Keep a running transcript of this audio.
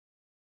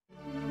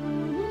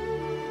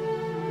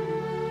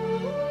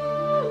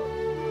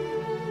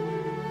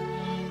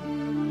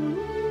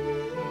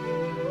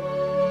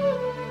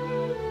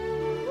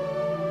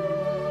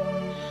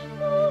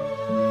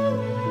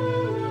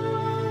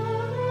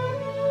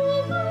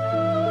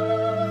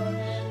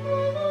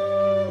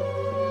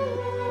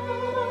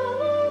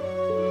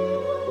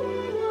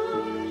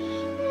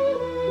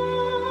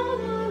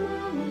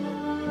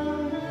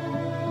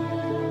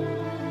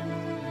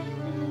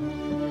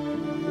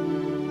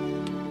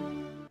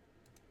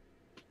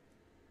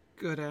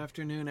Good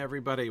afternoon,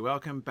 everybody.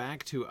 Welcome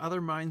back to Other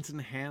Minds and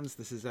Hands.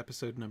 This is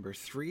episode number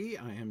 3.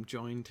 I am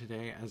joined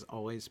today, as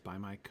always, by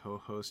my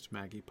co-host,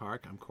 Maggie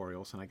Park. I'm Corey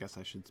Olson. I guess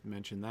I should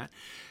mention that.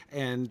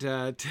 And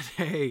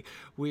today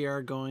we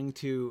are going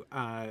to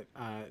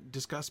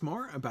discuss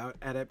more about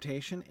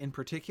adaptation. In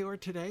particular,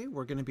 today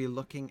we're going to be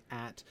looking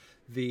at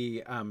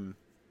the...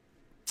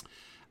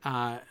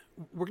 we're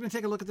going to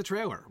take a look at the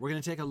trailer. We're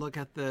going to take a look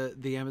at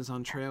the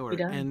Amazon trailer.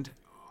 And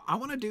I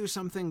want to do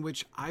something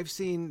which I've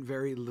seen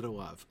very little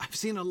of. I've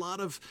seen a lot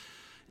of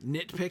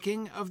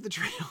nitpicking of the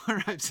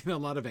trailer. I've seen a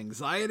lot of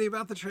anxiety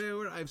about the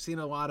trailer. I've seen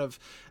a lot of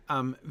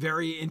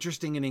very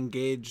interesting and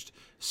engaged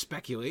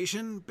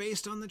speculation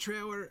based on the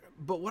trailer.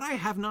 But what I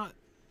have not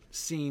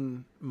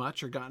seen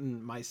much or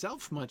gotten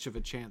myself much of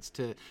a chance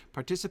to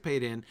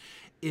participate in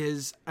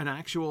is an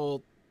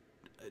actual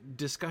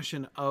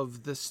discussion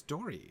of the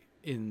story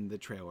in the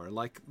trailer.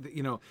 Like,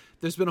 you know,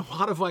 there's been a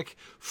lot of like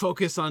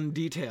focus on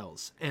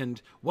details and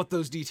what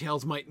those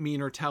details might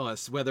mean or tell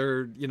us,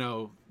 whether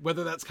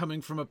that's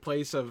coming from a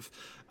place of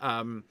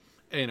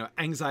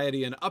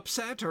anxiety and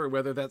upset, or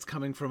whether that's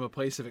coming from a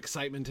place of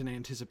excitement and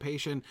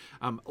anticipation.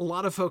 A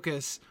lot of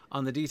focus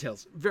on the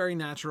details. Very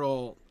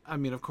natural. I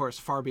mean, of course,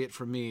 far be it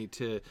from me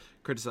to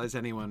criticize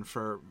anyone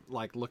for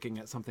like looking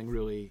at something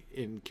really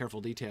in careful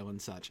detail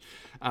and such.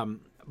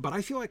 But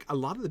I feel like a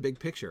lot of the big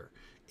picture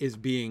is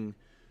being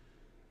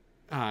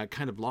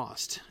kind of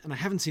lost, and I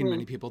haven't seen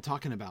many people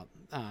talking about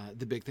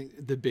the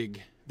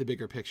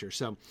bigger picture.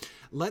 So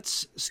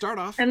let's start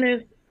off. And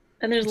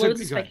there's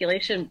loads of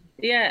speculation.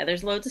 Yeah,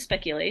 there's loads of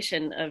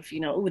speculation of,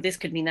 this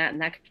could mean that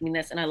and that could mean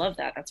this, and I love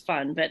that. That's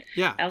fun. But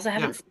yeah, I also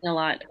haven't seen a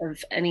lot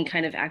of any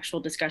kind of actual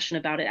discussion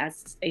about it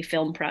as a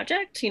film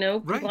project.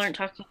 People aren't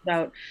talking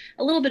about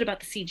a little bit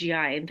about the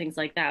CGI and things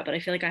like that, but I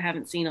feel like I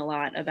haven't seen a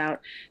lot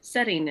about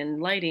setting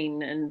and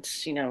lighting and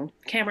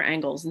camera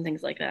angles and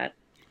things like that.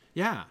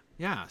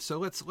 Yeah, so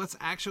let's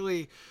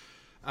actually,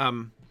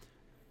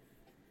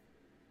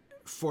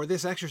 for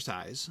this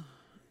exercise,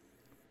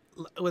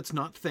 let's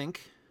not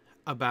think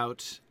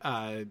about,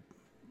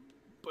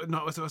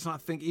 let's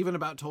not think even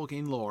about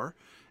Tolkien lore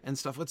and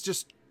stuff. Let's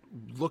just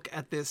look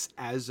at this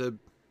as a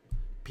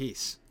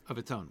piece of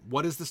its own.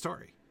 What is the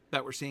story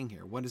that we're seeing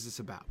here? What is this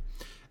about?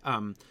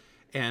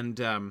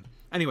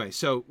 Anyway,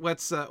 so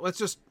let's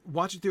just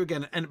watch it through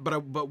again.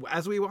 But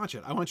as we watch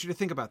it, I want you to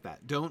think about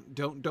that.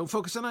 Don't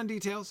focus on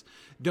details.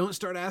 Don't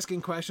start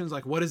asking questions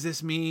like, what does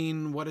this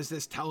mean? What does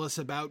this tell us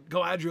about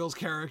Galadriel's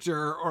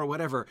character or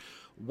whatever?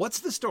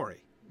 What's the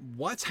story?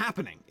 What's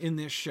happening in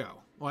this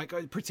show? Like,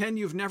 pretend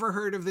you've never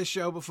heard of this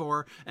show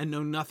before and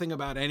know nothing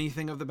about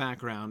anything of the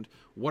background.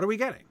 What are we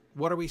getting?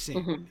 What are we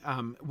seeing?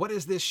 Mm-hmm. What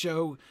is this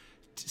show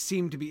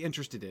seem to be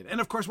interested in?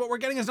 And of course, what we're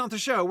getting is not the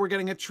show. We're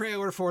getting a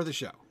trailer for the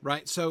show,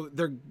 right? So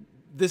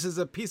this is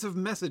a piece of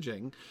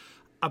messaging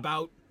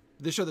about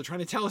the show. They're trying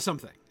to tell us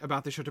something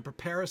about the show to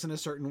prepare us in a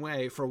certain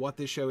way for what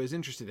this show is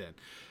interested in.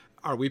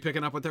 Are we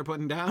picking up what they're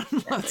putting down?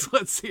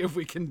 Let's see if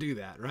we can do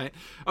that, right?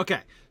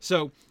 Okay,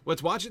 so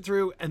let's watch it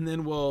through, and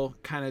then we'll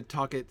kind of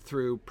talk it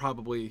through,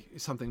 probably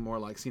something more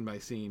like scene by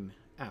scene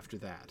after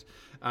that.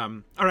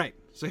 All right,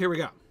 so here we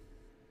go.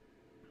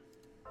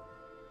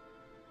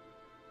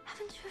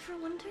 Haven't you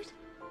ever wondered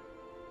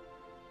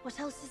what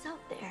else is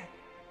out there?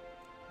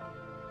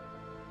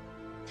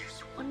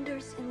 There's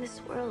wonders in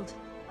this world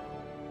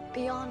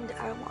beyond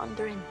our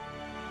wandering.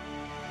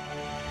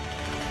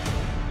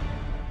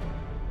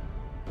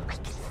 I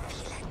can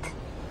feel it.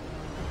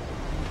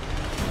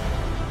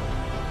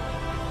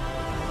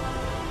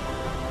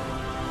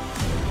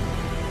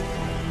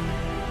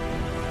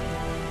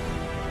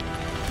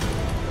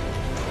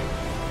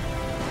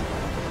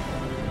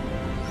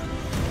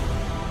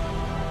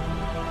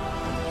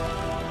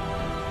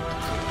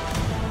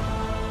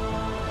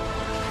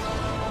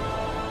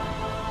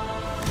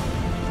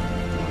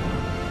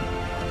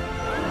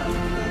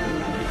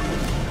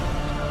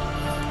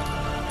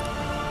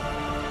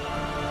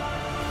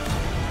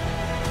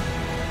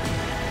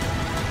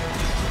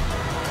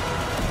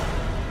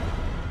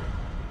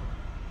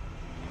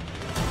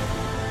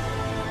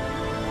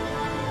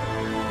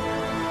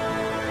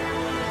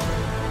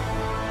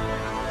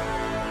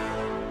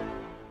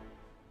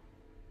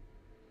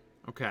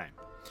 Okay,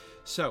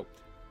 so,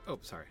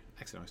 sorry,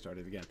 accidentally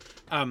started again.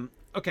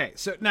 Okay,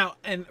 so now,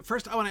 and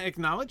first I want to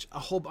acknowledge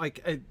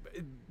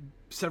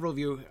several of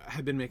you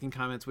have been making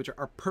comments which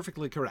are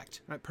perfectly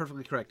correct, right?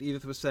 Perfectly correct.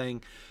 Edith was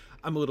saying,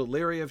 I'm a little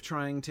leery of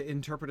trying to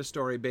interpret a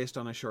story based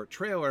on a short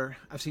trailer.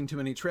 I've seen too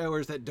many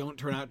trailers that don't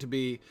turn out to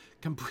be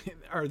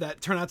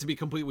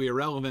completely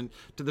irrelevant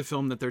to the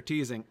film that they're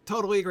teasing.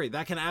 Totally agree.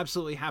 That can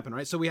absolutely happen,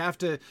 right? So we have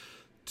to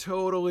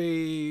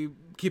totally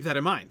keep that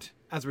in mind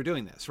as we're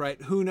doing this,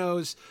 right? Who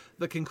knows,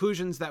 the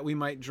conclusions that we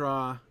might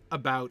draw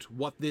about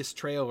what this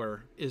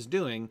trailer is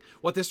doing and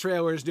what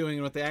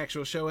the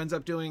actual show ends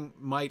up doing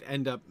might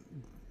end up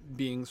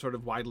being sort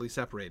of widely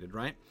separated,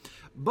 right?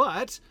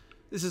 But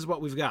this is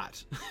what we've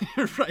got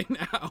right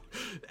now.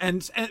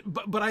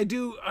 But I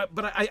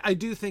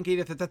do think,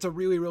 Edith, that that's a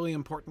really, really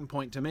important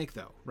point to make,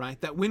 though, right?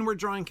 That when we're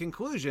drawing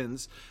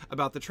conclusions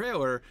about the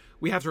trailer,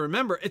 we have to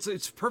remember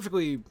it's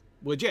perfectly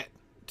legit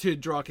to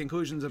draw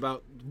conclusions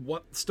about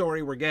what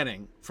story we're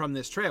getting from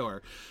this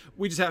trailer.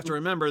 We just have to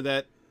remember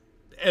that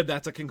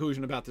that's a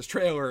conclusion about this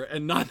trailer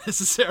and not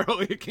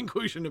necessarily a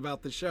conclusion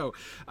about the show.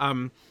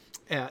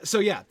 So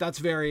yeah, that's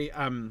very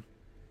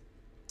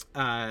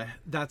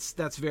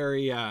that's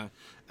very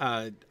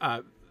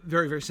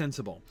very, very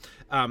sensible.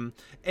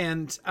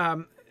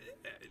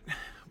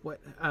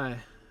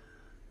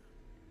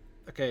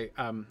 Okay,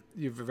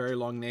 you have a very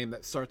long name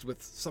that starts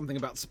with something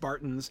about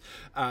Spartans.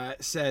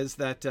 Says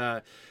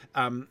that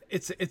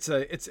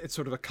it's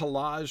sort of a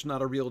collage,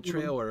 not a real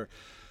trailer.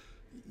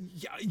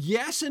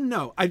 Yes and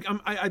no.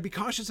 I'd be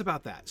cautious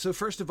about that. So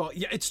first of all,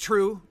 yeah, it's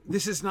true.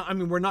 This is not. I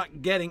mean, we're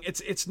not getting.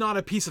 It's not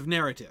a piece of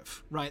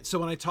narrative, right? So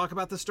when I talk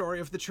about the story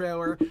of the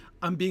trailer,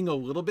 I'm being a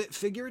little bit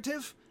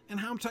figurative in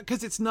how I'm talking,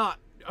 because it's not,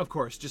 of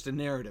course, just a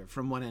narrative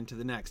from one end to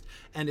the next,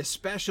 and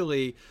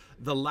especially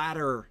the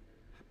latter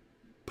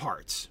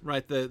parts,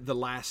 right? The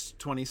last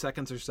 20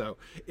 seconds or so,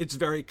 it's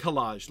very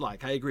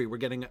collage-like. I agree. We're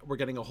getting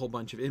a whole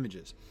bunch of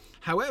images.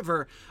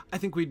 However, I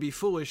think we'd be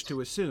foolish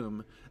to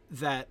assume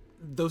that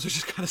those are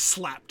just kind of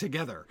slapped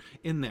together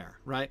in there,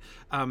 right?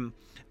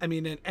 I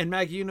mean, and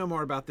Maggie, you know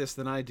more about this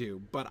than I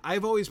do, but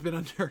I've always been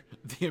under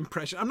the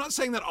impression, I'm not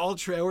saying that all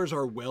trailers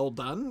are well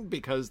done,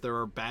 because there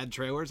are bad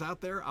trailers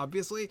out there,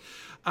 obviously,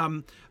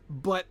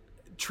 but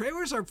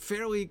trailers are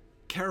fairly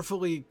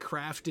carefully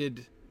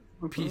crafted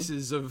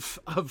pieces of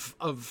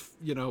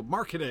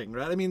marketing,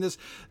 right? I mean,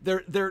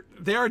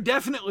 they are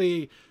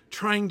definitely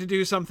trying to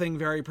do something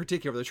very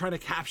particular. They're trying to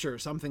capture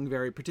something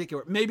very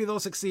particular. Maybe they'll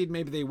succeed,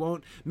 maybe they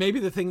won't. Maybe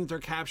the thing that they're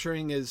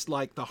capturing is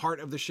like the heart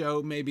of the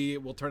show. Maybe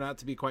it will turn out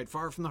to be quite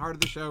far from the heart of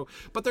the show,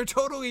 but they're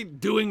totally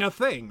doing a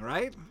thing,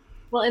 right?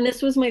 Well, and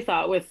this was my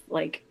thought with,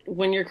 like,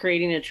 when you're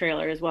creating a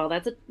trailer as well,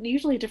 that's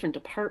usually a different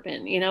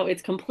department,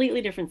 it's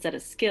completely different set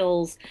of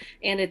skills,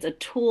 and it's a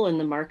tool in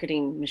the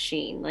marketing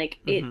machine. Like,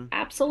 it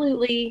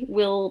absolutely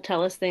will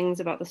tell us things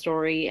about the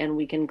story, and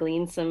we can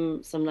glean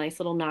some nice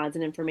little nods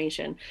and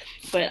information.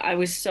 But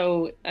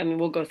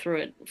we'll go through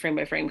it frame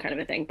by frame kind of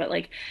a thing, but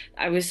like,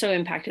 I was so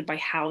impacted by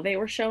how they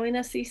were showing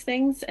us these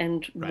things,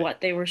 and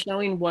what they were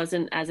showing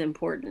wasn't as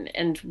important,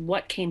 and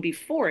what came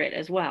before it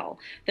as well,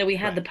 that we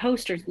had the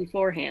posters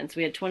beforehand.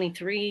 So we had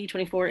 23,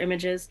 24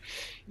 images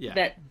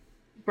that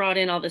brought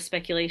in all the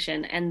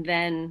speculation, and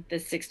then the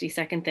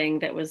 60-second thing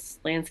that was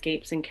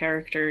landscapes and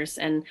characters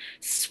and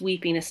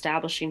sweeping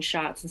establishing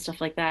shots and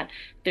stuff like that.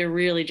 They're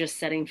really just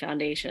setting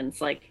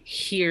foundations, like,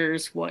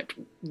 here's what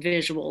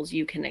visuals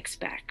you can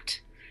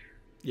expect.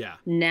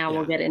 Now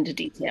we'll get into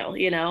detail,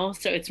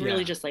 so it's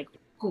really just like,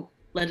 ooh,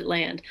 let it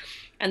land.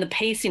 And the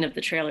pacing of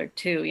the trailer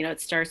too, it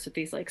starts with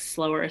these like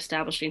slower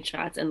establishing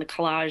shots, and the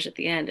collage at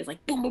the end is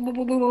like boom, boom, boom,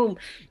 boom, boom, boom.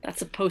 That's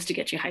supposed to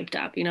get you hyped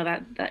up.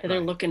 That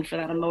they're looking for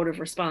that emotive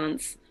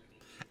response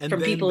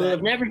from people who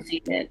have never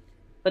seen it,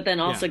 but then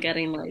also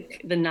getting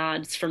like the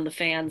nods from the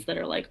fans that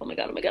are like, oh my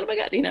God, oh my God, oh my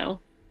God,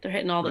 they're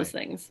hitting all those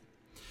things.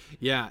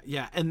 Yeah.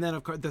 And then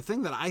of course the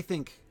thing that I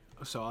think,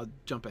 so I'll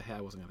jump ahead.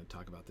 I wasn't going to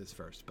talk about this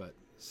first, but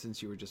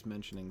since you were just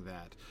mentioning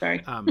that,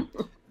 sorry.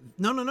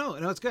 No,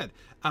 it's good.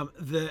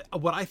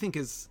 What I think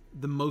is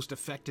the most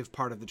effective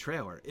part of the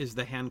trailer is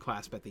the hand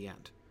clasp at the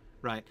end,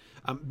 right?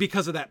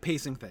 Because of that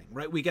pacing thing,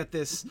 right? We get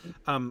this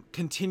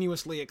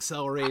continuously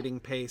accelerating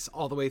pace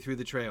all the way through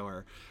the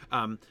trailer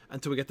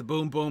until we get the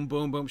boom, boom,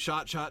 boom, boom,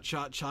 shot, shot,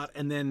 shot, shot,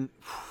 and then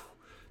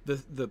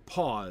the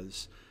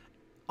pause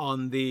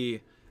on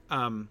the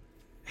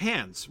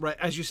hands, right?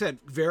 As you said,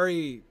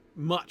 very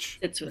much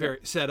very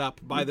set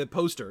up by the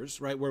posters,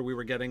 right, where we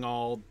were getting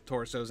all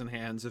torsos and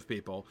hands of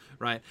people,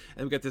 right,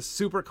 and we get this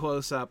super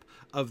close up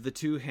of the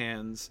two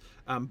hands,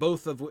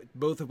 both of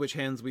which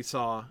hands we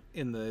saw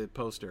in the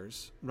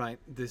posters, right.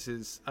 This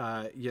is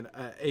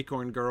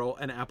Acorn Girl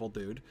and Apple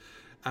Dude,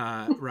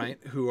 right,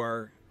 who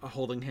are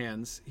holding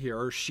hands here,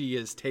 or she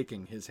is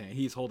taking his hand.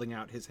 He's holding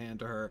out his hand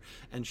to her,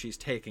 and she's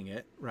taking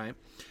it, right,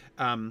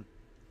 and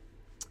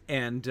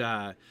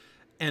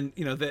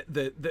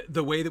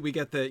the way that we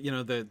get the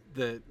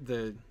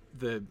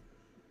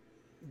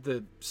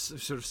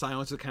sort of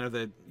silence, the kind of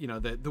the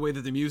way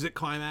that the music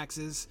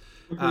climaxes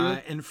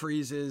and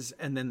freezes,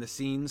 and then the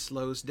scene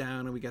slows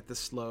down, and we get the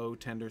slow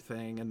tender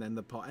thing, and then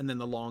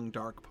the long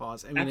dark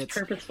pause. I mean, it's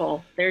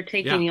purposeful. They're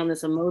taking you on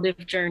this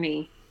emotive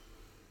journey.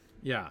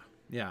 Yeah,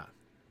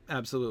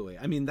 absolutely.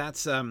 I mean,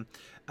 that's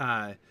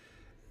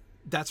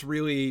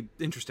really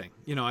interesting.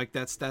 Like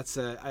that's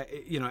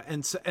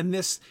and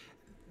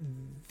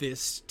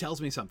this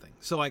tells me something.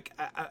 So like,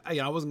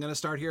 I wasn't going to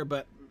start here,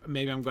 but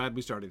maybe I'm glad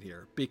we started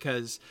here,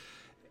 because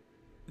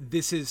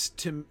this is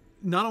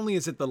not only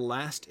is it the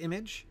last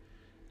image,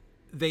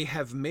 they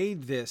have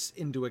made this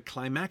into a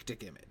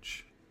climactic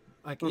image.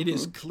 Like it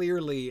is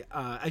clearly,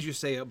 as you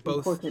say,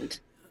 both important.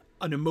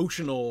 An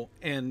emotional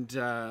and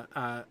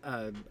kind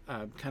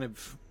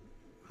of,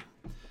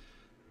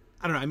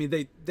 I don't know. I mean,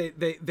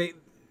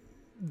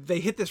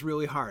 they hit this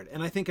really hard.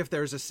 And I think if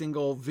there's a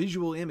single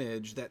visual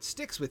image that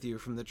sticks with you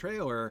from the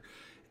trailer,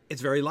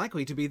 it's very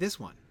likely to be this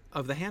one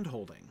of the hand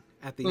holding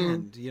at the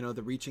end, you know,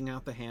 the reaching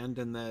out the hand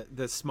and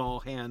the small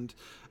hand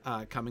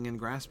coming and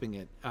grasping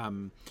it.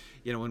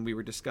 You know, when I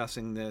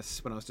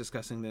was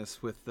discussing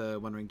this with the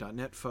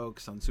OneRing.net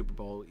folks on Super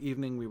Bowl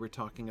evening, we were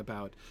talking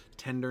about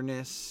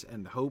tenderness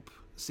and hope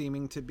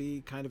seeming to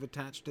be kind of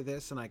attached to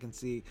this. And I can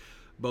see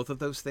both of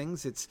those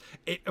things.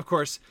 Of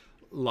course,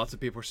 lots of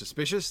people are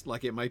suspicious,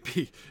 like it might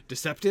be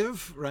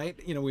deceptive, right?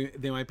 You know,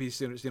 they might be,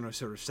 you know,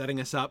 sort of setting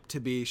us up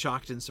to be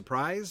shocked and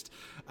surprised.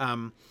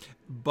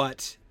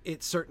 But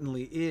it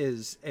certainly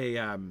is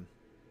a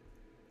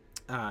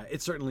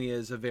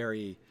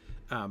very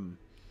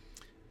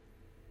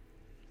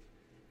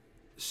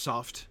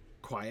soft,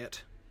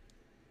 quiet,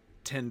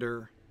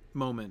 tender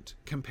moment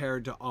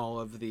compared to all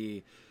of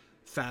the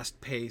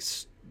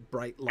fast-paced,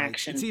 bright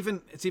lights.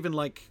 Action. It's even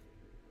like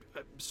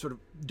sort of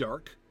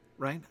dark.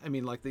 Right? I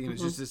mean, like,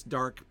 it's just this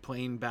dark,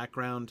 plain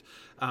background.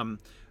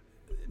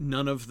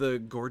 None of the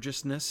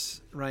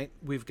gorgeousness, right?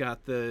 We've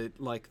got the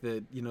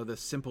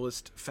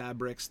simplest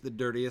fabrics, the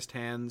dirtiest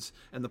hands,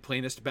 and the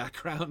plainest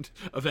background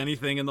of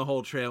anything in the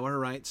whole trailer,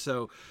 right?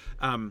 So,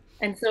 and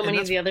many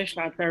of the other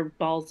shots are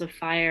balls of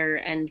fire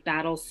and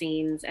battle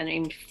scenes and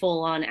in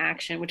full-on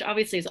action, which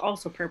obviously is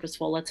also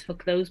purposeful. Let's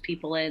hook those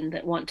people in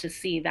that want to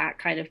see that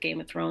kind of Game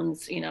of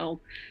Thrones. You know,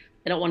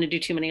 I don't want to do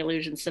too many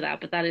allusions to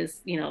that, but that is,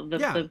 you know,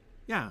 the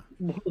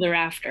who they're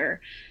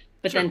after.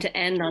 But then to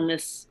end on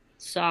this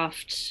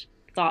soft,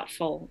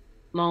 thoughtful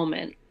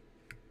moment,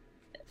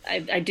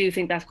 I do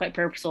think that's quite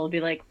purposeful, to be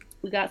like,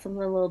 we got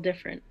something a little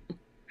different.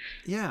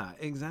 Yeah,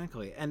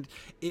 exactly. And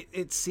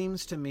it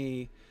seems to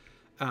me,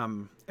 I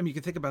mean, you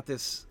can think about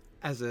this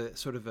as a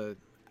sort of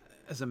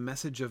as a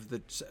message of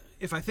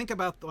if I think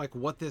about like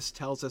what this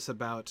tells us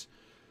about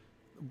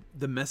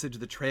the message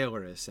the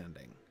trailer is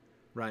sending,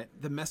 right?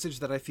 The message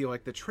that I feel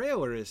like the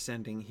trailer is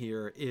sending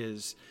here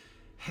is,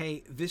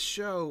 hey, this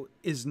show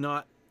is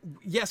not,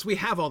 yes, we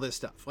have all this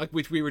stuff, like,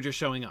 which we were just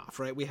showing off,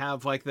 right? We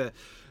have like the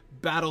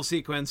battle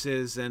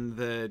sequences and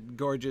the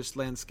gorgeous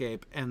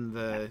landscape and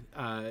the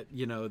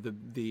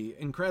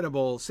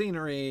incredible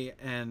scenery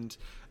and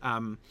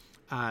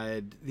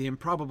the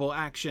improbable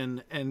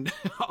action and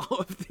all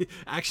of the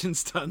action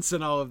stunts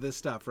and all of this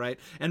stuff, right?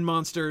 And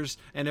monsters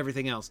and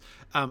everything else.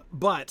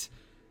 But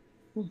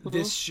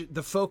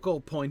the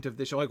focal point of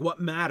this show, like what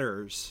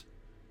matters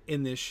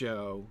in this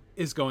show,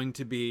 is going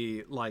to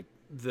be like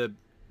the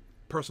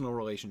personal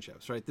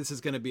relationships, right? This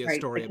is going to be a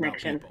story about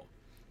people.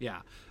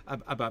 Yeah,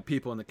 about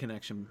people and the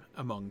connection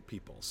among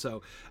people.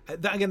 So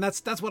again,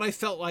 that's what I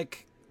felt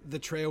like the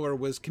trailer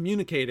was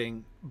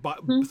communicating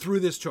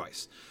through this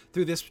choice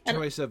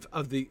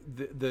of the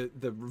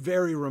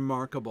very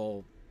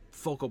remarkable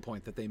focal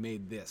point that they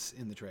made this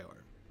in the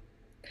trailer.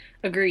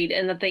 Agreed.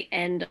 And that they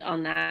end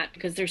on that,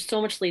 because there's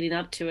so much leading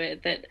up to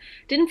it that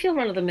didn't feel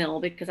run of the mill,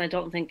 because I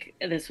don't think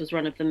this was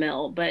run of the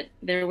mill, but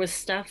there was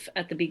stuff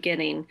at the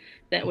beginning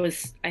that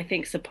was, I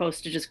think,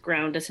 supposed to just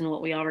ground us in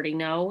what we already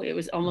know. It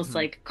was almost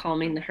like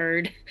calming the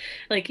herd.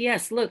 Like,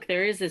 yes, look,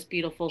 there is this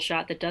beautiful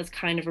shot that does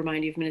kind of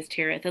remind you of Minas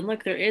Tirith. And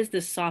look, there is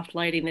this soft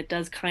lighting that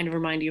does kind of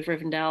remind you of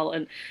Rivendell.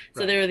 And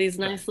so there are these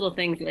nice little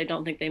things that I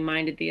don't think they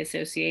minded the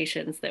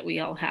associations that we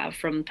all have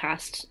from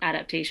past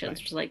adaptations,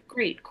 which is like,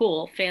 great,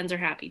 cool, fans are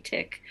happy,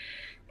 tick.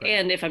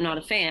 And if I'm not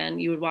a fan,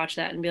 you would watch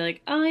that and be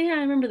like, oh yeah, I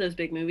remember those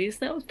big movies.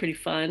 That was pretty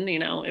fun. You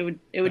know,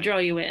 it would draw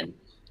you in.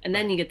 And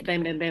then you get the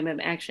bam, bam, bam, bam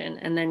action.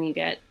 And then you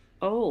get,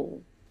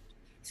 oh.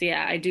 So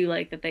yeah, I do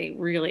like that they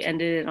really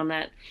ended it on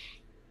that,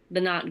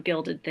 the not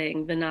gilded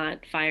thing, the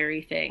not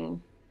fiery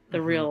thing, the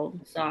real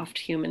soft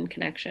human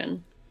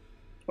connection,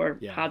 or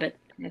hobbit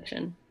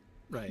connection.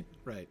 Right.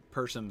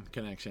 Person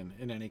connection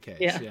in any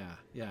case.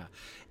 Yeah.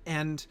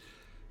 And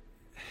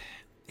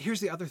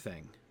here's the other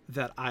thing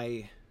that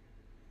I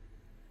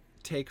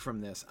take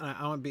from this.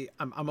 I'm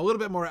a little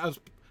bit more,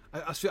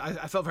 I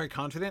felt very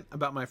confident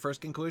about my first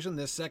conclusion.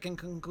 This second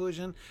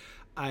conclusion,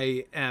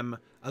 I am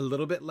a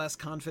little bit less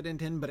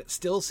confident in, but it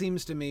still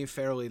seems to me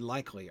fairly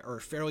likely, or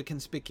fairly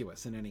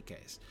conspicuous in any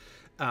case.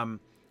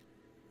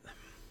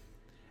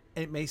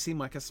 It may seem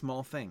like a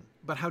small thing,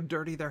 but how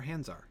dirty their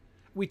hands are.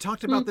 We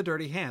talked about the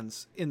dirty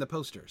hands in the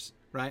posters,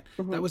 right?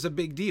 That was a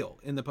big deal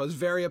in the post,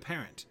 very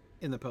apparent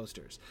in the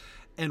posters.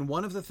 And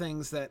one of the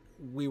things that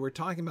we were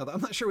talking about,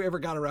 I'm not sure we ever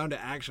got around to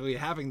actually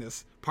having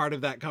this part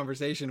of that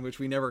conversation, which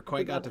we never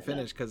quite got to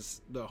finish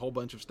because a whole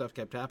bunch of stuff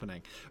kept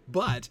happening.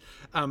 But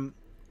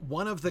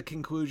one of the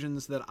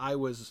conclusions that I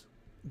was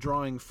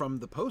drawing from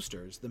the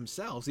posters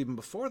themselves, even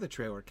before the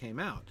trailer came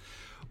out,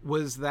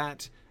 was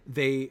that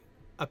they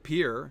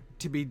appear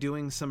to be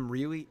doing some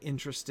really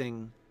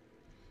interesting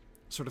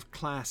sort of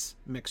class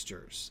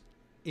mixtures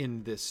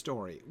in this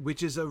story,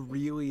 which is a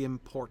really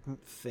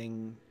important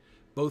thing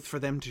both for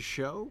them to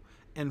show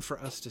and for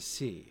us to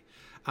see.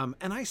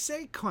 And I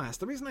say class,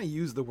 the reason I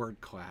use the word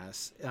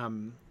class,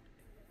 and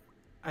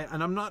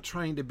I'm not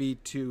trying to be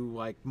too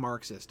like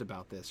Marxist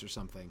about this or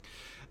something.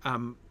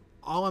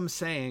 All I'm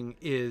saying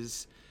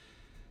is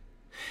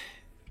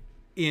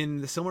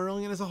in the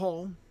Silmarillion as a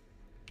whole,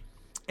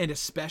 and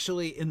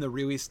especially in the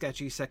really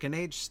sketchy Second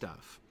Age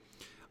stuff,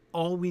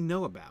 all we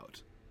know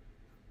about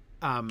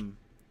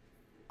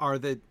are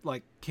the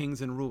like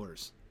kings and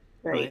rulers,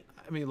 right?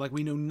 I mean, like,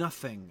 we know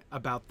nothing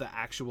about the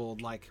actual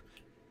like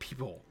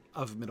people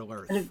of Middle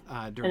Earth. And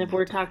if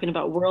we're talking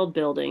about world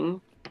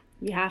building,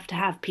 you have to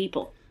have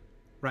people,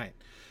 right?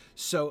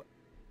 So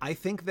I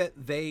think that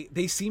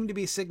they seem to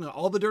be signaling,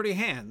 all the dirty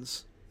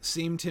hands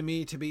seem to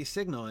me to be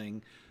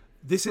signaling,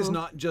 this is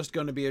not just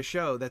going to be a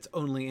show that's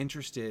only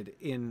interested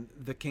in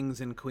the kings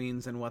and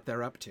queens and what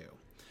they're up to.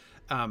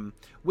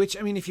 Which,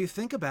 I mean, if you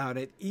think about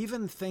it,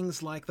 even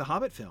things like the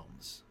Hobbit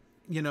films,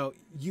 you know,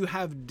 you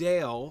have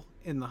Dale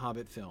in the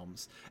Hobbit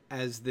films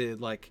as the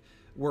like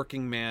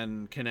working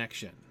man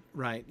connection,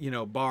 right? You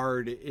know,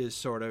 Bard is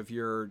sort of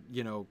your,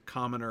 you know,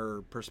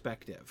 commoner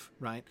perspective,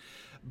 right?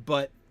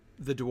 But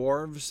the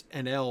dwarves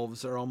and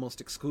elves are almost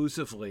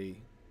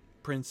exclusively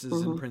princes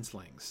and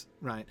princelings,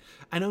 right?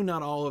 I know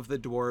not all of the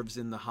dwarves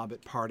in the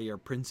Hobbit party are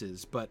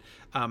princes, but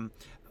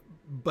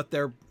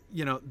they're,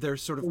 you know, they're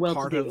sort of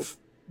part of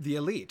the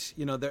elite.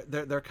 You know,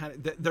 they're kind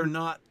of, they're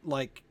not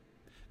like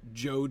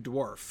Joe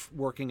Dwarf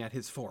working at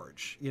his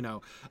forge. You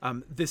know,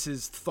 this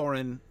is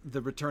Thorin,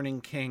 the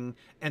returning king,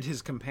 and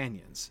his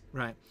companions,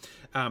 right?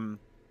 Sorry.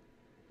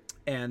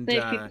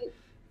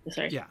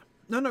 Yeah.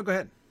 No, go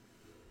ahead.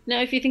 Now,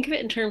 if you think of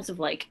it in terms of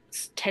like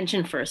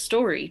tension for a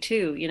story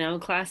too, you know,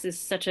 class is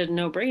such a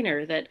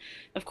no-brainer that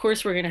of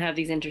course we're going to have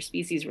these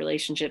interspecies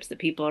relationships that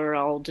people are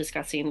all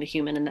discussing, the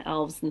human and the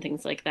elves and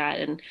things like that,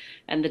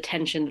 and the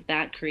tension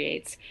that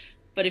creates.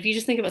 But if you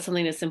just think about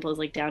something as simple as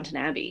like Downton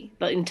Abbey,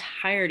 the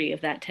entirety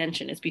of that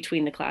tension is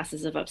between the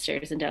classes of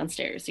upstairs and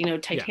downstairs. You know,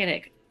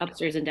 Titanic,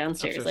 upstairs and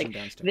downstairs.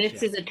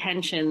 This is a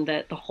tension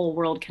that the whole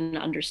world can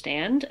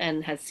understand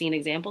and has seen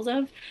examples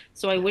of.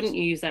 So I wouldn't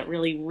use that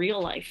really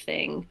real life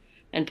thing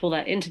and pull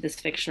that into this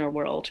fictional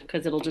world,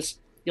 because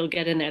you'll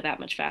get in there that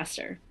much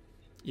faster.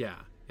 Yeah.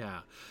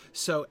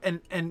 So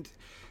and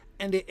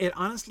it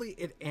honestly,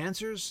 it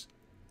answers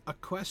a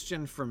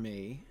question for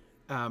me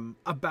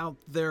about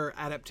their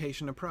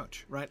adaptation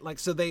approach, right? Like,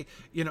 so they,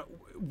 you know,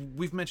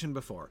 we've mentioned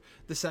before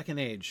the Second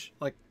Age,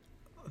 like,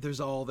 there's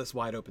all this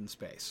wide open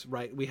space,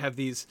 right? We have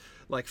these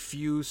like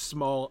few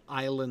small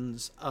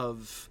islands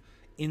of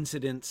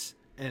incidents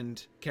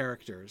and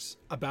characters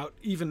about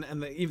even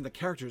the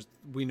characters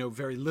we know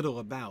very little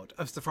about,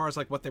 as far as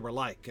like what they were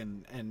like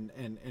and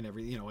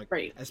everything, you know, like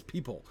as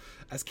people,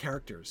 as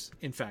characters,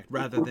 in fact,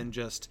 rather than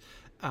just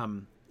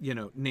you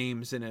know,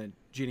 names in a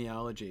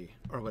genealogy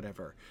or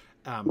whatever.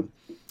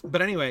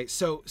 But anyway,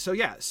 so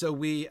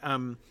we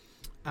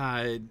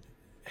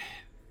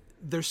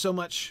there's so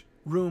much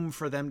room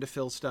for them to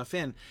fill stuff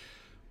in,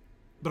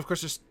 but of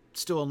course there's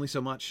still only so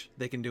much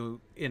they can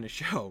do in a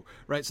show,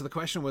 right? So the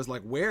question was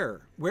like,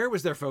 where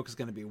was their focus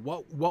going to be?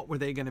 What were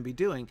they going to be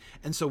doing?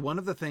 And so one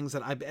of the things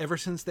that I've, ever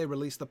since they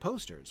released the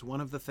posters, one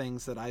of the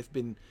things that I've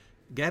been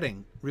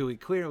getting really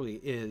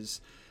clearly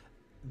is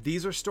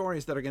these are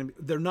stories that are going to be,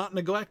 they're not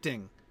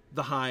neglecting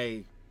the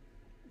high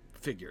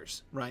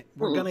figures, right?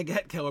 We're going to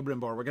get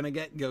Celebrimbor, we're going to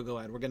get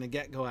Gilgalad, we're going to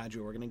get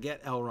Galadriel, we're going to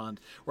get Elrond,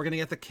 we're going to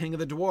get the King of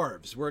the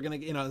Dwarves, we're going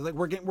to, you know, like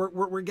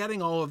we're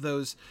getting all of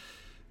those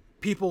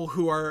people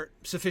who are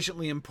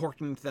sufficiently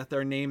important that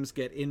their names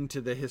get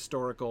into the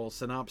historical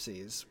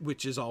synopses,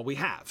 which is all we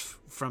have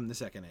from the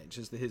Second Age,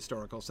 is the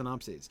historical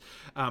synopses.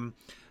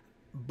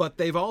 But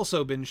they've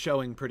also been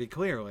showing pretty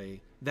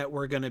clearly that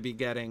we're going to be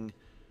getting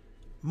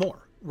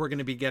more. We're going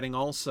to be getting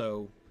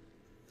also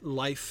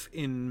life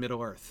in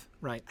Middle-earth,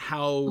 right?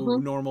 How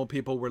normal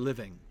people were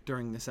living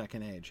during the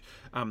Second Age.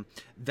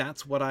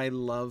 That's what I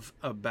love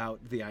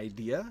about the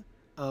idea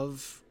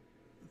of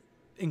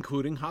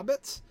including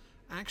hobbits,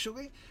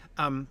 actually.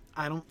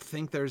 I don't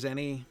think there's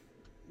any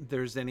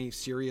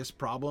serious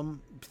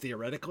problem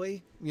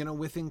theoretically, you know,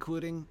 with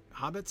including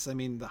hobbits. I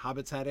mean, the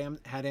hobbits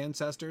had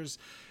ancestors,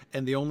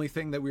 and the only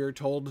thing that we were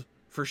told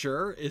for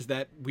sure is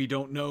that we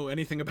don't know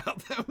anything about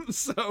them.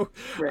 So,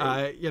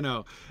 you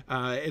know,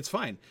 it's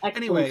fine.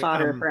 Excellent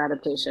fodder for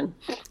adaptation.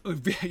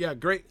 Yeah,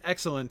 great,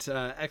 excellent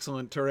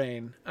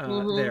terrain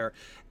there.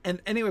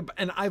 And anyway,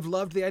 and I've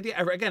loved the idea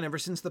ever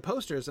since the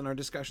posters and our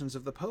discussions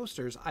of the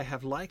posters. I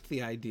have liked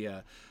the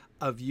idea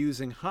of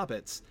using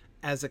hobbits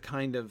as a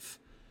kind of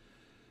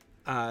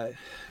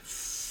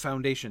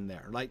foundation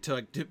there, like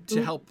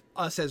to help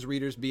us as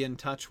readers be in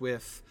touch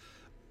with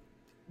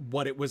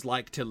what it was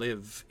like to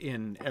live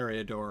in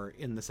Eriador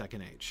in the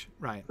Second Age,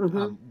 right?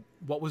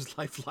 What was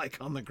life like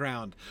on the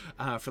ground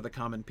for the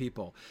common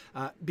people?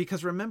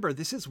 Because remember,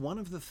 this is one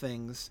of the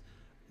things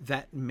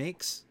that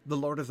makes The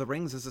Lord of the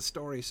Rings as a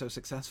story so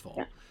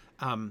successful,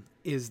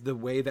 is the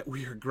way that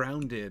we are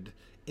grounded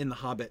in the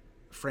Hobbit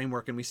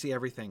framework, and we see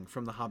everything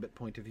from the Hobbit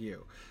point of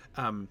view.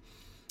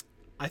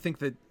 I think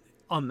that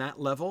on that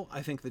level,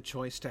 I think the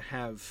choice to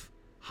have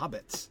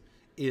hobbits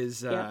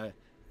is a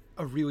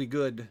really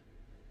good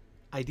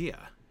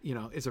idea, you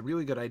know, is a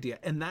really good idea.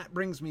 And that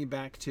brings me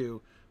back to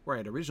where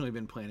I'd originally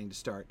been planning to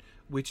start,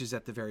 which is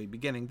at the very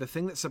beginning. The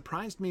thing that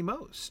surprised me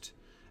most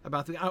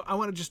about the. I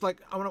want to just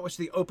like I want to watch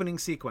the opening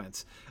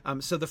sequence.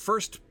 So the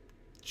first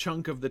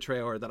chunk of the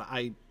trailer that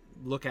I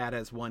look at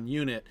as one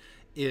unit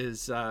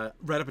is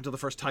right up until the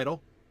first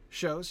title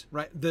shows,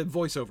 right? The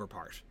voiceover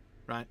part,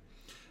 right?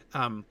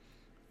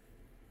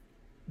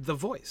 The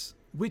voice,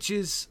 which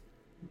is,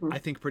 I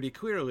think pretty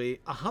clearly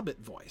a Hobbit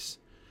voice.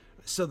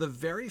 So the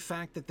very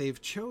fact that they've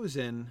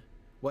chosen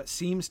what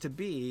seems to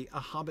be a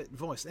Hobbit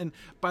voice, and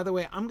by the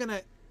way, I'm going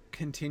to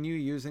continue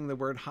using the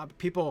word Hobbit.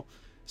 People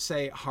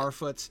say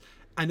Harfoots.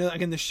 I know,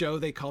 again, the show,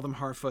 they call them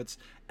Harfoots,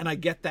 and I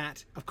get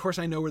that. Of course,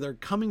 I know where they're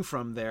coming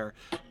from there,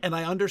 and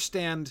I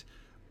understand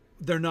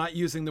they're not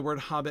using the word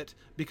Hobbit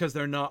because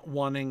they're not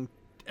wanting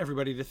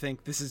everybody to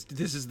think this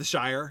is the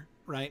Shire,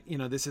 right? You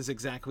know, this is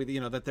exactly the,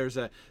 you know, that there's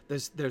a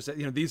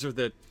you know, these are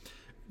the,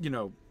 you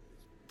know,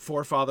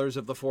 forefathers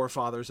of the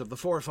forefathers of the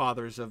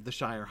forefathers of the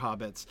Shire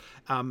hobbits,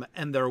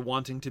 and they're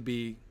wanting to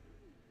be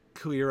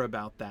clear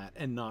about that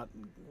and not.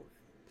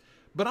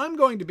 But I'm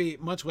going to be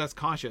much less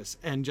cautious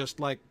and just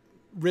like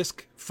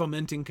risk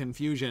fomenting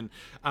confusion,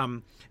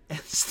 and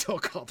still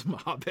call them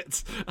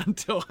hobbits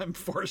until I'm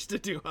forced to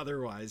do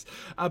otherwise.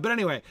 But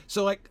anyway,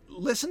 so like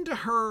listen to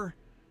her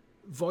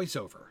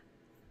voiceover,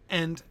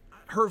 and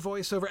her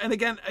voiceover, and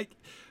again,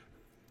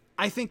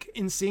 I think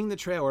in seeing the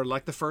trailer,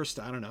 like the first,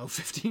 I don't know,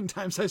 15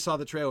 times I saw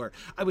the trailer,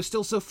 I was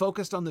still so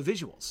focused on the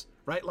visuals,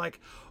 right? Like,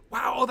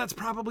 wow, oh, that's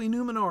probably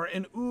Numenor,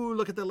 and ooh,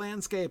 look at the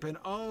landscape, and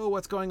oh,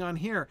 what's going on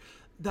here?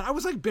 That I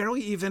was like barely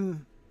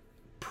even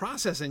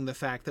processing the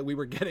fact that we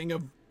were getting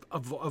a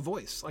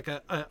voice. Like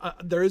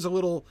there is a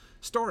little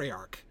story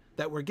arc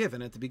that we're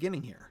given at the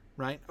beginning here,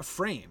 right? A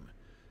frame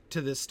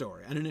to this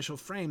story, an initial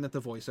frame that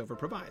the voiceover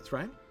provides,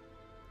 right?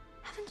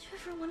 Haven't you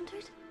ever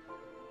wondered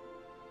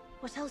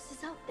what else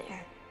is out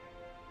there?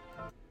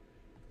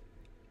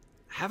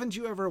 Haven't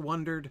you ever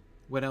wondered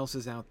what else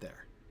is out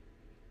there?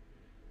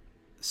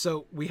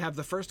 So we have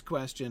the first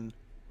question,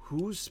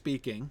 who's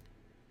speaking?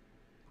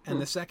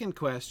 And the second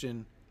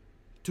question,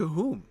 to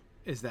whom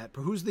is that?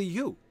 Who's the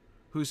you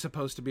who's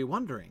supposed to be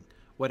wondering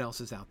what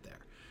else is out there,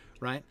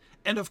 right?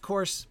 And of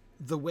course,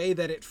 the way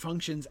that it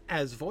functions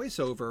as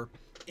voiceover,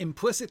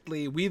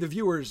 implicitly, we the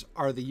viewers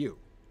are the you,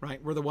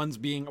 right? We're the ones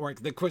being, or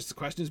the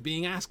question is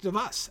being asked of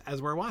us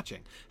as we're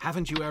watching.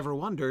 Haven't you ever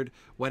wondered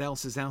what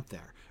else is out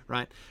there,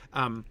 right?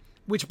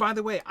 Which, by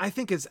the way, I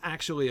think is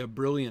actually a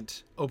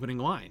brilliant opening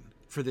line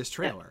for this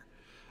trailer.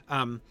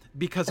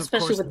 Because,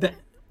 especially of course...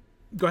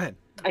 Go ahead.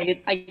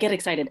 I get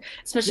excited,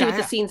 especially with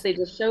the scenes they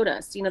just showed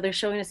us. You know, they're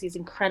showing us these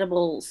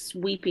incredible,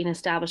 sweeping,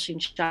 establishing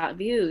shot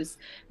views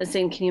and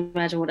saying, can you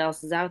imagine what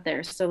else is out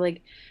there? So,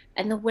 like,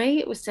 and the way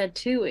it was said,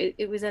 too,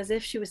 it was as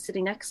if she was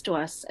sitting next to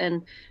us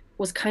and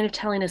was kind of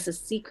telling us a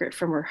secret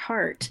from her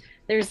heart.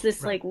 There's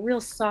this, like,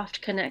 real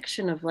soft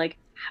connection of, like,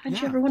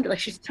 haven't you ever wondered? Like,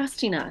 she's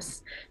trusting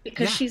us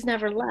because she's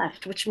never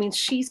left, which means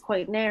she's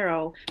quite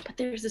narrow, but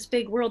there's this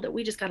big world that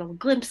we just got a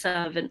glimpse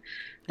of, and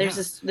there's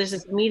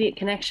this immediate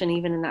connection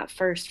even in that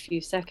first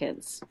few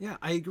seconds. Yeah,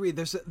 I agree.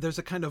 There's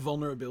a kind of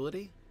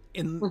vulnerability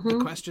in the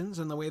questions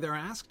and the way they're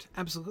asked.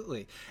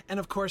 Absolutely. And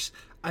of course,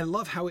 I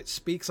love how it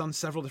speaks on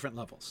several different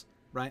levels,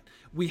 right?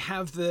 We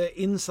have the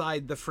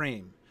inside the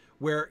frame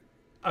where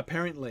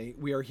apparently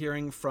we are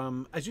hearing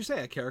from, as you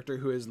say, a character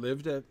who has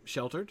lived a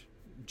sheltered,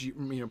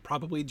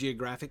 probably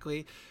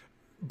geographically,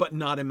 but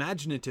not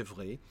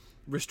imaginatively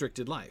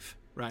restricted life,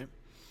 right?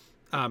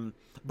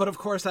 But of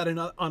course,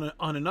 on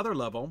another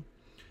level,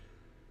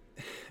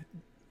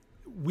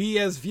 we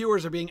as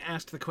viewers are being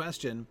asked the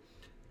question,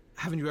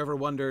 haven't you ever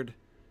wondered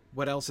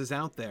what else is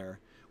out there,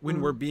 when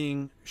we're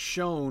being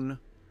shown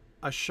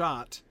a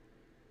shot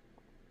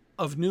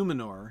of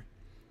Numenor,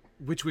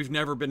 which we've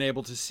never been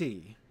able to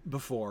see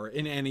before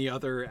in any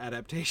other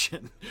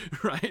adaptation,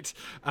 right?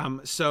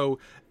 So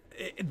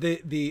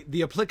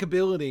the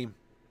applicability,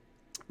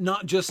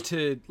 not just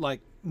to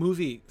like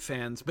movie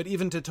fans, but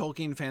even to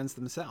Tolkien fans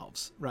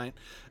themselves, right?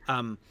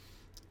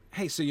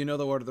 Hey, so you know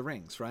the Lord of the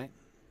Rings, right?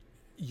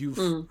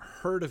 You've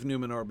heard of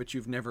Numenor, but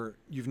you've never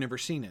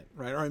seen it,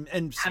 right?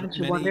 Haven't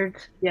you wondered?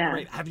 Yeah.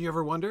 Right? Have you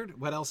ever wondered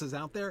what else is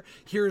out there?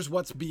 Here's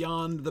what's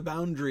beyond the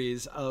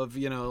boundaries of,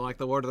 like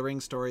the Lord of the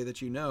Rings story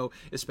that you know,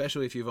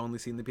 especially if you've only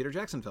seen the Peter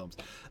Jackson films.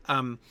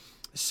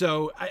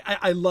 So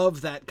I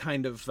love that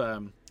kind of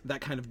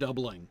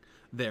doubling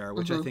there,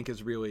 which I think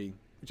is really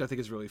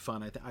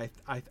fun.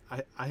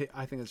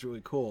 I think it's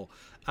really cool.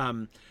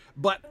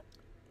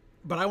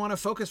 But I want to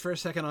focus for a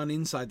second on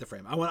inside the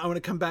frame. I want to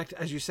come back,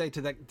 as you say,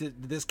 to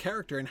this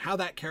character and how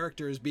that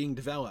character is being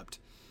developed.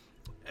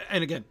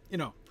 And again,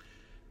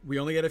 we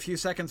only get a few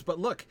seconds, but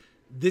look,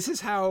 this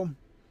is how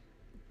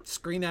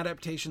screen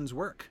adaptations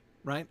work,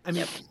 right? I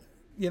mean,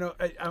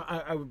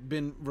 I've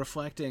been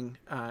reflecting,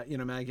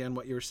 Maggie, on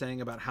what you were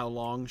saying about how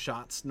long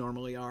shots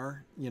normally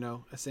are,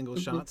 a single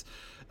shots.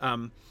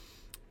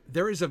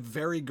 There is a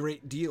very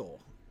great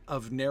deal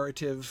of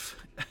narrative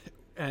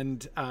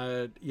and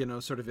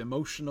sort of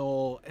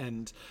emotional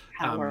and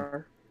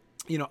other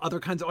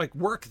kinds of like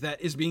work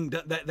that is being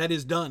that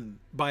is done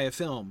by a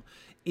film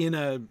in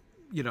a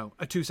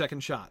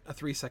 2-second shot, a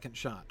 3-second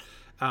shot.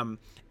 And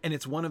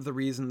it's one of the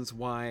reasons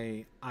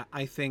why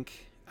I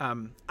think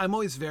I'm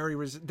always very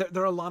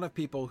there are a lot of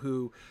people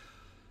who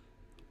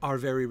are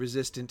very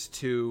resistant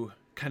to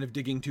kind of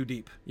digging too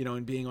deep, you know,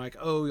 and being like,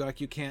 oh, like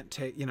you can't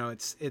take, you know,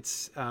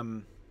 it's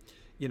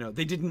you know,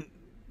 they didn't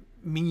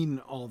mean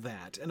all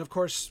that. And of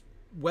course,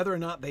 whether or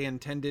not they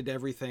intended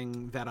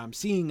everything that I'm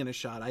seeing in a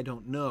shot, I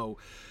don't know.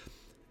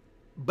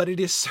 But it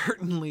is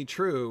certainly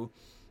true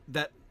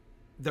that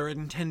they're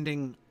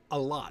intending a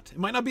lot. It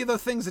might not be the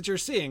things that you're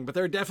seeing, but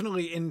they're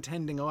definitely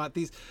intending a lot.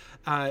 These,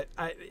 I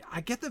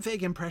get the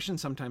vague impression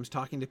sometimes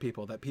talking to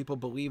people that people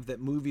believe that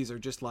movies are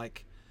just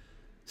like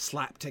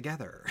slapped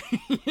together,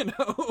 you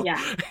know?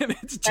 Yeah. And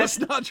it's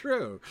just not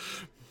true.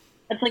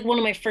 That's like one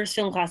of my first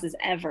film classes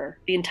ever.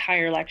 The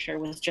entire lecture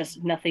was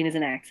just nothing is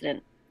an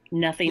accident.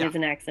 Nothing is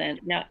an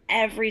accident. Now,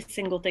 every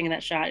single thing in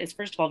that shot is,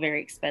 first of all,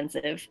 very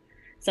expensive.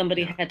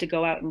 Somebody had to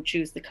go out and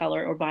choose the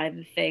color or buy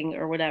the thing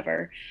or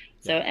whatever.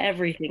 So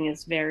everything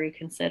is very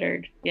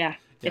considered. Yeah.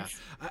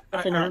 It's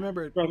I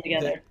remember thrown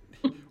together.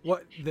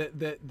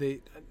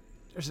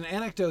 There's an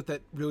anecdote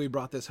that really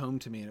brought this home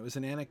to me, and it was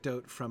an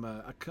anecdote from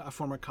a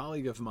former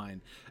colleague of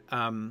mine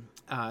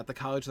at the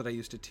college that I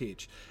used to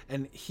teach.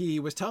 And he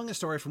was telling a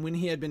story from when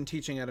he had been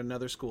teaching at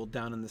another school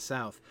down in the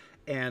South.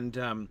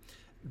 And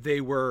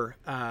they were,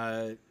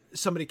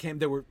 somebody came,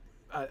 there were,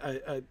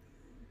 a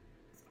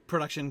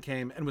production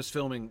came and was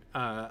filming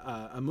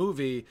a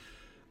movie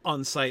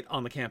on site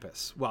on the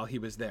campus while he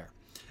was there.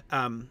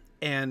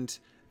 And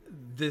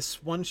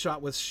this one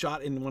shot was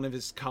shot in one of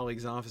his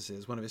colleagues'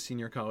 offices, one of his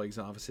senior colleagues'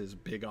 offices,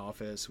 big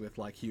office with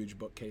like huge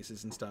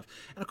bookcases and stuff.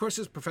 And of course,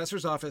 his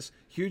professor's office,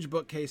 huge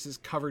bookcases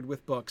covered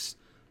with books,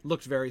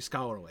 looked very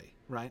scholarly,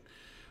 right?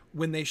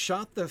 When they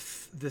shot the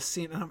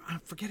scene, and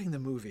I'm forgetting the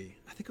movie.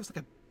 I think it was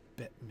like a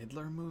Bette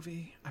Midler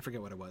movie. I forget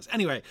what it was.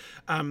 Anyway,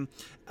 when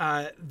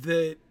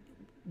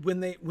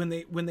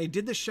they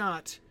did the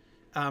shot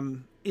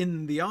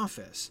in the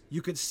office,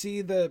 you could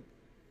see the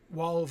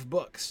wall of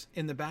books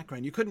in the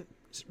background. You couldn't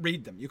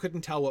read them. You couldn't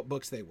tell what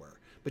books they were,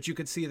 but you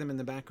could see them in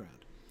the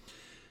background.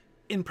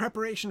 In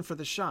preparation for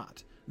the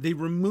shot, they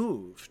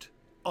removed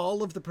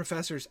all of the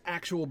professor's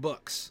actual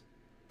books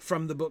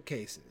from the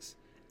bookcases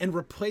and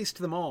replaced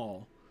them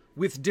all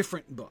with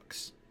different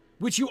books,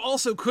 which you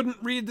also couldn't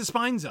read the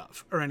spines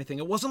of or anything.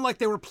 It wasn't like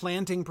they were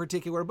planting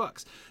particular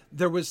books.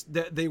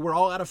 They were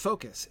all out of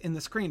focus in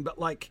the screen, but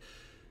like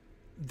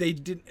they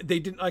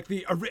didn't like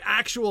the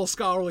actual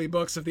scholarly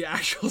books of the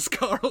actual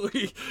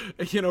scholarly,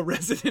 you know,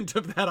 resident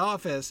of that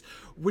office,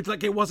 which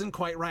like it wasn't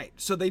quite right.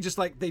 So they just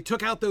like, they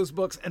took out those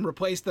books and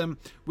replaced them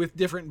with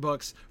different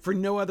books for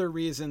no other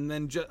reason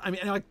than just, I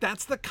mean, like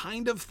that's the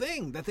kind of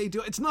thing that they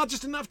do. It's not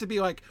just enough to be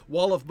like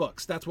wall of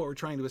books. That's what we're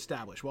trying to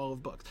establish, wall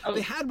of books.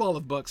 They had wall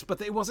of books, but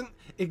they wasn't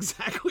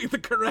exactly the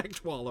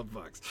correct wall of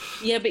books.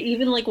 Yeah, but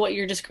even like what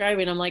you're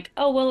describing, I'm like,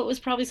 oh, well, it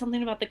was probably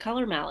something about the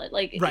color mallet.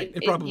 Like, right,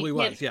 it probably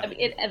was, yeah. I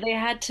mean, they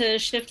had to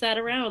shift that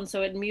around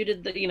so it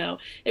muted the, you know,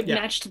 it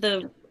matched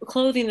the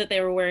clothing that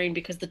they were wearing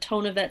because the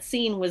tone of that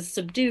scene was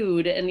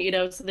subdued, and you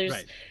know, so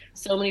there's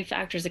so many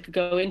factors that could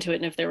go into it,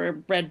 and if there were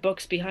red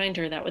books behind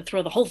her, that would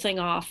throw the whole thing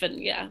off.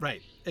 And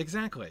right,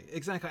 exactly.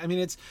 I mean,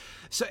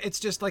 it's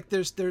just like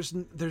there's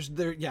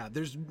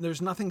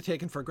nothing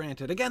taken for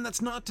granted. Again,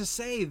 that's not to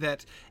say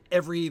that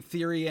every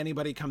theory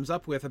anybody comes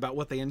up with about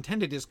what they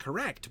intended is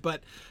correct,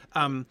 but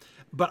I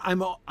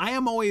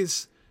am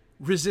always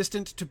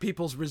resistant to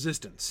people's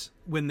resistance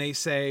when they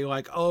say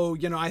like, oh,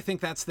 you know, I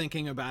think that's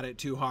thinking about it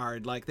too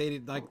hard. Like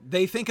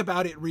they think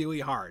about it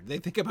really hard. They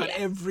think about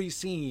every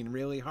scene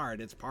really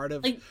hard. It's part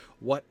of like,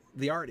 what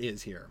the art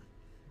is here.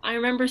 I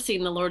remember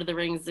seeing the Lord of the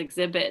Rings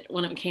exhibit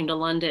when it came to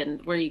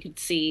London, where you could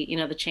see, you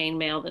know, the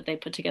chainmail that they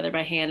put together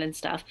by hand and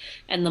stuff,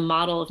 and the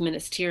model of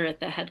Minas Tirith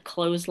that had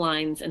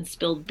clotheslines and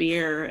spilled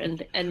beer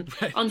and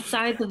on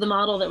sides of the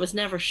model that was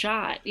never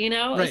shot. You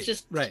know, it's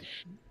just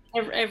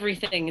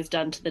everything is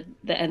done to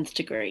the nth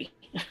degree.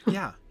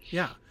 Yeah.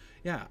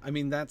 I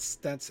mean, that's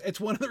it's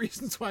one of the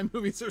reasons why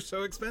movies are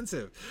so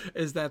expensive,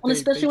 is that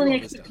especially when the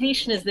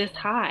expectation is this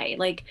high.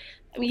 Like,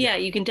 I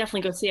mean, you can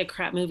definitely go see a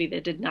crap movie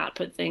that did not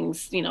put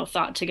things, you know,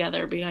 thought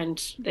together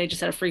behind. They just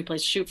had a free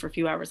place to shoot for a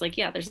few hours. Like,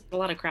 there's a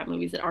lot of crap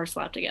movies that are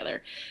slapped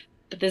together,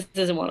 but this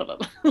isn't one of them.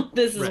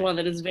 This is one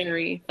that is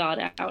very thought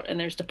out, and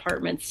there's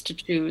departments to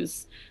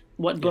choose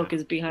what book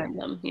is behind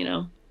them. You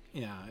know.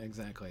 Yeah,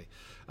 exactly.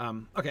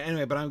 Okay.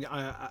 Anyway, but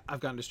I've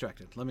gotten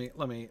distracted. Let me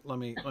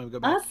go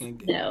back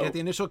and get the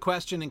initial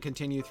question and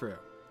continue through.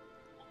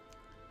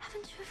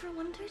 Haven't you ever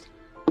wondered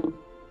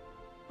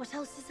what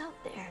else is out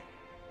there?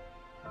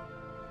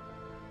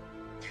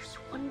 There's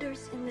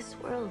wonders in this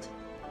world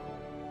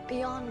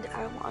beyond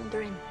our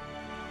wandering.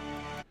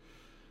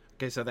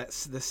 Okay, so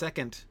that's the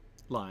second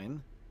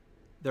line.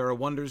 There are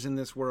wonders in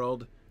this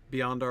world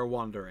beyond our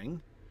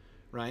wandering,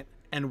 right?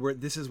 And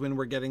this is when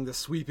we're getting the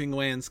sweeping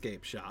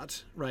landscape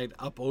shot, right?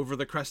 Up over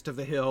the crest of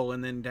the hill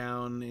and then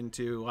down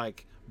into,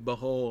 like,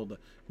 behold,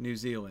 New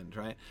Zealand,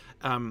 right?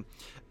 And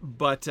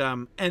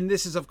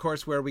this is, of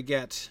course, where we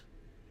get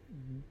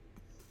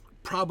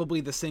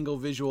probably the single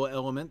visual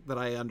element that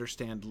I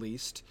understand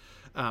least.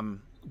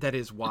 That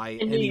is why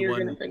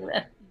anyone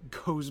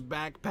goes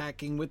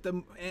backpacking with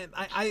them and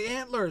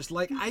antlers.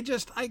 Like I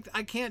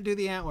can't do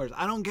the antlers.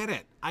 I don't get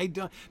it. I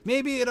don't.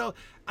 Maybe it'll.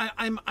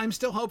 I'm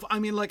still hopeful. I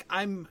mean, like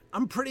I'm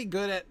pretty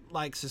good at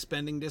like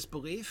suspending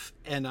disbelief,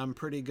 and I'm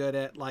pretty good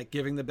at like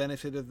giving the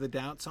benefit of the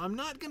doubt. So I'm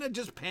not gonna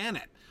just pan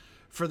it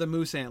for the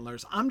moose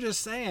antlers. I'm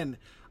just saying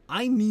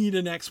I need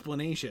an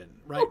explanation,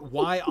 right?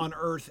 Why on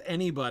earth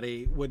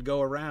anybody would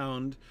go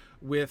around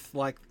with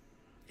like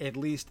at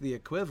least the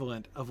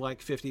equivalent of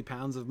like 50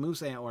 pounds of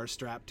moose antlers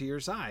strapped to your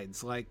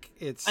sides. Like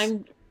it's...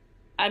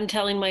 I'm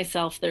telling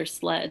myself they're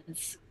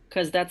sleds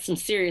because that's some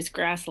serious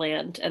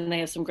grassland and they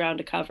have some ground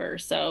to cover.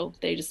 So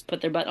they just put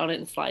their butt on it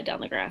and slide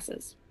down the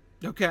grasses.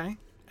 Okay.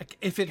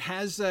 If it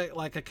has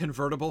like a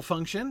convertible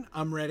function,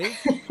 I'm ready.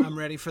 I'm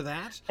ready for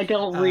that. I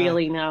don't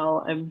really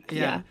know.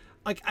 Yeah.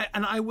 Like,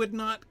 I would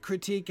not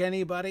critique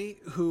anybody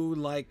who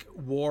like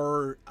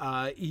wore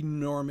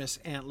enormous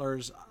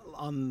antlers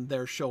on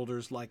their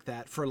shoulders like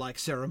that for like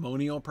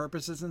ceremonial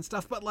purposes and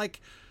stuff. But like,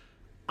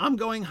 I'm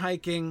going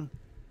hiking.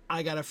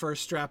 I gotta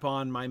first strap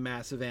on my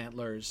massive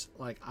antlers.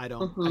 Like, I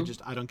don't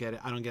get it.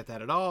 I don't get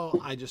that at all.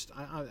 I just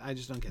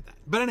don't get that.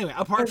 But anyway,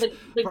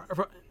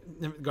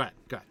 go ahead.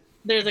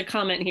 There's a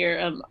comment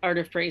here, Art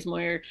of Praise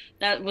Moyer.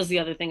 That was the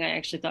other thing I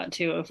actually thought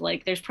too, of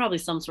like, there's probably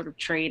some sort of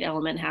trade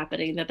element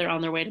happening, that they're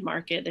on their way to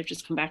market. They've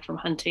just come back from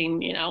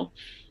hunting, you know.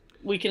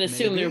 We can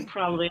assume they're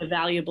probably a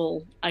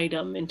valuable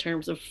item in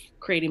terms of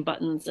creating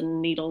buttons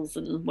and needles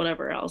and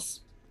whatever else.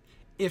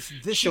 If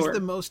this is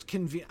the most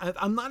convenient,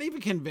 I'm not even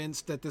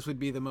convinced that this would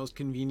be the most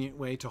convenient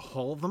way to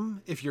haul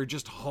them. If you're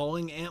just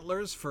hauling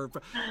antlers for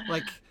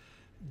like,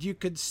 you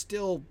could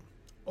still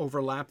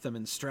overlap them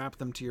and strap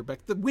them to your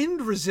back. The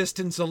wind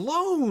resistance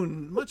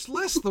alone, much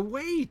less the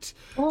weight.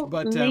 Well,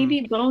 but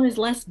maybe bone is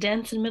less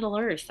dense in Middle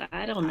Earth.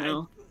 I don't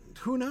know.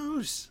 Who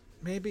knows?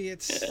 Maybe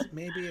it's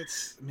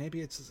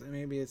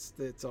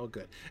all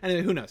good.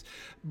 Anyway, who knows?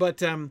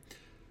 But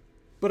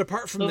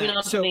apart from moving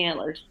on from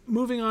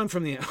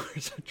the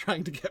antlers, I'm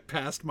trying to get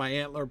past my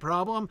antler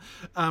problem.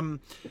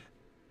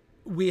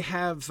 We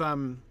have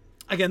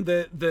again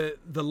the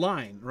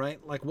line, right?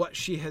 Like what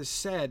she has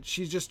said,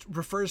 she just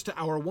refers to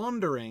our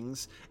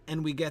wanderings,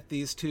 and we get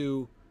the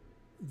two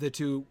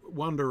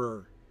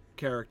wanderer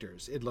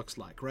characters, it looks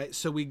like, right?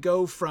 So we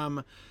go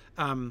from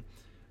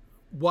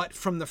what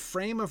from the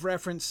frame of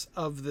reference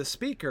of the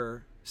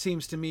speaker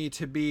seems to me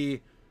to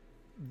be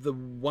the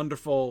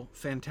wonderful,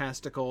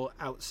 fantastical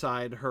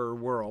outside her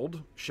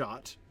world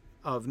shot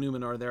of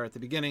Numenor there at the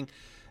beginning,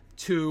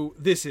 to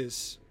this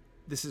is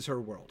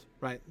her world,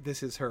 right?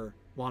 This is her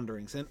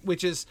wanderings, and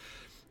which is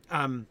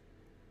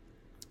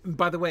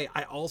by the way,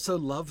 I also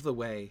love the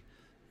way,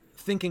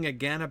 thinking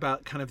again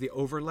about kind of the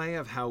overlay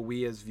of how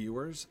we as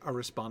viewers are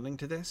responding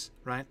to this,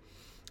 right?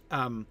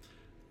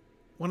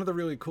 One of the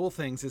really cool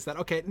things is that,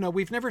 okay, no,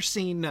 we've never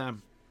seen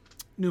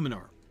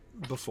Numenor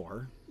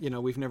before. You know,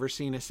 we've never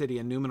seen a city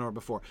in Numenor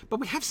before, but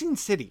we have seen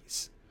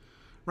cities,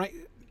 right?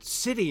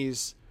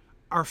 Cities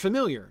are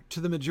familiar to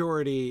the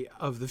majority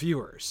of the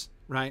viewers,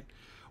 right?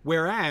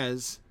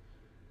 Whereas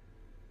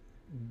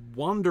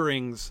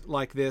wanderings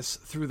like this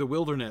through the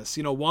wilderness,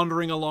 you know,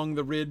 wandering along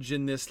the ridge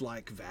in this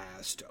like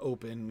vast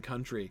open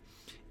country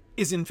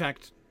is in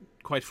fact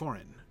quite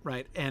foreign,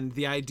 right? And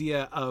the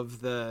idea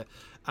of the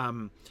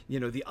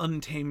the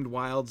untamed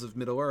wilds of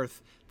Middle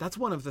Earth, that's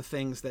one of the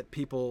things that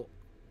people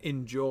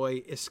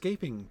enjoy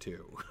escaping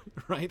to,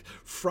 right?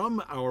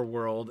 From our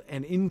world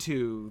and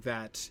into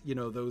that, you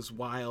know, those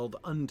wild,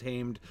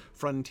 untamed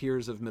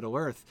frontiers of Middle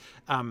Earth.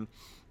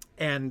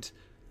 And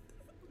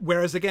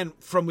whereas, again,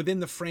 from within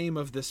the frame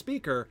of the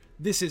speaker,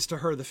 this is to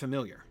her the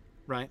familiar,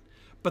 right?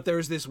 But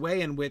there's this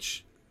way in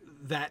which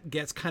that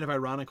gets kind of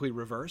ironically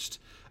reversed.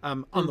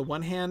 On the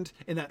one hand,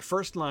 in that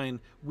first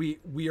line, we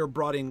are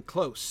brought in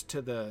close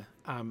to the,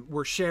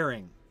 we're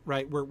sharing,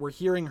 right? We're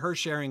hearing her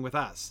sharing with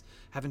us.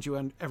 Haven't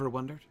you ever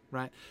wondered,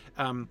 right?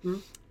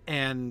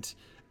 And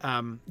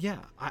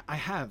I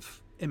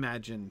have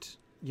imagined,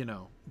 you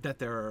know, that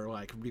there are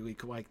like really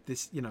like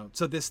this, you know,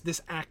 so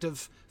this act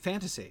of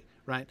fantasy,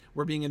 right?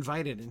 We're being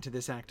invited into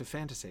this act of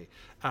fantasy.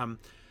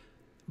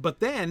 But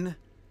then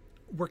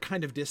we're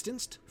kind of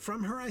distanced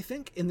from her, I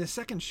think, in the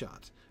second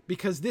shot,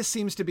 because this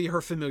seems to be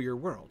her familiar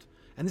world.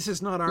 And this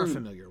is not our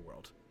familiar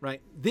world, right?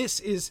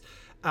 This is,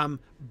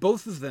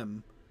 both of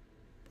them,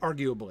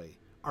 arguably,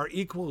 are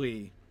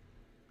equally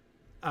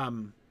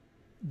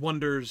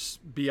wonders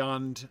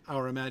beyond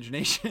our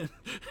imagination,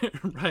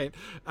 right?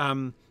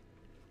 And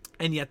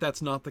yet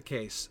that's not the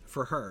case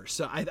for her.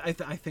 So I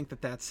think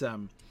that that's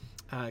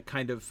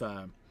kind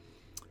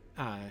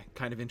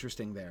of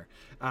interesting there.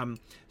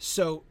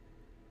 So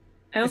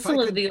I also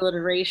love the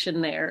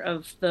alliteration there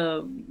of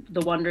the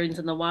wanderings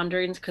and the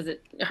wanderings, because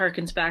it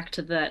harkens back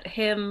to that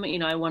hymn, you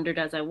know, I wandered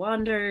as I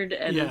wandered.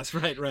 And, yes,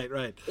 right.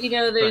 You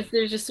know,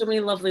 there's just so many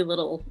lovely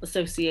little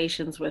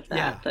associations with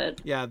that.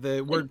 Yeah,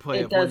 the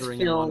wordplay of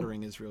wandering and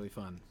wandering is really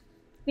fun.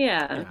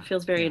 Yeah, it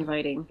feels very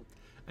inviting.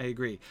 I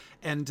agree.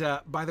 And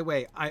by the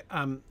way,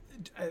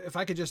 if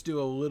I could just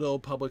do a little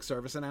public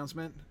service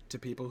announcement to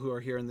people who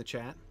are here in the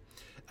chat.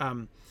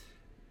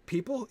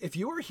 people, if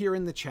you are here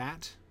in the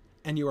chat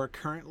and you are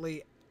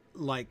currently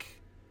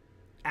like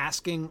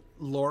asking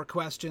lore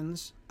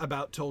questions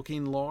about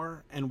Tolkien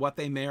lore and what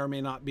they may or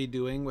may not be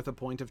doing with a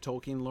point of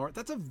Tolkien lore,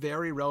 that's a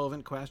very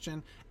relevant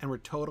question, and we're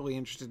totally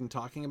interested in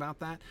talking about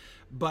that.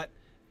 But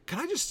can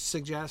I just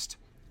suggest,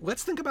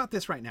 let's think about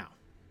this right now.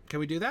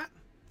 Can we do that?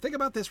 Think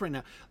about this right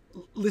now.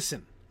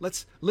 Listen.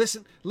 Let's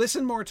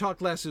listen more,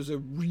 talk less is a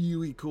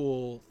really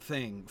cool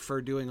thing for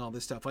doing all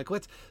this stuff. Like,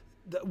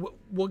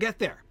 we'll get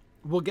there.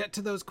 We'll get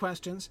to those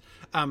questions.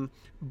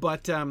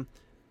 But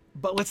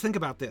let's think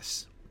about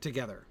this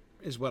together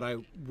is what I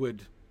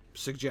would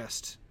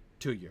suggest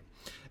to you.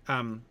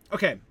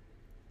 Okay.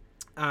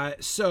 And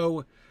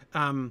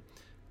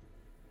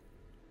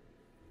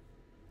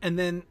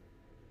then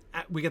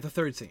we get the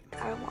third scene.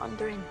 I'm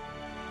wandering.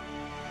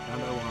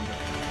 I'm wandering.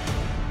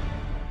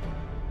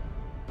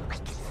 I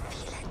can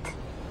feel it.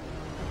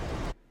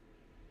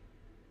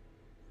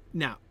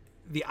 Now,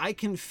 the I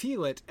can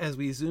feel it as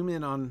we zoom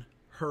in on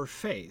her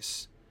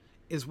face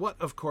is what,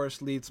 of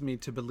course, leads me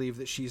to believe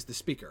that she's the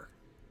speaker.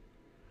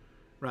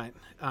 Right.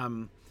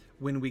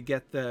 When we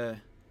get the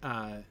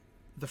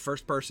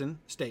first person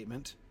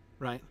statement,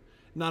 right?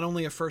 Not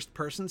only a first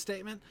person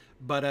statement,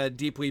 but a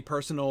deeply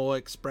personal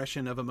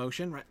expression of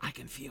emotion, right? I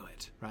can feel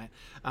it, right?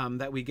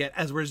 That we get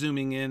as we're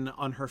zooming in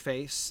on her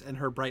face and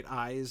her bright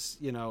eyes,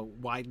 you know,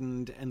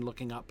 widened and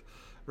looking up,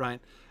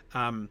 right?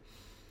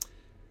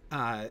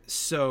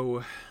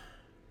 So,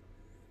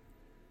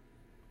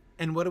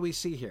 and what do we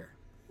see here?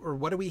 Or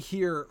what do we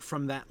hear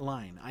from that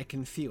line? I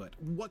can feel it.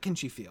 What can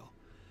she feel?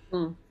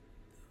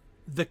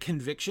 The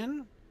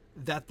conviction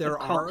that there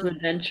are... call to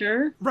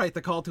adventure. Right,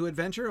 the call to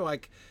adventure.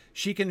 Like,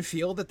 she can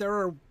feel that there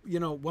are, you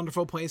know,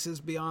 wonderful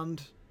places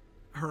beyond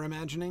her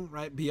imagining,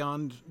 right?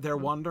 Beyond their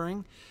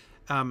wandering.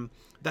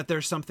 That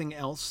there's something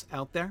else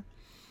out there.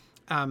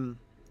 And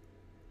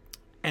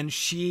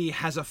she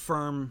has a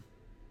firm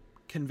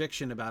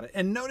conviction about it.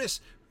 And notice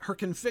her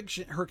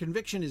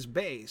conviction is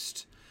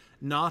based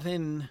not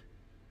in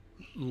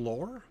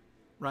lore,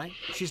 right?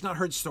 She's not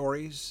heard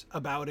stories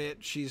about it.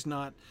 She's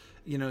not,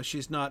 you know,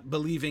 she's not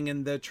believing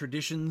in the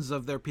traditions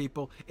of their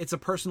people. It's a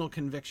personal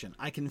conviction.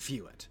 I can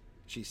feel it,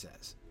 she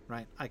says,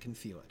 right? I can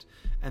feel it.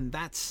 And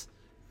that's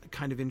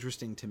kind of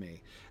interesting to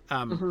me.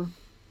 And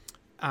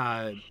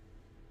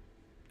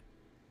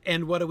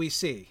what do we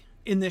see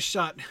in this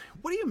shot?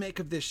 What do you make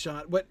of this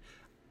shot? What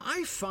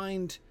I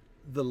find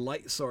the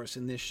light source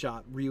in this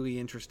shot really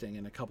interesting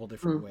in a couple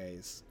different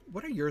ways.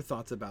 What are your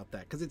thoughts about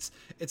that? Because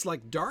it's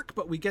like dark,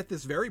 but we get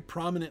this very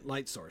prominent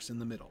light source in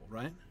the middle,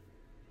 right?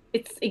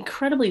 It's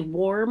incredibly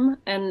warm,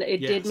 and it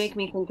did make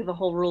me think of the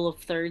whole rule of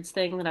thirds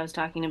thing that I was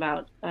talking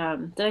about.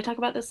 Did I talk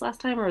about this last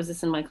time, or was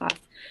this in my class?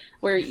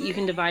 Where you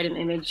can divide an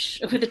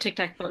image with a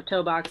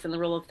tic-tac-toe box, and the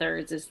rule of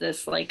thirds is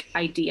this like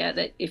idea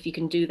that if you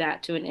can do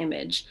that to an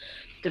image,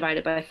 divide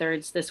it by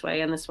thirds this way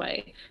and this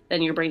way,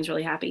 then your brain's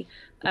really happy.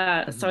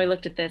 So I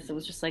looked at this, it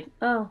was just like,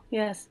 oh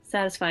yes,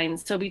 satisfying.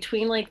 So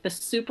between like the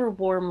super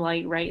warm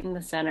light right in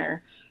the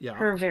center,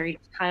 her very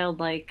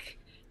childlike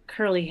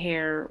curly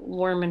hair,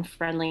 warm and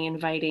friendly,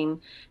 inviting,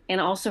 and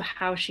also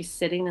how she's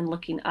sitting and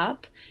looking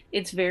up,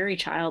 it's very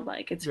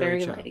childlike. It's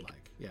very like,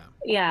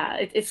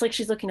 it's like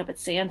she's looking up at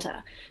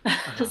Santa.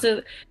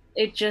 So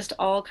it just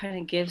all kind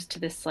of gives to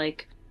this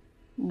like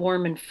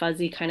warm and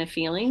fuzzy kind of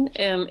feeling.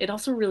 It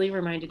also really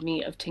reminded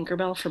me of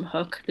Tinkerbell from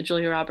Hook, the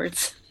Julia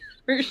Roberts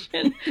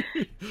version.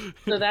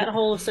 So that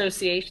whole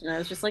association, I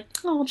was just like,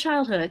 oh,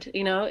 childhood,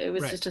 you know, it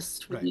was just a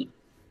sweet,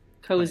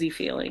 cozy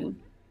feeling.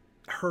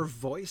 Her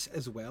voice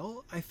as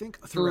well, I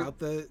think, throughout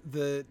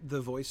the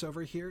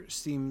voiceover here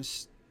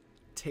seems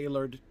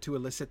tailored to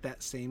elicit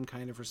that same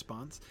kind of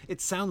response.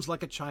 It sounds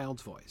like a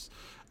child's voice,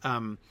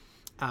 and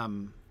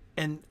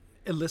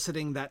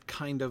eliciting that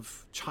kind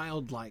of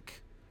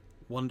childlike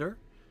wonder,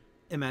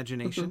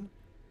 imagination,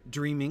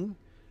 dreaming,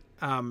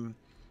 and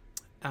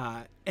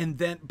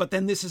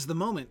then this is the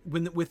moment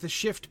when with the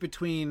shift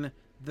between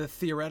the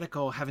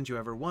theoretical "haven't you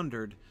ever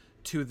wondered"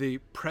 to the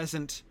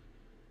present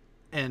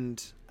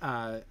and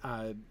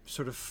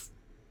sort of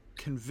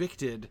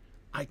convicted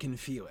 "I can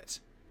feel it,"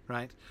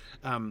 right?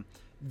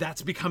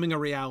 That's becoming a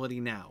reality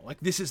now. Like,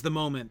 this is the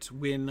moment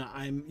when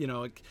I'm, you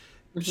know, like,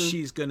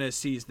 she's gonna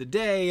seize the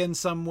day in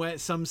some way,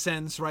 some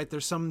sense, right?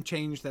 There's some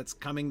change that's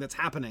coming, that's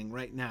happening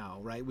right now,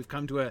 right? We've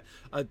come to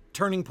a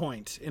turning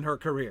point in her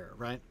career,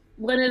 right?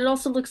 But it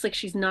also looks like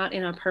she's not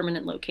in a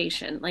permanent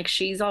location. Like,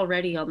 she's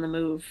already on the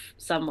move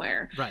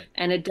somewhere. Right.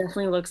 And it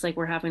definitely looks like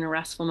we're having a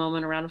restful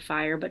moment around a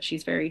fire, but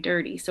she's very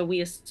dirty. So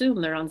we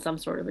assume they're on some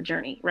sort of a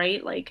journey,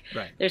 right? Like,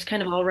 there's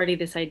kind of already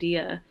this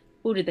idea,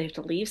 oh, did they have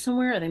to leave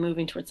somewhere? Are they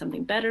moving towards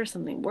something better,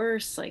 something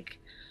worse? Like,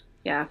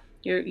 yeah,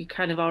 you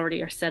kind of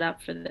already are set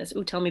up for this.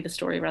 Ooh, tell me the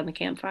story around the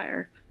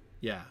campfire.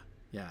 Yeah.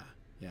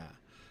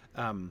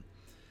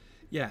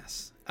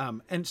 Yes.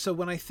 And so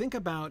when I think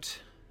about...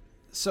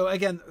 So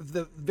again,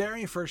 the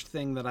very first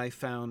thing that I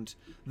found,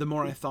 the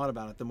more I thought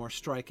about it, the more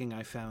striking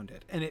I found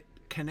it. And it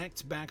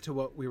connects back to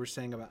what we were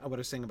saying about, what I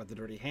was saying about the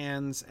dirty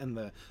hands and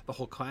the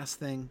whole class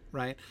thing,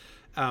 right?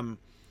 I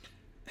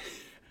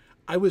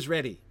was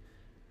ready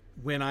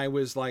when I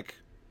was like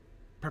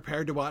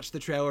prepared to watch the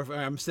trailer.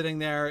 I'm sitting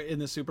there in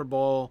the Super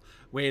Bowl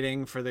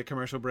waiting for the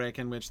commercial break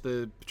in which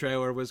the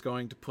trailer was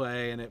going to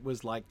play, and it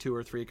was like 2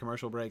 or 3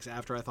 commercial breaks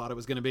after I thought it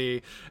was going to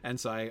be, and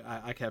so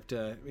I kept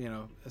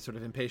sort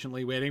of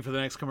impatiently waiting for the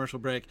next commercial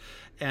break.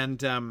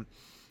 And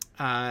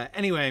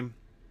anyway,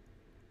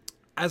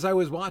 as I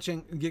was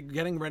watching,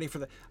 getting ready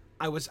for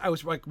I was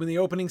like, when the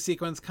opening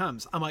sequence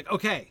comes, I'm like,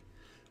 okay,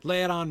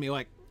 lay it on me,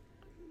 like,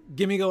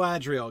 give me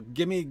Galadriel,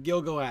 give me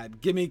Gil-galad,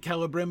 give me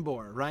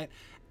Celebrimbor, right?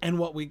 And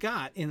what we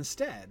got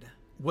instead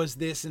was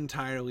this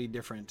entirely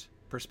different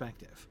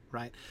perspective,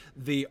 right?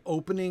 The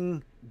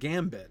opening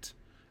gambit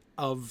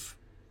of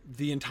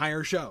the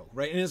entire show,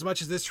 right? And as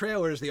much as this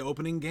trailer is the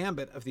opening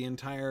gambit of the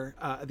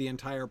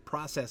entire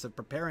process of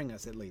preparing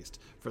us, at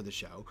least, for the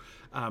show,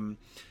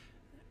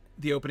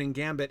 the opening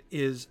gambit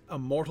is a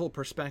mortal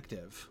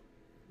perspective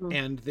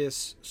and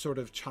this sort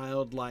of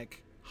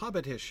childlike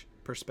hobbitish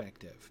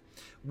perspective,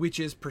 which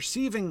is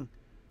perceiving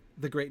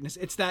the greatness.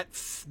 It's that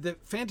the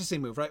fantasy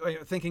move,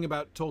 right? Thinking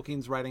about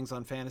Tolkien's writings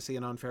on fantasy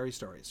and on fairy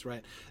stories,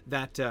 right?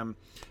 That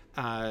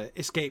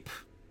escape,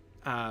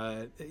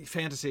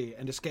 fantasy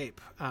and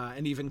escape,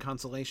 and even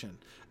consolation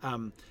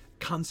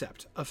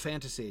concept of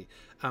fantasy.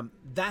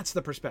 That's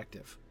the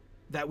perspective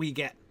that we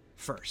get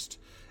first.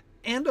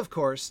 And of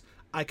course,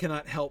 I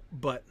cannot help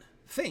but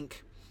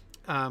think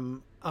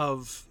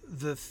of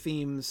the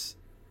themes,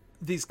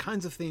 these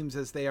kinds of themes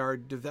as they are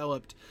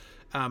developed.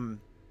 I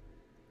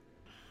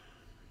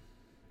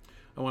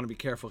want to be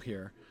careful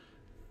here.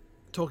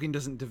 Tolkien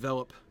doesn't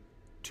develop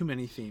too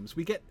many themes.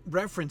 We get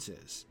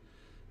references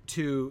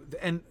to,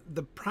 and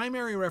the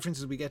primary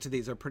references we get to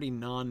these are pretty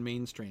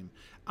non-mainstream.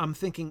 I'm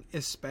thinking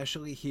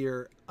especially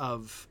here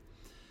of,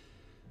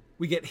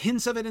 we get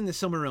hints of it in the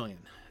Silmarillion.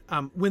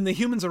 When the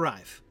humans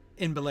arrive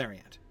in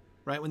Beleriand,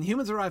 right? When the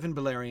humans arrive in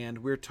Beleriand,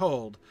 we're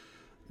told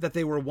that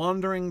they were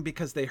wandering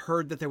because they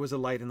heard that there was a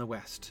light in the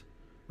west,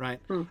 right?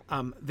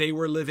 They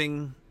were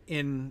living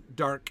in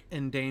dark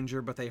and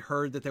danger, but they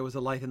heard that there was a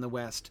light in the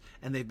west,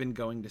 and they've been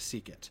going to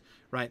seek it,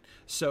 right?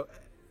 So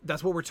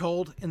that's what we're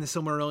told in the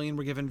Silmarillion.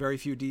 We're given very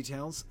few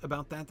details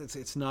about that.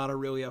 It's not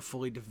really a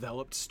fully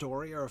developed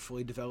story or a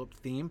fully developed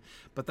theme,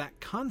 but that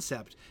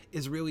concept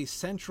is really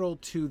central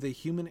to the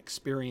human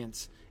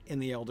experience in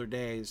the Elder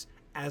Days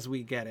as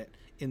we get it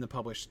in the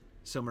published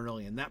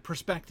Silmarillion. That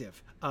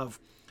perspective of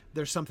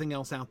there's something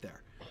else out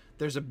there.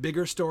 There's a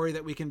bigger story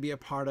that we can be a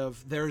part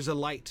of. There's a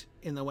light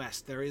in the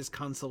west. There is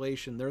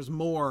consolation. There's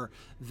more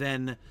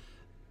than,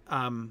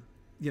 the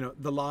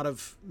lot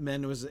of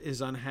men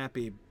is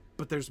unhappy,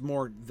 but there's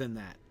more than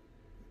that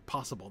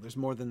possible. There's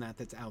more than that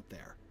that's out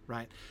there,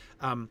 right?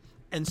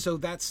 And so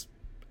that's,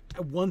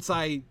 once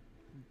I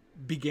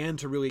began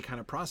to really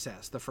kind of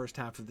process the first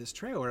half of this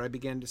trailer,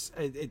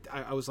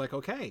 I was like,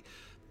 okay,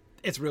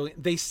 it's really,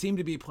 they seem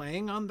to be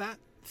playing on that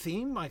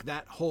theme, like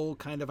that whole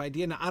kind of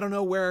idea. Now, I don't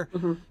know where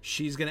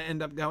she's going to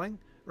end up going,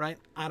 right?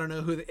 I don't know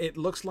who it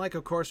looks like.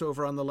 Of course,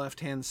 over on the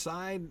left-hand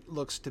side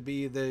looks to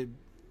be the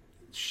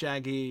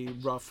shaggy,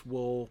 rough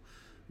wool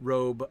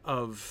robe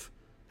of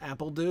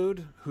Apple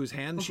Dude, whose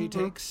hand she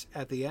takes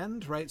at the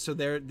end, right? So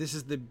this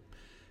is the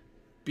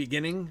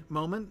beginning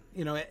moment,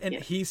 and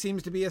he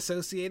seems to be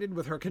associated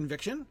with her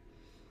conviction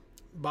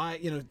by,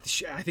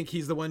 I think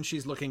he's the one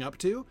she's looking up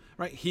to,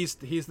 right? He's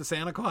the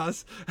Santa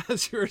Claus,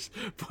 as you're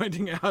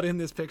pointing out in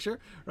this picture,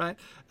 right?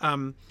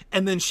 And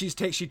then she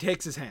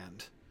takes his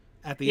hand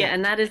at the end.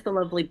 And that is the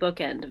lovely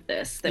bookend of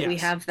this, that we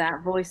have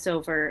that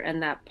voiceover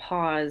and that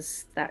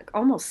pause, that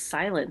almost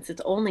silence.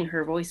 It's only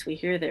her voice we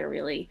hear there,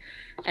 really.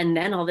 And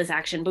then all this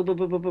action, boom, boom,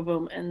 boom, boom, boom,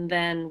 boom. And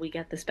then we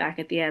get this back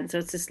at the end. So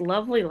it's this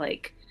lovely,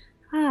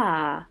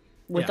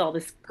 with all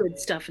this good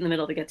stuff in the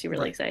middle that gets you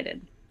really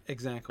excited.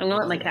 Exactly. I'm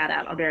gonna let my cat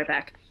out. I'll be right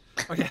back.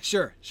 Okay,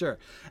 sure.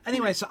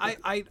 Anyway, so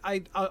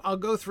I'll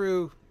go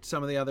through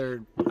some of the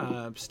other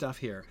stuff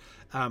here.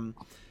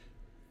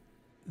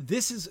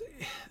 This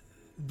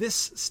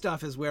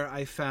stuff is where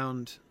I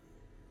found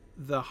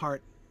the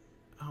heart.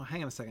 Oh,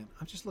 hang on a second.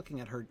 I'm just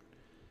looking at her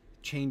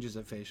changes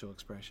of facial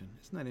expression.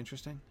 Isn't that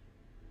interesting?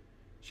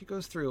 She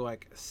goes through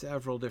like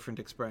several different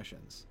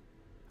expressions.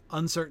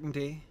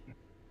 Uncertainty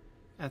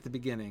at the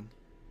beginning.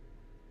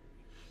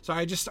 So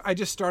I just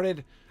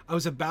started. I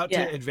was about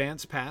to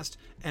advance past,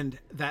 and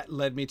that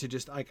led me to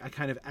just I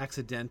kind of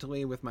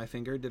accidentally with my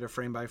finger did a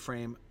frame by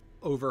frame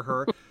over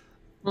her.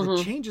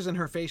 The changes in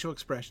her facial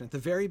expression at the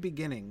very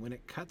beginning, when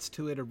it cuts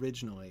to it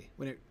originally,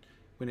 when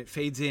it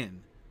fades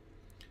in,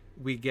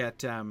 we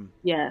get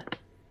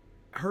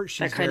her.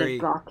 She's that kind very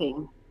of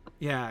gawking.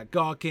 Yeah,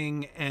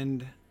 gawking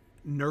and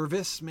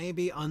nervous,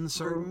 maybe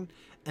uncertain,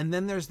 and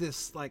then there's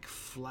this like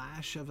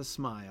flash of a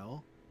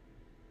smile,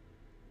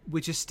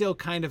 which is still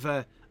kind of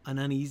an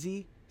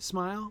uneasy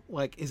smile,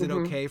 like, is it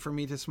okay for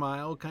me to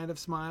smile kind of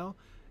smile,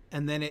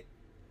 and then it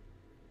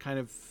kind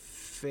of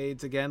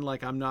fades again,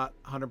 like I'm not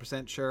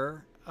 100%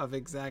 sure of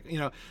exactly,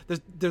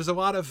 there's a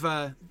lot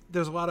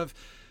of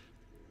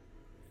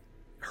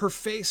her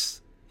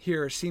face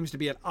here seems to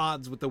be at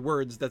odds with the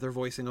words that they're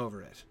voicing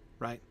over it,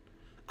 right?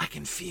 I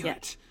can feel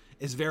it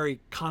is very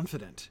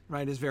confident,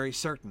 right? Is very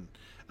certain.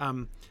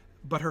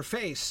 But her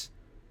face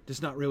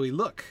does not really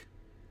look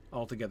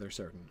altogether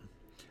certain.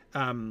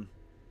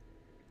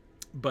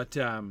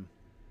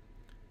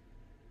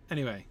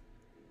 Anyway,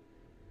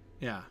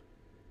 yeah.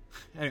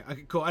 Anyway,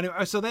 okay, cool.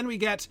 Anyway, so then we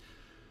get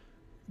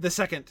the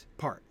second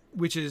part,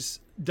 which is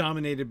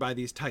dominated by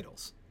these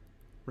titles,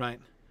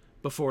 right?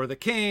 Before the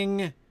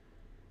King,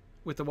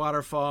 with the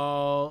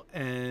waterfall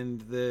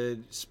and the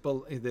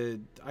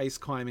ice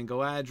climbing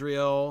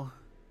Galadriel,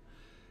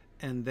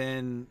 and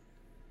then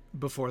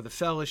Before the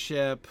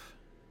Fellowship,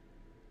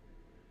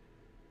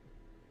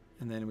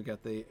 and then we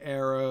got the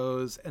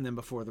arrows, and then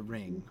Before the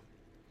Ring.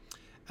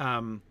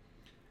 Now,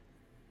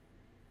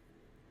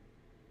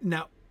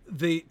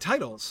 the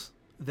titles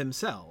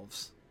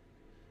themselves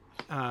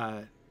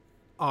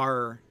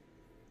are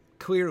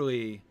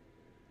clearly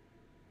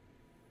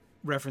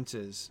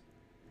references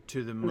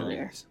to the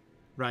movies,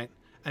 right?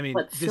 I mean,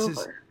 this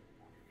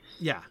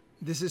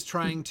is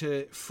trying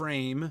to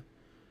frame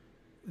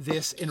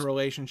this in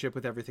relationship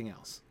with everything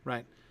else,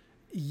 right?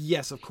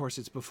 Yes, of course,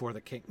 it's before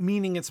the King,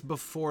 meaning it's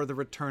before the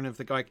Return of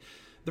the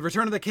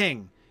Return of the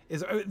King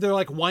is, they're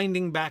like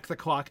winding back the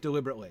clock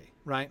deliberately,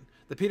 right?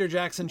 The Peter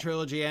Jackson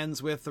trilogy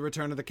ends with the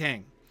Return of the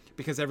King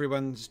because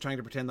everyone's trying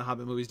to pretend the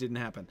Hobbit movies didn't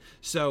happen.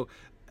 So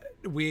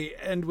we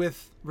end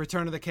with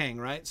Return of the King,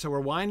 right? So we're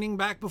winding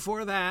back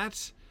before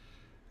that.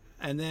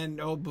 And then,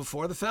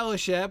 Before the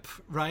Fellowship,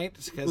 right?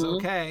 Because,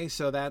 okay,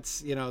 so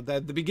that's,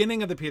 the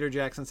beginning of the Peter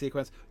Jackson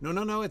sequence.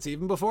 No, it's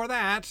even before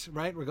that,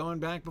 right? We're going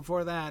back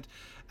before that.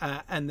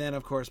 And then,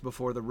 of course,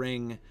 Before the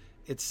Ring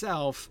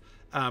itself,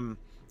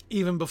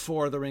 even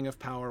before the Ring of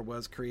Power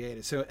was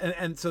created. So,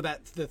 and so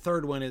that the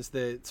third one is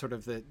the sort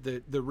of the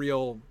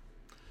real,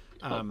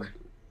 the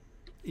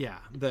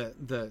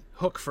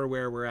hook for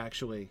where we're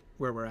actually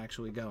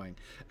going.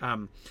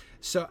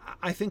 So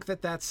I think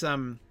that's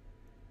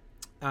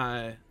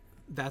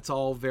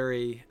all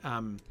very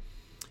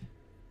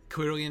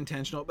clearly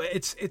intentional,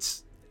 but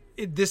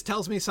this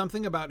tells me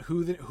something about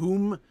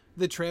whom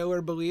the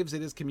trailer believes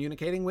it is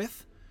communicating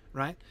with,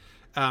 right?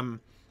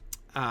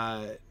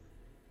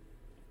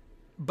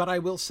 But I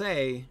will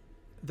say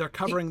they're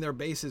covering their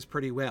bases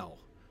pretty well.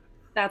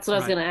 That's what I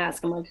was going to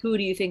ask. I'm like, who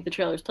do you think the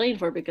trailer's playing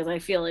for? Because I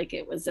feel like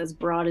it was as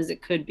broad as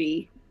it could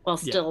be while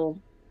still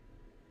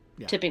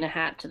tipping a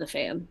hat to the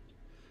fan.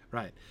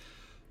 Right.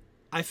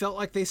 I felt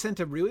like they sent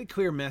a really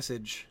clear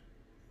message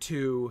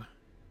to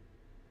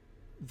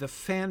the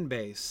fan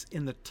base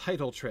in the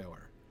title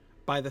trailer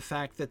by the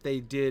fact that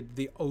they did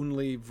the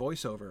only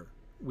voiceover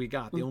we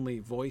got, the only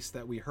voice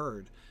that we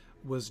heard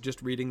was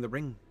just reading the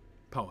Ring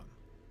poem,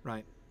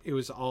 right? It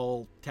was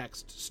all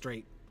text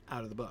straight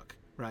out of the book,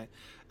 right?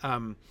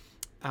 And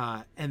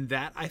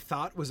that I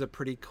thought was a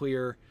pretty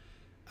clear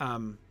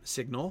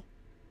signal,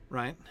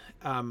 right?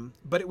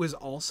 But it was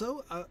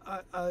also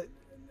a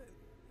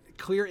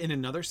clear in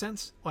another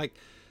sense, like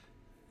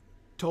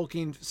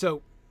Tolkien.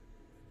 So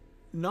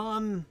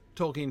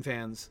non-Tolkien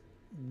fans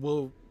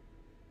will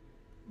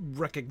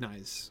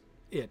recognize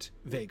it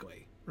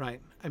vaguely, right?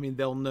 I mean,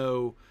 they'll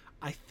know.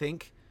 I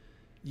think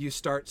you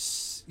start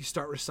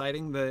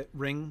reciting the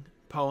Ring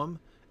poem,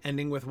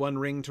 ending with one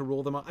ring to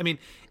rule them all. I mean,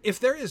 if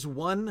there is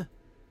one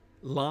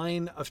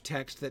line of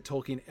text that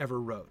Tolkien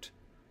ever wrote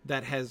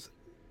that has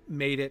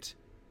made it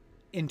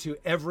into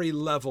every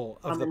level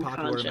of the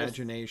popular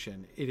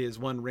imagination, it is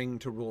one ring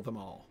to rule them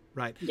all,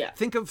 right? Yeah.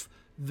 Think of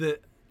the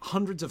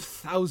hundreds of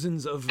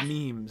thousands of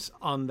memes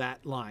on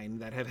that line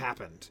that have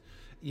happened,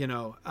 in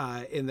the,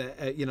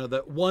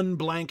 the one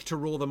blank to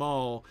rule them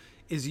all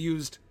is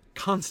used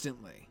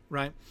constantly,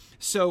 right?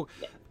 So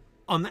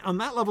on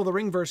that level, the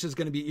Ringverse is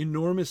going to be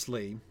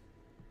enormously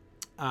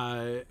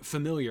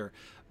familiar.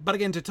 But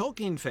again, to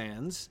Tolkien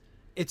fans,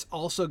 it's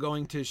also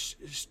going to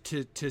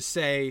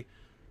say,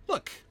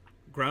 look,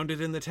 grounded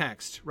in the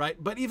text, right?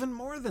 But even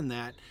more than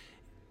that,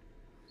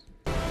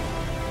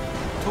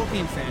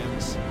 Tolkien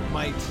fans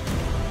might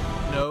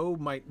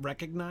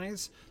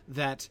recognize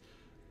that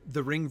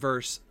the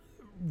Ringverse,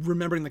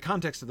 remembering the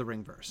context of the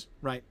Ringverse,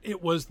 right?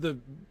 It was the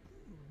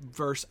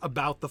verse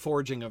about the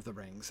forging of the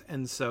rings,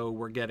 and so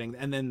we're getting,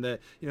 and then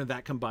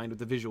that combined with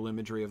the visual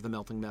imagery of the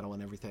melting metal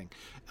and everything,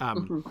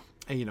 and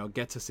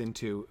gets us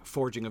into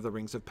forging of the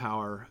rings of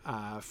power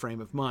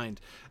frame of mind.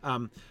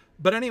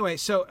 But anyway,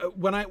 so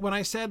when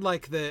I said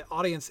like the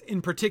audience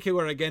in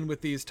particular, again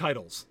with these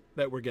titles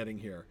that we're getting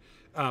here,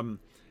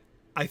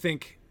 I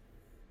think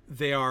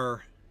they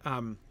are.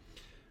 I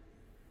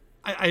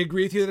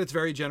agree with you that it's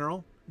very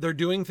general. They're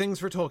doing things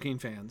for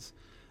Tolkien fans.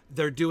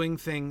 They're doing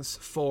things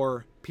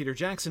for Peter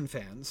Jackson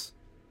fans,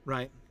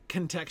 right?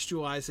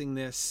 Contextualizing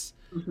this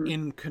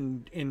in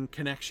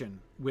connection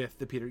with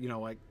the Peter,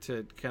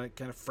 to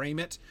kind of frame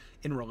it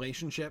in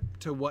relationship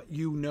to what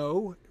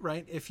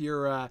right? If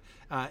you're a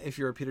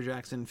Peter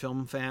Jackson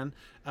film fan,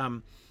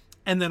 and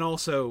then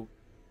also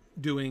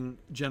doing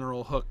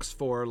general hooks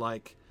for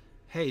like,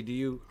 hey,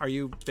 are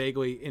you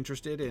vaguely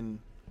interested in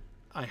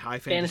a high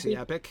fantasy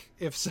epic?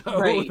 If so,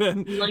 right.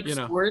 then you like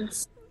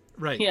swords.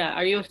 Right. Yeah.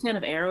 Are you a fan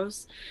of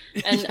arrows?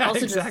 And yeah,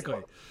 also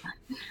exactly.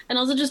 and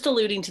also just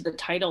alluding to the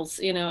titles,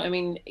 I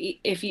mean,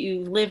 if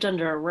you lived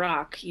under a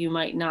rock, you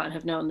might not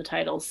have known the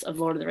titles of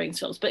Lord of the Rings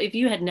films. But if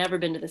you had never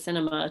been to the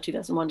cinema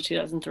 2001 to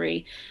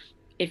 2003,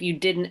 if you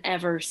didn't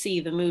ever see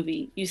the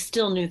movie, you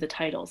still knew the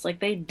titles. Like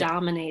they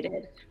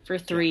dominated for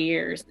 3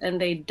 years, and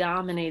they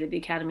dominated the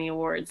Academy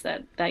Awards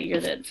that year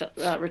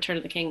that Return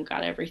of the King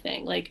got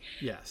everything. Like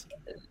Yes.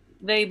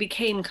 they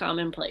became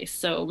commonplace.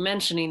 So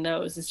mentioning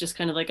those is just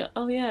kind of like,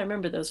 oh yeah, I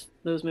remember those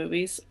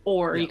movies.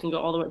 Or Yeah. you can go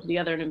all the way to the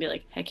other end and be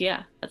like, heck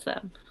yeah, that's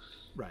them.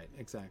 Right.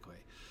 Exactly.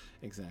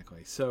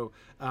 So,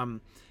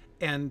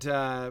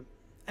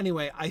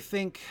 anyway, I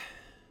think.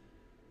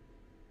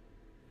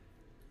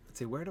 Let's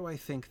see. Where do I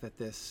think that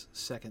this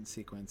second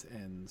sequence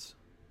ends?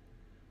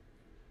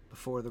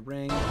 Before the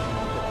ring, get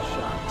the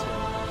shot to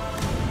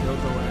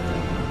Gil-galad.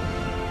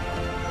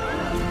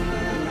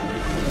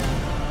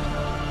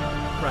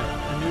 Right.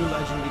 A new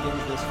legend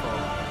begins this fall.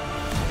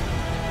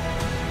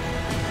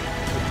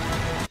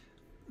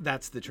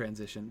 That's the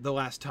transition. The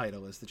last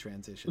title is the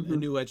transition. Mm-hmm. A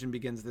new legend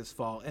begins this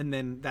fall, and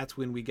then that's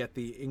when we get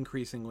the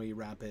increasingly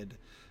rapid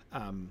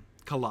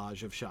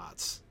collage of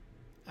shots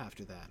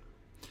after that.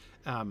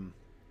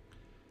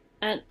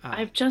 And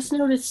I've just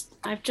noticed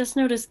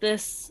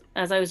this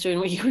as I was doing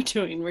what you were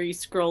doing, where you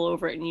scroll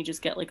over it and you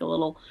just get like a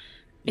little.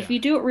 If you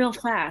do it real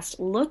fast,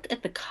 look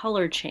at the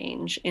color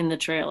change in the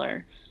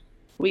trailer.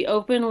 We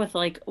open with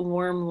like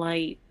warm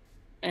light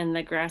and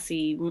the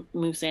grassy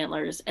moose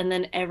antlers, and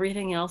then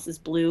everything else is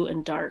blue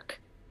and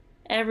dark.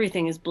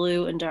 Everything is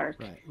blue and dark.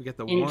 Right. We get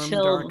the warm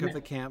dark of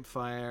the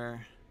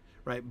campfire.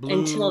 Right. Blue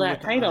until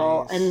that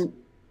title, ice.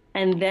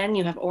 and then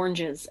you have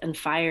oranges and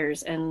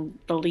fires and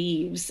the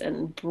leaves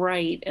and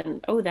bright,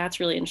 and that's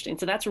really interesting.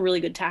 So that's a really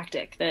good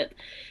tactic that,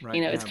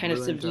 it's kind of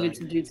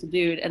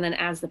subdued. And then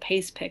as the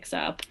pace picks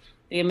up,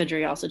 the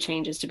imagery also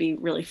changes to be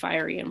really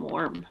fiery and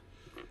warm.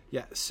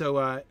 Yeah.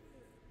 So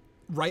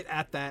right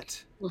at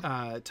that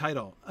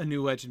title, A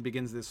New Legend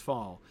Begins This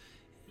Fall,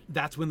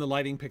 that's when the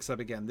lighting picks up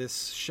again.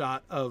 This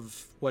shot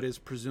of what is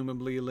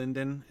presumably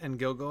Lindon and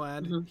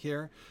Gil-galad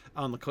here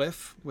on the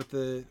cliff with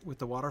the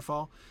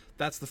waterfall.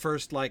 That's the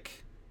first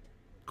like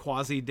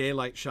quasi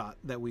daylight shot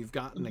that we've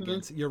gotten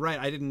against. You're right.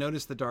 I didn't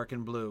notice the dark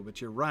and blue,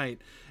 but you're right.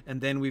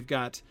 And then we've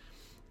got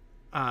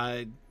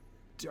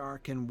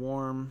dark and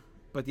warm,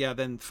 but yeah,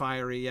 then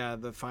fiery. Yeah,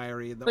 the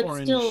orange.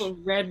 But still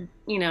red.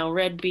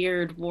 Red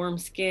beard, warm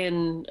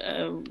skin,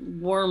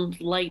 warm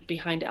light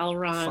behind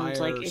Elrond.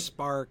 Fire,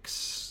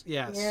 sparks.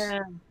 Yes. Yeah.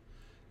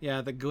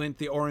 Yeah, the glint,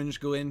 the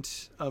orange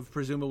glint of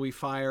presumably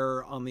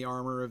fire on the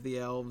armor of the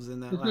elves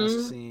in that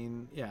last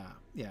scene. Yeah.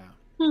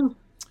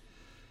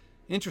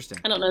 Interesting.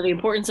 I don't know the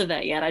importance of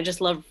that yet. I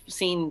just love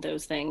seeing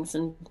those things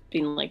and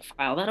being like,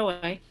 file that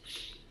away.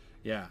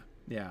 Yeah.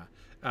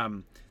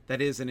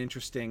 That is an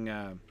interesting.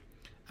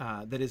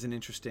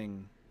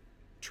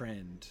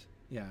 Trend.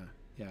 Yeah.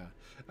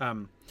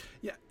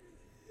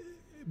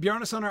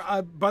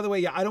 Bjarnasonar, by the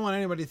way, I don't want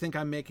anybody to think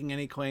I'm making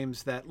any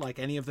claims that like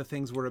any of the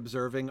things we're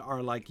observing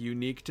are like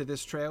unique to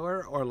this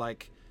trailer or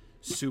like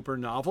super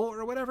novel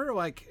or whatever.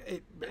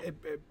 Like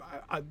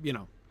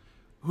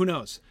who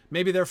knows?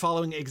 Maybe they're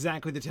following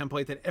exactly the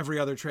template that every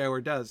other trailer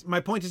does.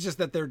 My point is just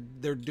that they're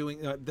doing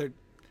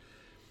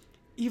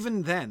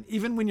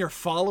even when you're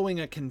following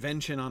a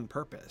convention on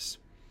purpose,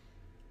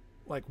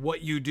 like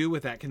what you do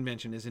with that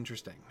convention is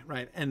interesting,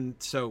 right? And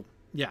so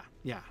yeah.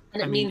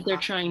 And it means they're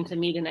trying to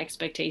meet an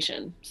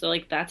expectation. So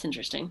like that's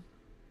interesting.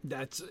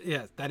 That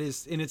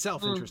is in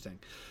itself interesting.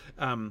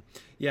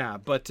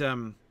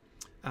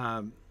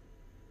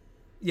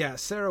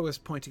 Sarah was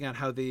pointing out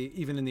how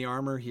even in the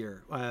armor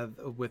here,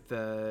 with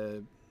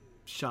the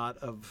shot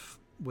of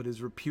what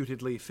is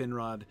reputedly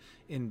Finrod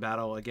in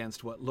battle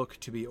against what look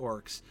to be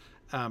orcs,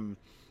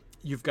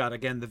 you've got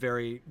again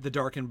the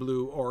dark and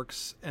blue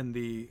orcs and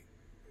the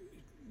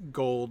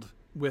gold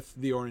with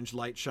the orange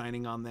light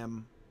shining on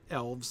them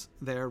elves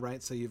there,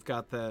 right? So you've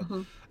got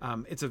the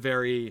it's a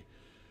very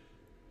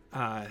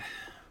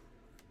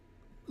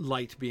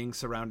light being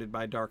surrounded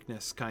by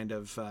darkness kind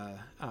of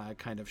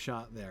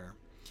shot there.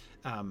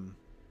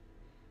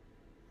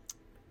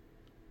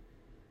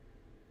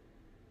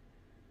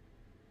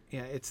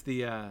 It's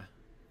the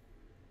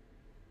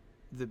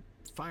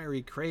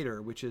fiery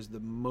crater, which is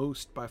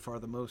by far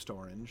the most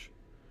orange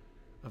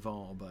of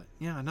all. But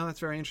that's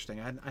very interesting.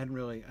 I hadn't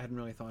really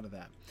thought of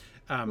that.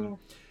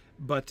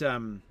 But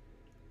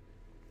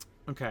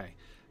okay,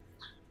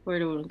 where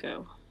do we want to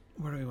go?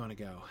 Where do we want to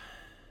go?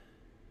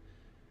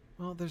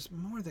 Well, there's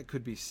more that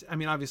could be. I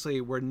mean, obviously,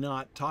 we're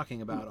not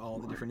talking about all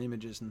the different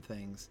images and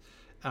things.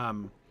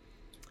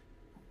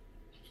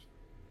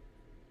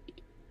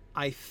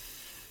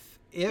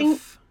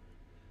 If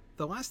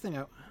the last thing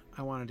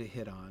I wanted to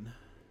hit on,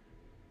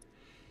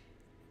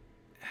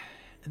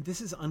 and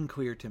this is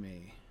unclear to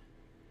me,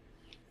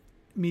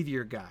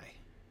 Meteor Guy.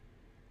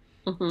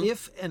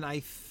 If, and I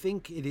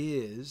think it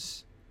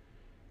is,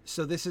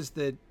 so this is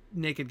the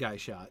naked guy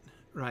shot,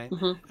 right?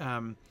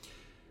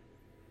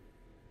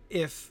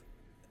 If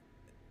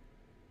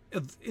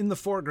in the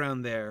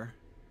foreground there,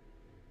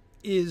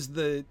 is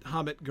the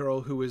Hobbit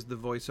girl who was the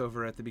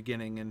voiceover at the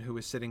beginning and who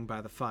was sitting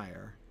by the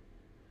fire.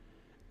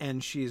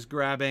 And she's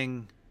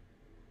grabbing,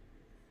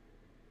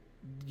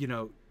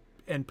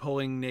 and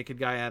pulling naked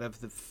guy out of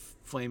the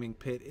flaming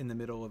pit in the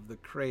middle of the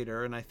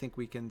crater. And I think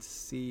we can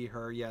see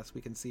her. Yes,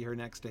 we can see her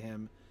next to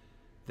him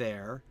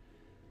there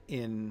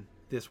in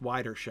this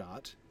wider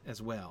shot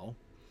as well.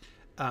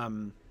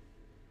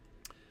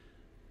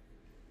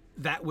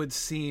 That would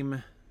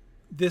seem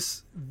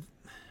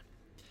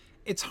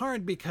it's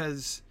hard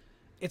because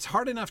it's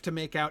hard enough to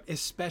make out,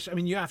 especially, I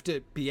mean, you have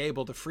to be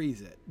able to freeze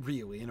it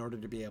really in order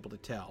to be able to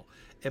tell.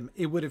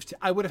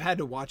 I would have had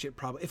to watch it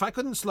probably, if I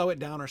couldn't slow it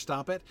down or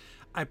stop it,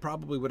 I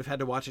probably would have had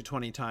to watch it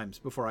 20 times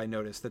before I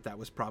noticed that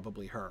was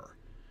probably her,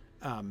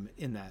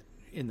 in that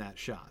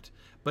shot.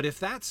 But if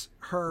that's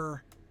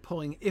her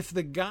pulling, if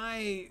the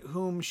guy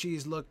whom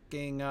she's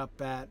looking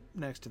up at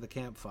next to the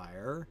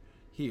campfire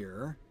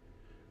here,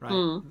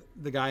 right,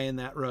 the guy in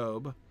that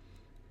robe,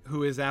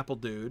 who is Apple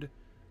Dude,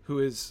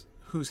 whose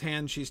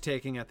hand she's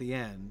taking at the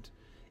end,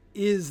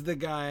 is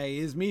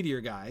Meteor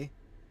Guy,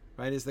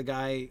 right? Is the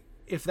guy,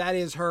 if that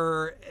is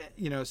her,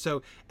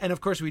 so, and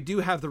of course we do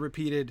have the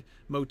repeated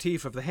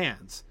motif of the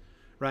hands,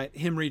 right?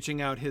 Him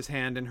reaching out his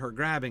hand and her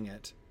grabbing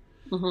it.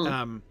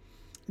 Mm-hmm.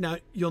 Now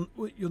you'll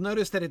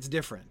notice that it's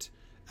different.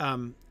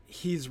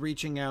 He's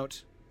reaching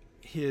out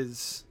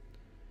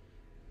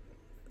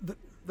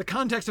the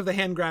context of the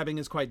hand grabbing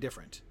is quite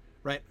different.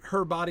 Right,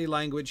 her body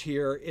language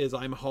here is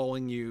I'm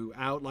hauling you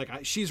out, like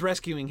she's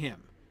rescuing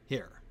him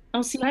here.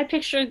 Oh, see, I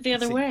pictured it the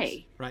other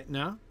way. Right,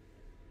 no?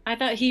 I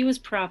thought he was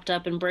propped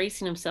up and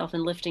bracing himself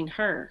and lifting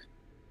her.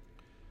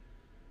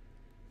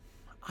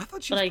 I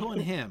thought she was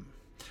pulling him.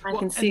 I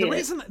can see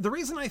it. The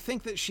reason I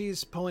think that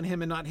she's pulling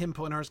him and not him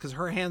pulling her is because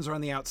her hands are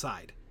on the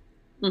outside.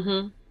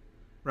 Mm-hmm.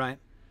 Right?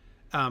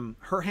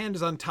 Her hand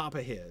is on top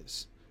of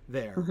his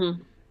there.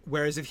 Mm-hmm.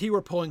 Whereas if he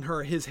were pulling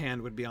her, his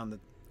hand would be on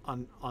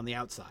the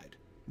outside.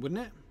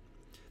 Wouldn't it?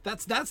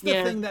 That's the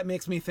thing that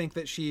makes me think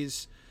that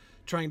she's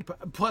trying to.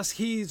 Plus,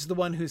 he's the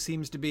one who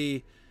seems to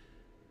be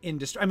in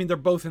distress. I mean, they're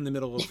both in the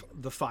middle of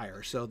the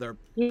fire, so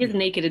he is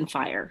naked in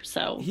fire.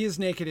 So he is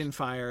naked in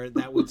fire.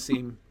 That would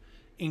seem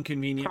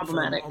inconvenient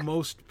for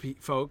most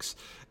folks.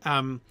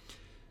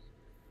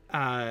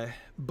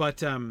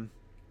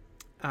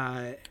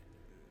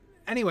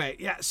 Anyway,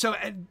 yeah. So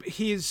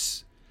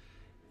he's.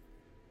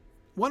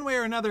 One way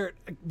or another,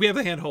 we have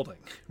the hand holding,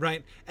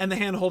 right? And the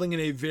hand holding in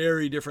a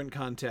very different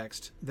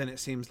context than it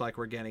seems like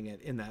we're getting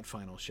it in that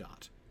final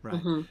shot,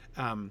 right?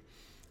 Mm-hmm.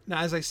 Now,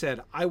 as I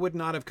said, I would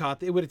not have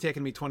caught, it would have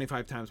taken me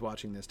 25 times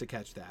watching this to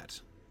catch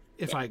that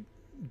if I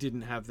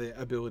didn't have the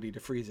ability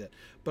to freeze it.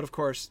 But of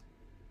course,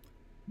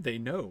 they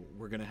know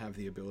we're going to have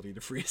the ability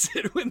to freeze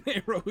it when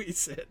they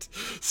release it.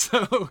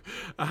 So,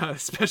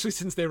 especially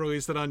since they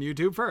released it on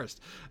YouTube first.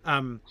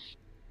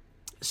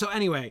 So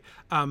anyway,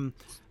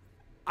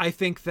 I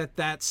think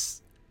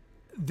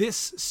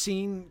this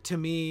scene to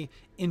me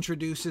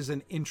introduces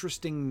an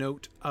interesting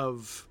note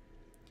of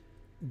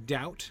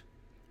doubt,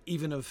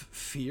 even of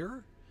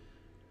fear,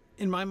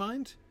 in my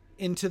mind,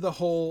 into the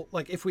whole,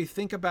 like, if we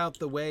think about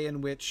the way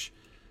in which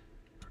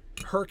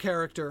her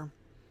character,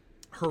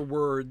 her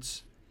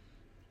words,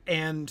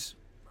 and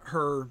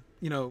her,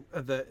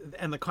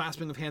 the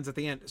clasping of hands at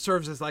the end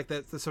serves as like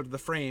the sort of the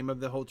frame of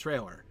the whole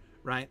trailer,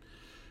 right?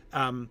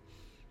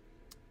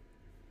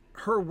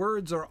 Her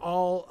words are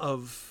all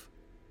of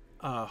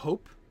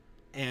hope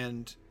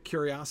and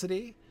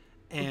curiosity,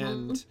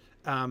 and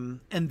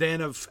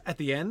then at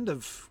the end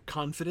of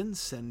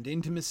confidence and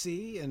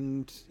intimacy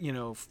and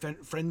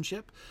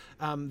friendship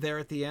there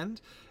at the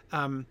end.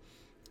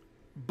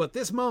 But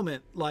this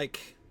moment,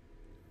 like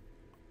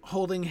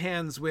holding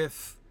hands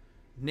with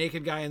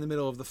naked guy in the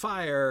middle of the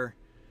fire,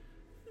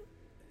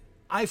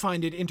 I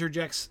find it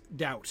interjects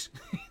doubt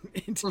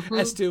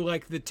as to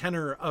like the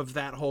tenor of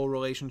that whole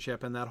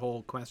relationship and that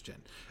whole question.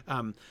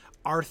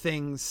 Are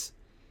things,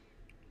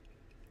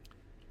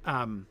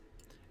 and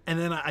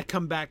then I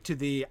come back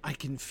to I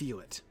can feel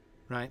it,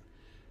 right?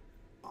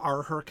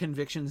 Are her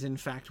convictions in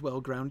fact well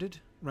grounded,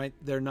 right?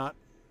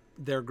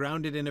 They're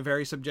grounded in a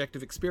very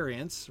subjective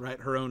experience, right?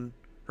 Her own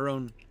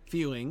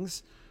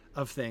feelings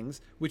of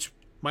things, which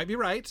might be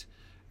right,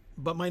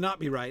 but might not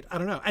be right. I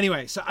don't know.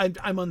 Anyway, so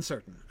I'm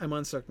uncertain.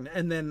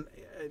 And then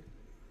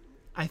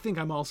I think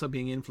I'm also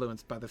being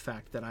influenced by the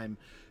fact that I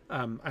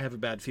have a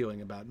bad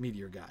feeling about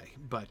Meteor Guy.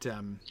 But,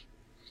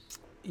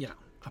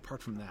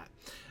 apart from that.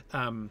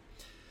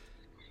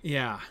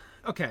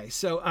 Okay.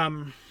 So,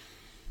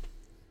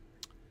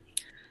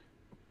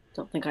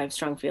 don't think I have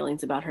strong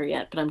feelings about her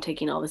yet, but I'm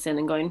taking all this in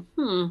and going,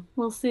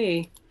 we'll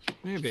see.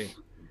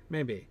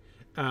 Maybe.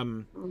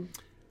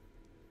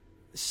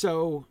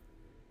 So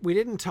we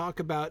didn't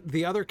talk about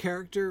the other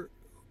character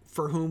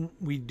for whom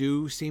we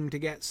do seem to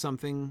get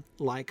something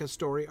like a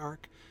story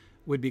arc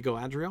would be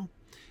Galadriel.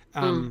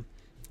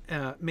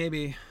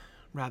 Maybe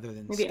rather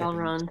than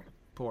Elrond.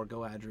 Poor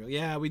Galadriel.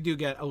 Yeah, we do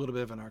get a little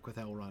bit of an arc with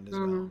Elrond as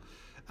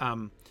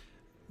well.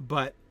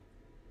 But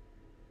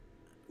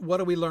what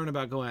do we learn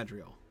about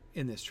Galadriel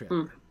in this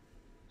trailer?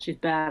 She's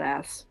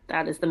badass.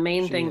 That is the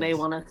main thing they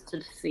want us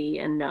to see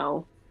and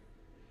know.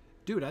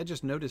 Dude, I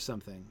just noticed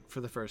something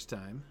for the first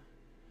time.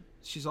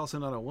 She's also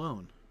not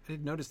alone. I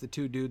didn't notice the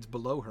two dudes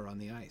below her on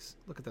the ice.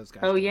 Look at those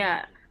guys. Oh,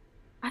 yeah.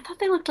 I thought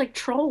they looked like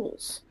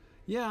trolls.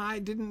 Yeah, I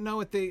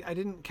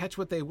didn't catch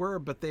what they were,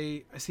 but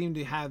they seem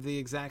to have the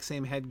exact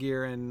same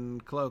headgear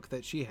and cloak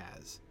that she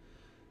has.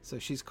 So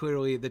she's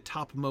clearly the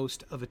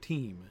topmost of a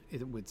team,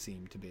 it would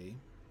seem to be,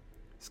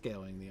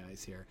 scaling the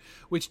ice here.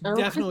 Which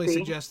definitely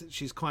suggests that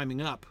she's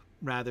climbing up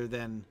rather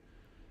than,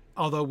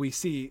 although we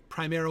see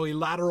primarily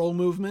lateral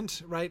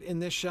movement, right, in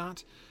this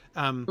shot.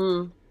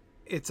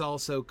 It's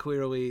also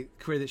clear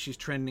that she's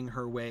trending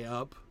her way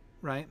up,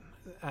 right?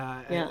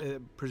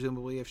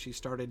 Presumably if she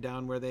started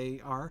down where they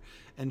are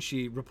and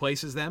she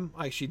replaces them,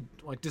 she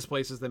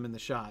displaces them in the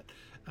shot.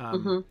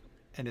 And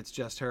it's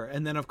just her.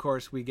 And then, of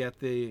course, we get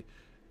the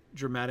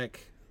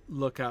dramatic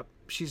look up.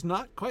 She's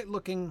not quite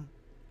looking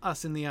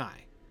us in the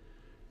eye,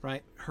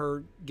 right?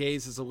 Her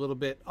gaze is a little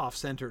bit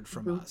off-centered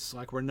from us.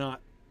 Like, we're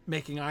not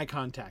making eye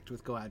contact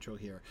with Galadriel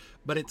here,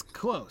 but it's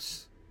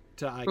close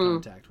to eye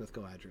contact with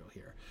Galadriel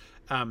here.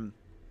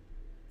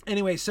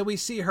 Anyway, so we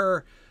see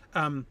her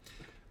what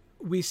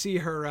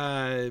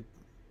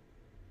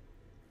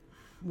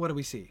do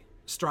we see?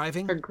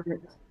 Striving,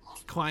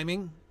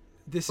 climbing.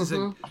 This is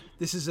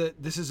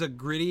a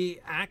gritty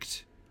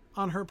act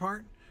on her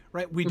part,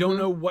 right? We don't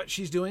know what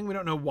she's doing. We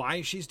don't know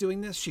why she's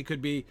doing this. She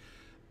could be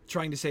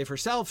trying to save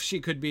herself.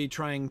 She could be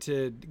trying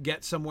to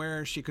get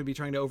somewhere. She could be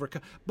trying to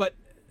overcome. But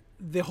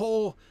the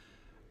whole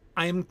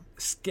I am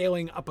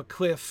scaling up a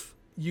cliff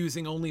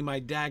using only my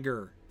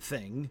dagger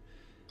thing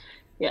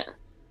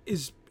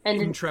is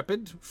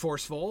intrepid,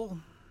 forceful,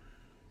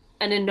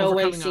 and in no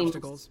way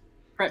seems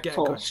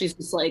fretful. She's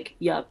just like,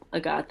 yep, I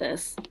got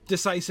this.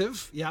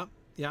 Decisive.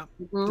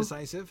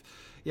 Decisive.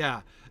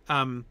 Yeah.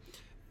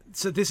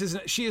 So this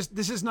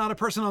is not a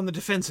person on the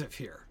defensive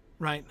here,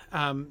 right?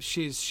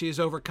 She's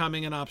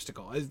overcoming an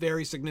obstacle, a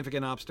very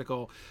significant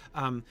obstacle,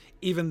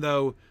 even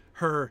though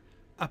her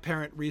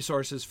apparent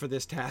resources for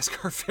this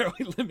task are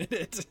fairly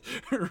limited,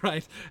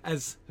 right?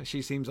 As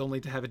she seems only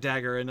to have a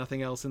dagger and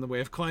nothing else in the way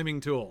of climbing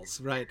tools,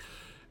 right?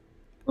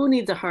 Who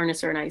needs a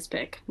harness or an ice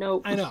pick?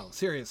 Nope. I know,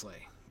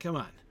 seriously. Come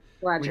on.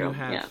 When you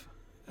have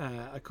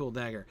a cool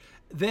dagger.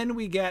 Then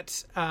we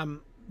get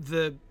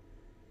the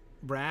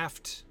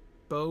raft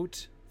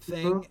boat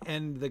thing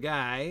and the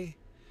guy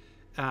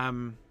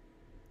on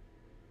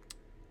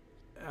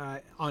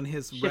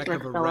his wreck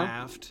of a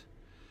raft.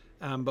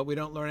 But we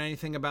don't learn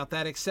anything about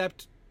that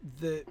except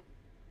the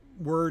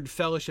word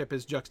fellowship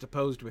is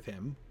juxtaposed with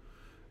him,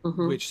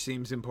 which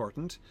seems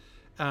important.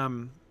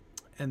 And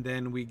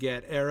then we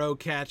get arrow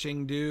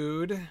catching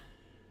dude.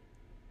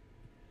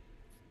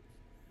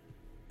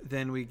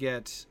 Then we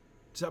get,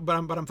 but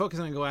I'm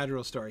focusing on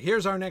Galadriel's story.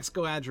 Here's our next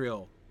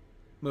Galadriel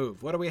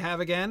move. What do we have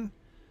again?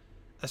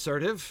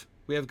 Assertive.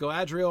 We have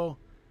Galadriel.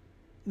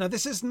 Now,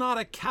 this is not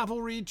a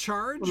cavalry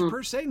charge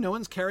per se. No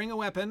one's carrying a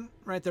weapon,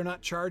 right? They're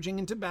not charging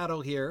into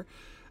battle here.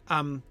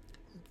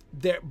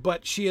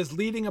 But she is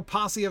leading a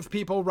posse of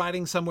people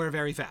riding somewhere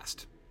very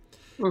fast.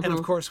 And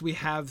of course, we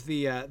have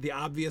the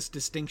obvious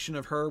distinction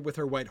of her with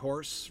her white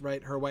horse,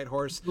 right? Her white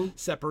horse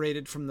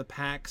separated from the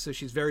pack, so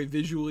she's very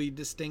visually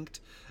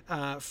distinct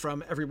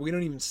from everybody. We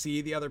don't even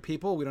see the other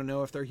people. We don't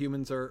know if they're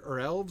humans or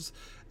elves.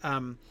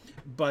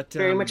 But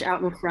very much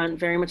out in front,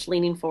 very much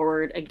leaning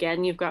forward.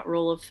 Again, you've got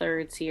rule of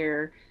thirds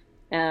here.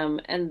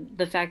 And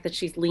the fact that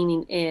she's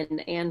leaning in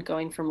and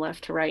going from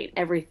left to right,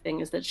 everything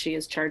is that she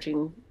is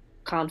charging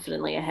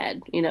confidently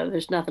ahead. You know,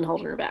 there's nothing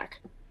holding her back.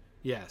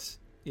 Yes,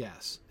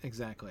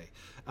 exactly.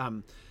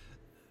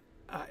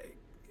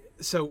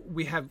 So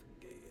we have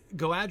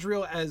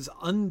Galadriel as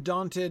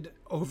undaunted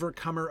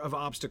overcomer of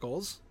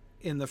obstacles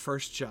in the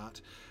first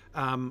shot.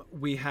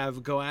 We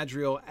have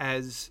Galadriel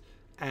as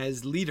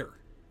leader,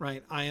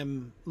 right? I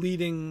am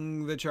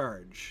leading the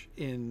charge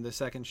in the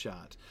second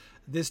shot.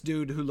 This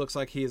dude who looks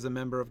like he is a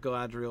member of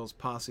Galadriel's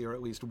posse, or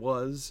at least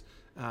was,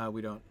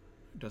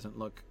 doesn't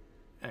look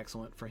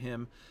excellent for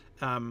him.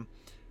 And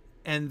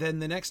then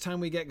the next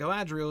time we get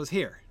Galadriel is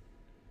here,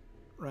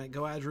 right?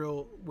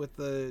 Galadriel with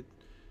the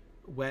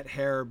wet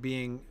hair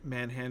being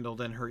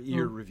manhandled and her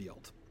ear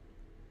revealed,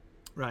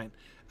 right?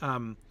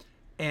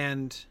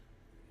 And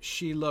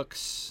she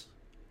looks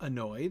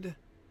annoyed,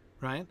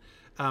 right?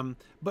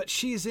 But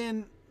she's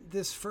in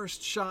this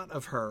first shot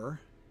of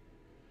her.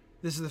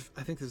 I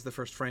think this is the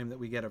first frame that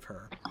we get of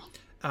her.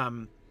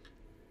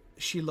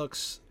 She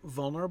looks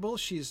vulnerable.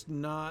 She's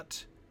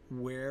not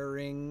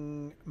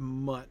wearing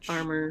much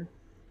armor.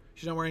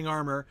 She's not wearing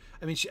armor.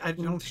 I mean, I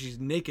don't think she's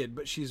naked,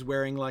 but she's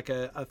wearing like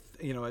a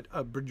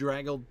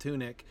bedraggled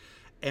tunic,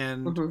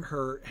 and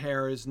her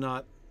hair is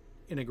not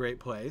in a great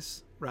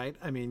place, right?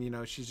 I mean,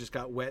 she's just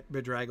got wet,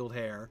 bedraggled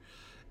hair.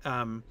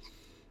 And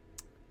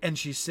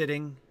she's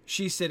sitting,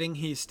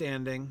 he's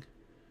standing,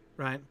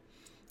 right?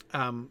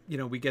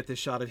 We get this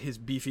shot of his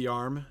beefy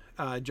arm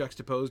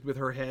juxtaposed with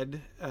her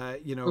head,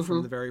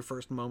 from the very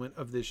first moment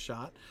of this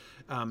shot.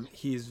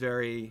 He's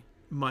very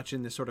much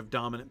in this sort of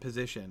dominant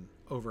position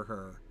over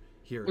her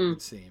here, it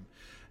would seem.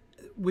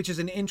 which is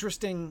an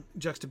interesting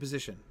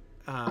juxtaposition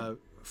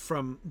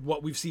from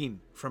what we've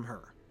seen from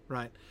her,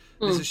 right?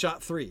 This is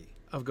shot 3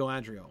 of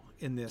Galadriel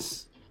in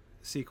this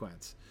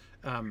sequence.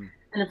 And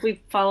if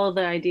we follow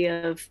the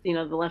idea of,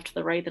 the left to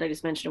the right that I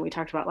just mentioned, and we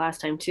talked about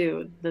last time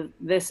too,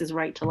 this is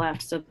right to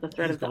left. So the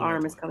thread of the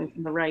arm is coming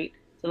from the right.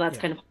 So that's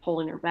kind of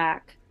pulling her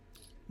back.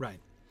 Right.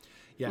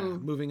 Yeah.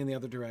 Moving in the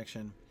other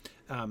direction.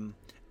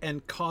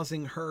 And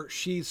causing her,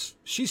 she's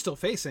still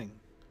facing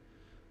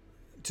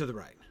to the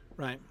right.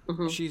 Right.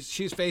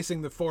 She's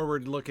facing the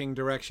forward looking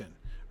direction.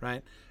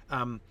 Right.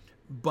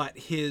 But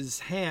his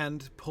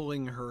hand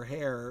pulling her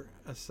hair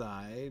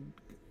aside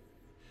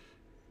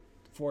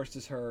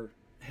forces her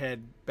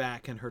head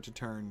back and her to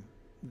turn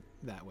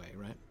that way,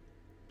 right?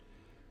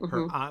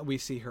 Her eye, we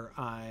see her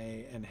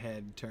eye and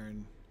head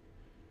turn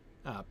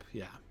up.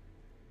 Yeah.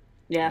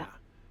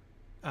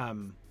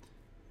 And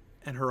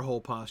her whole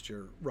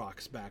posture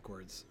rocks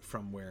backwards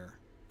from where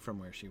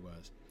she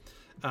was.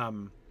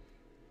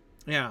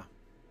 Yeah,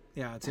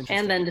 it's interesting.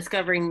 And then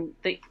discovering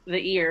the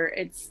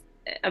ear,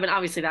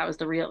 obviously that was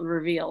the real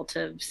reveal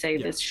to say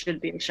this should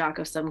be a shock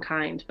of some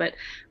kind, but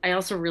I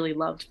also really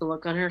loved the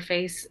look on her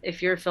face.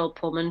 If you're a Phil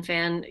Pullman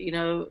fan, you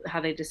know how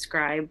they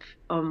describe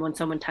when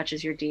someone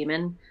touches your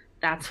demon.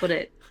 That's what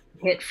it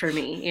hit for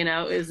me. It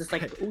was just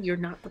like, oh, you're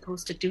not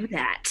supposed to do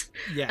that.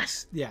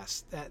 Yes.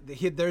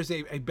 There's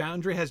a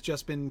boundary has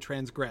just been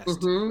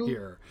transgressed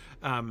here.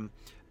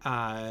 Like,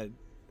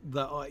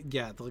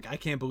 I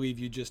can't believe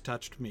you just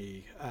touched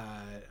me.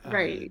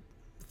 Right.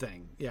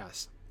 Thing.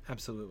 Yes,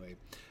 absolutely.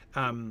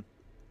 And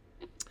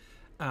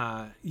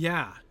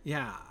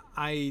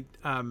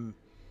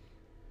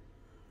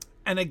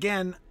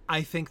again,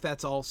 I think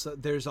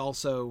there's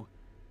also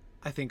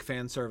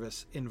fan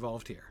service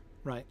involved here,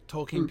 right?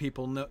 Tolkien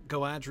people know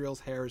Galadriel's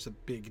hair is a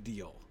big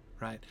deal,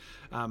 right?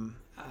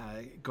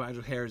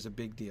 Galadriel's hair is a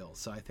big deal.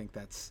 So I think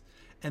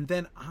and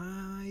then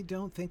I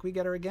don't think we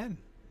get her again.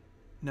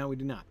 No, we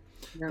do not.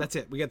 No. That's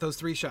it. We get those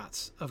 3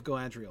 shots of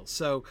Galadriel.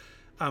 So,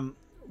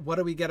 what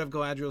do we get of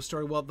Galadriel's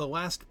story? Well, the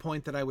last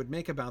point that I would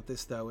make about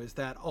this, though, is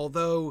that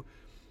although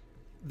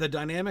the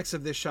dynamics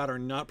of this shot are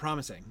not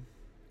promising,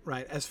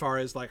 right, as far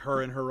as like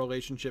her and her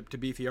relationship to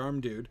Beefy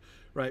Arm Dude,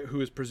 right,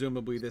 who is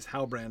presumably this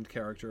Halbrand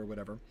character or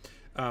whatever,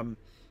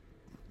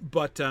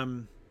 but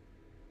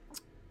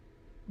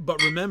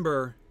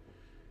remember,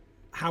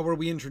 how were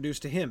we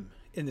introduced to him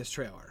in this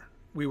trailer?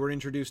 We were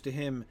introduced to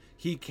him.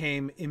 He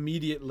came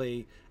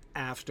immediately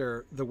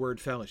after the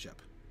word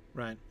fellowship,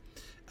 right?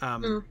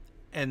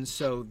 And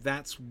so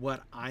that's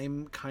what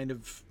I'm kind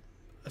of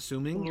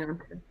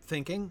assuming,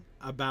 thinking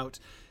about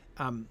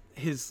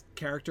his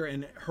character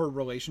and her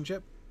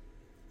relationship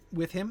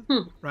with him,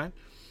 right?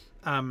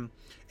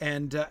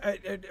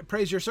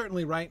 Praise, you're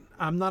certainly right.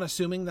 I'm not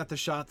assuming that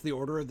the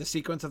order of the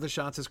sequence of the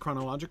shots is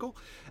chronological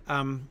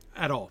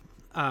at all.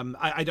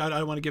 I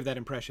don't want to give that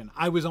impression.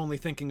 I was only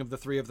thinking of the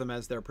 3 of them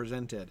as they're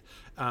presented.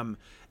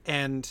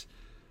 And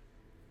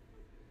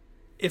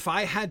if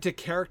I had to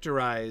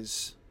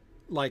characterize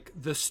like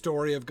the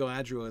story of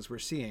Galadriel as we're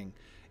seeing,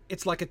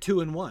 it's like a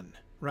 2-in-1,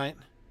 right?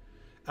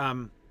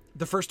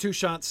 The first 2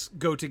 shots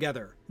go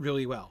together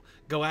really well.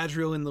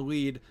 Galadriel in the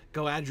lead,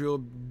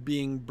 Galadriel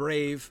being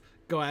brave,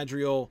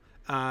 Galadriel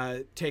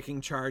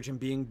taking charge and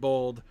being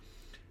bold.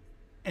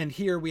 And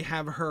here we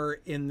have her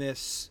in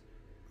this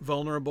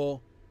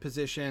vulnerable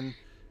position,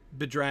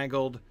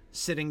 bedraggled,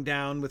 sitting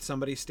down with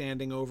somebody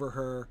standing over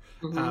her.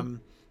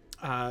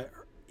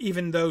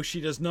 Even though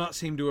she does not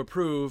seem to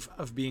approve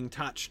of being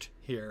touched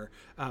here.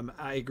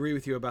 I agree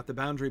with you about the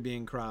boundary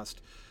being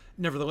crossed.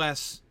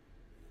 Nevertheless,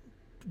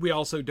 we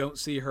also don't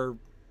see her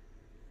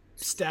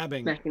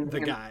stabbing the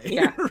guy.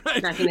 Yeah,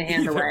 right? Knocking the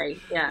hand away.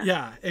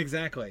 Yeah,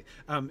 exactly.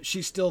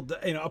 She's still,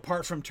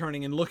 apart from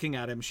turning and looking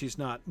at him, she's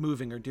not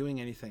moving or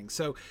doing anything.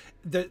 So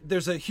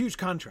there's a huge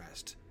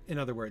contrast, in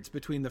other words,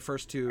 between the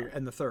first 2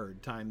 and the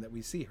third time that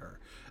we see her.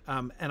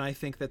 And I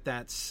think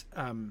that's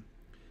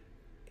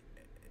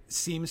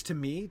seems to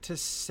me to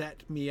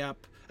set me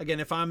up again.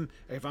 If I'm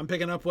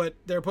picking up what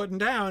they're putting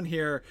down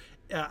here,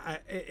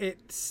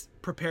 it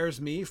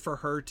prepares me for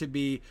her to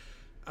be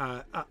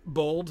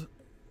bold,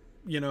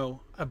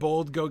 a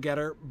bold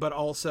go-getter, but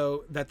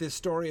also that this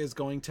story is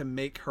going to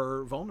make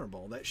her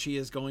vulnerable, that she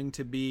is going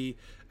to be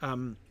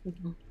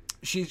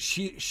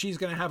she's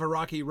going to have a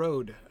rocky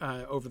road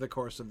over the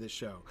course of this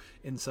show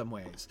in some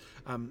ways.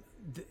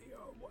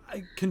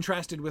 I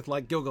contrasted with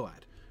like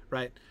Gil-galad,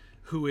 right,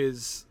 who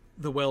is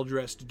the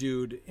well-dressed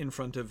dude in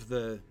front of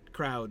the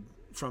crowd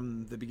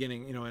from the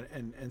beginning,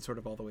 and sort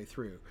of all the way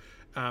through.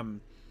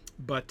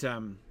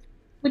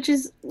 Which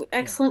is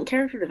excellent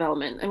character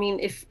development. I mean,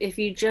 if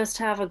you just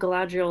have a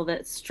Galadriel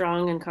that's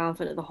strong and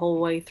confident the whole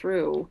way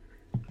through,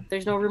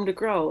 there's no room to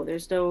grow.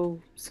 There's no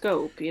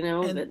scope,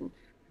 And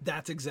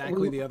that's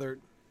exactly the other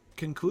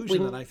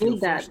conclusion that I feel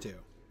forced to.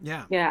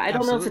 Yeah. Yeah, I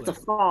don't know if it's a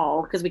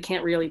fall because we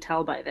can't really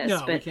tell by this. No,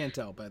 but, we can't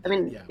tell by that. I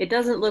mean, it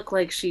doesn't look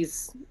like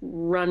she's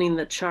running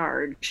the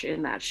charge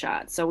in that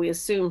shot. So we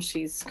assume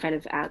she's kind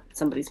of at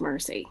somebody's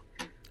mercy.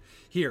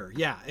 here.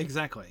 Yeah,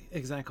 exactly.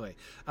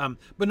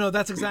 But no,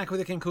 that's exactly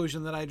the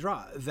conclusion that I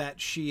draw, that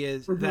she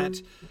is,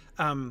 that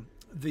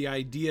the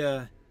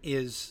idea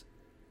is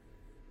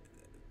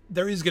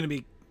there is going to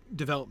be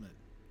development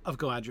of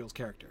Galadriel's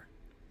character.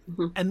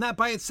 And that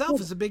by itself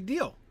is a big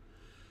deal.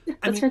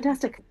 That's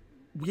fantastic.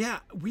 Yeah,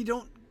 we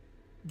don't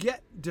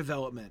get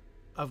development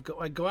of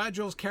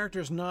Galadriel's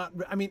character is not,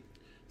 I mean,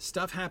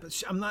 stuff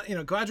happens. I'm not,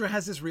 Galadriel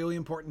has this really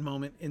important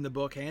moment in the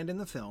book and in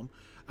the film,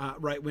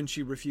 right when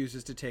she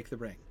refuses to take the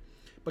ring.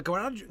 But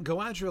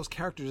Galadriel's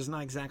character does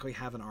not exactly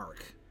have an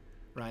arc,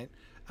 right?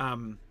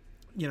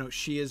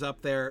 She is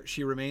up there.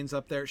 She remains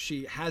up there.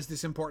 She has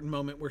this important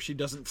moment where she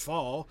doesn't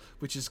fall,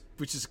 which is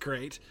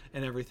great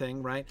and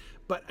everything, right?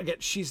 But again,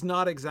 she's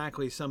not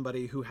exactly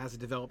somebody who has a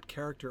developed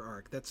character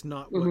arc. That's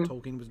not what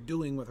Tolkien was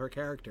doing with her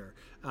character.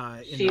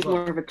 She's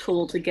more of a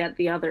tool to get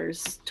the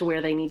others to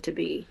where they need to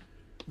be.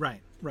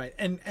 Right.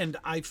 And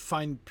I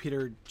find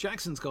Peter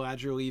Jackson's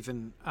Galadriel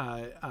even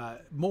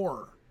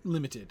more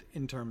limited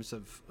in terms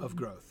of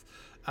growth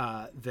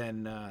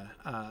than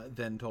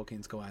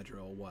Tolkien's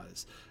Galadriel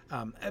was.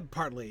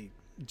 Partly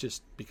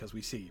just because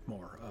we see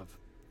more of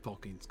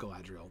Tolkien's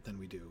Galadriel than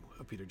we do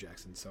of Peter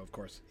Jackson. So of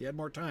course he had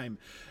more time.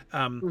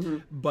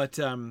 But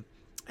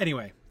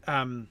anyway,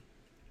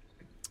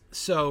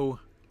 so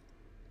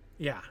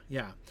yeah.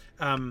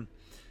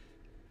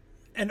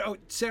 And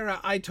Sarah,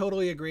 I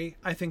totally agree.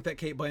 I think that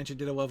Cate Blanchett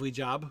did a lovely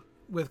job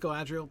with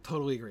Galadriel.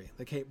 Totally agree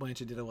that Cate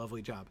Blanchett did a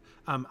lovely job.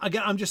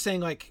 Again, I'm just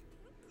saying, like,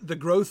 the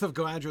growth of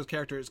Galadriel's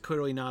character is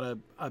clearly not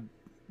a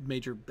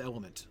major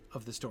element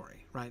of the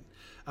story, right?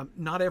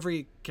 Not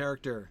every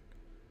character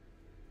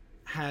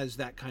has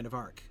that kind of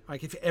arc.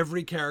 Like, if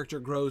every character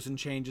grows and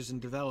changes and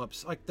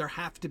develops, like, there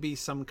have to be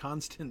some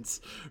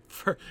constants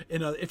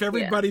if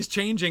everybody's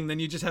changing, then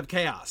you just have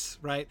chaos,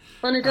 right?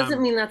 Well, and it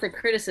doesn't mean that's a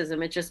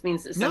criticism. It just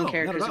means that some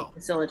characters are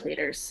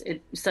facilitators.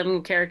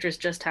 Some characters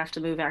just have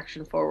to move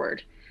action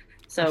forward.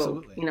 So,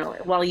 absolutely.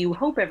 While you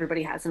hope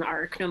everybody has an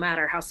arc, no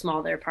matter how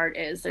small their part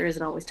is, there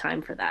isn't always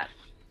time for that.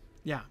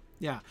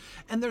 Yeah.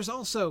 And there's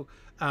also,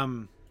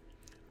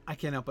 I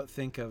can't help but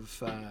think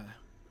of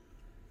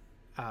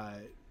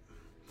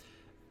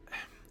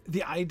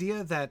the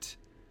idea that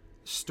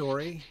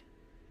story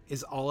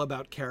is all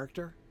about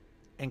character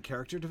and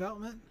character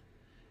development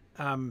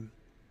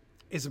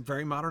is a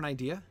very modern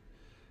idea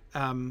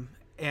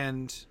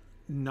and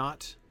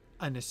not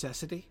a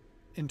necessity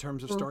in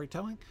terms of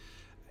storytelling.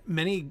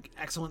 Many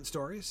excellent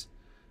stories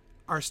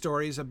are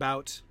stories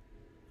about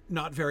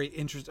not very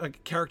interesting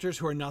characters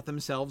who are not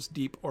themselves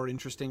deep or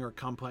interesting or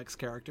complex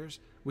characters,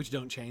 which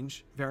don't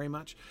change very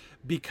much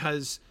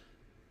because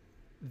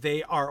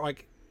they are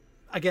like,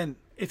 again,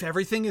 if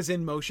everything is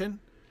in motion,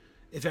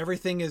 if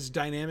everything is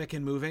dynamic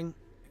and moving,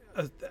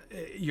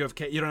 you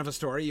don't have a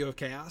story, you have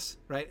chaos,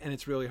 right? And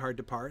it's really hard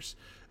to parse.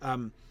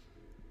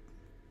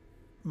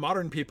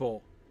 Modern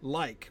people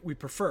we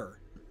prefer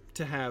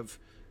to have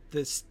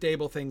the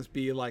stable things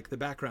be like the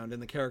background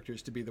and the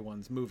characters to be the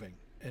ones moving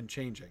and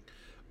changing.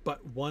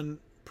 But one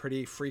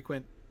pretty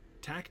frequent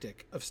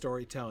tactic of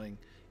storytelling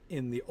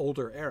in the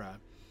older era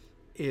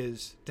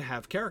is to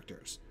have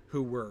characters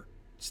who were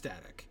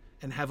static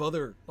and have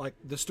other, like,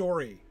 the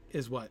story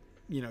is what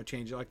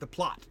changes, like the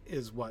plot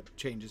is what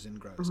changes and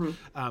grows.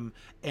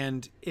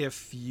 And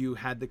if you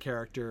had the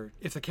character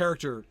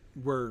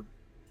were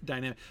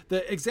dynamic,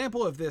 the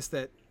example of this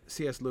that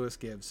C.S. Lewis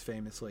gives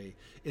famously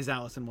is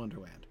Alice in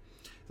Wonderland.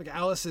 Like,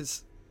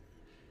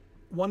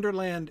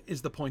 Wonderland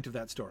is the point of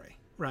that story,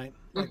 right?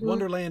 Like,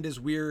 Wonderland is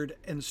weird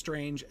and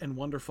strange and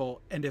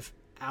wonderful, and if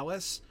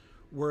Alice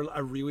were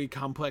a really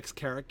complex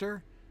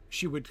character,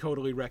 she would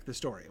totally wreck the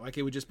story. Like,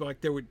 it would just be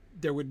like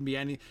there wouldn't be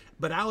any.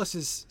 But Alice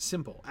is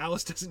simple.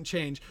 Alice doesn't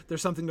change.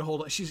 There's something to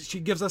hold on. She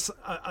gives us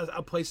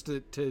a place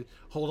to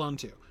hold on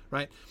to,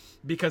 right?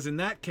 Because in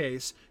that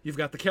case, you've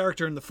got the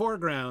character in the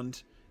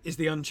foreground is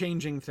the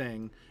unchanging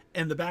thing,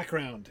 and the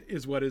background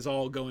is what is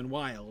all going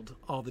wild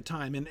all the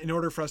time. And in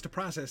order for us to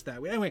process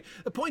that, anyway,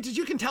 the point is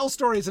you can tell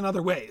stories in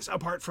other ways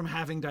apart from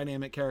having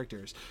dynamic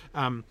characters.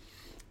 Though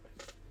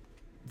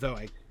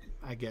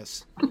I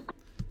guess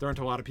there aren't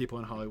a lot of people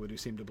in Hollywood who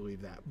seem to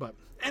believe that. But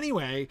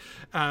anyway,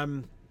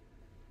 the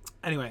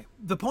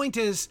point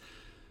is,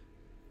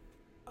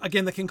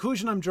 again, the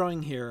conclusion I'm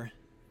drawing here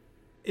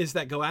is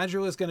that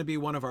Galadriel is going to be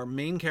one of our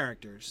main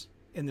characters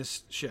in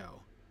this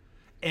show,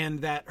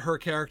 and that her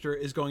character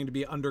is going to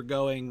be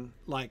undergoing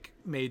like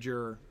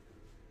major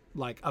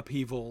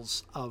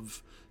upheavals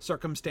of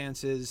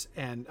circumstances,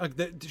 and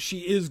she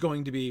is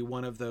going to be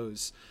one of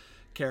those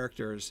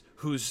characters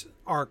whose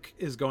arc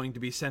is going to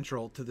be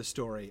central to the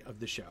story of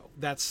the show.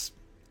 That's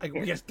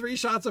we get 3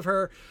 shots of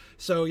her,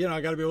 so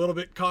I got to be a little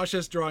bit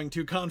cautious drawing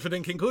too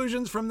confident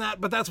conclusions from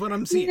that, but that's what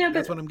I'm seeing.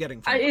 That's what I'm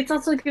getting from it's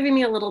also giving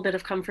me a little bit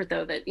of comfort,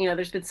 though, that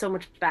there's been so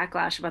much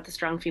backlash about the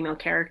strong female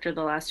character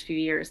the last few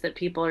years that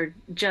people are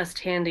just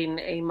handing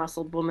a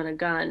muscled woman a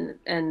gun,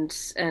 and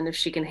if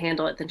she can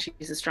handle it, then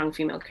she's a strong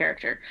female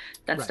character.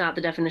 That's not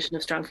the definition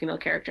of strong female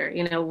character.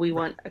 We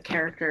want a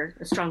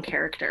strong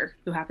character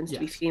who happens to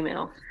be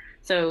female.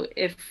 So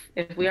if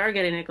we are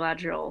getting a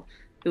Galadriel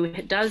who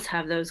does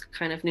have those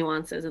kind of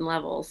nuances and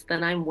levels,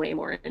 then I'm way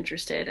more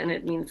interested. And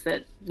it means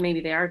that maybe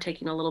they are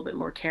taking a little bit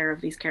more care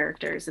of these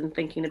characters and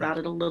thinking about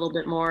it a little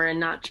bit more, and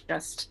not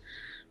just,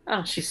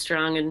 oh, she's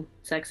strong and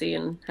sexy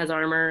and has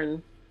armor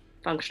and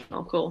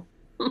functional. Cool.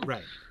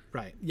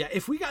 Right. Yeah.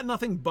 If we got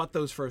nothing but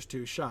those first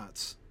two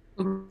shots,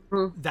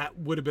 that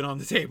would have been on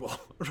the table,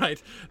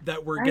 right?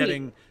 That we're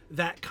getting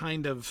that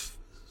kind of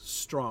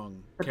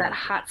strong. But character. That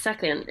hot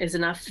second is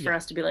enough for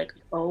us to be like,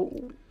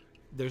 oh,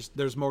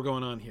 there's more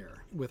going on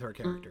here with her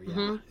character.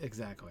 Yeah,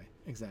 exactly.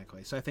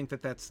 So I think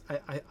that's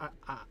I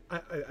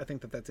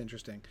think that's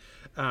interesting.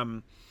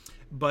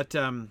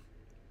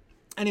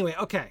 Anyway,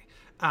 okay.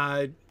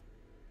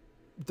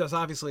 There's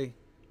obviously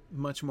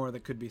much more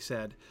that could be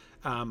said,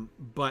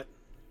 but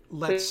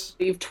let's.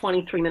 We have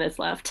 23 minutes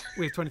left.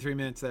 We have 23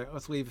 minutes there.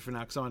 Let's leave it for now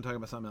because I want to talk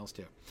about something else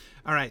too.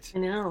 All right. I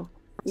know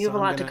you have a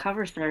lot to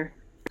cover, sir.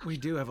 We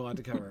do have a lot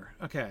to cover.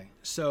 Okay,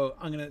 so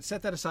I'm going to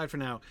set that aside for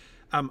now.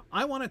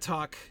 I want to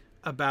talk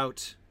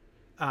about.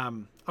 I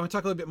want to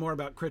talk a little bit more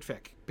about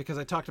CritFic because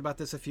I talked about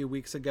this a few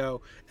weeks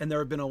ago, and there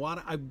have been a lot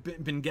of. I've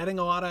been getting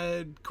a lot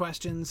of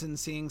questions and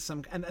seeing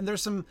some, and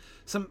there's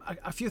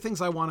a few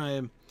things I want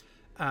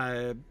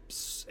to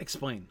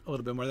explain a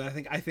little bit more.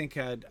 That I think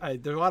there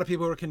are a lot of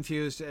people who are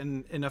confused,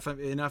 and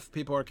enough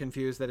people are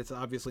confused that it's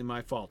obviously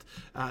my fault.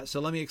 So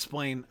let me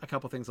explain a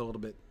couple things a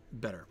little bit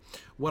better.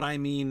 What I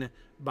mean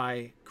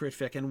by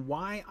CritFic and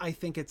why I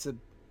think it's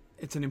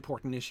an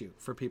important issue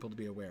for people to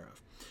be aware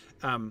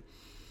of.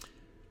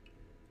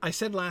 I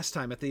said last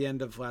time, at the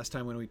end of last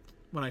time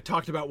when I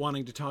talked about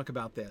wanting to talk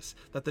about this,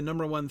 that the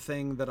number one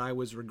thing that I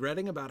was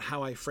regretting about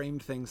how I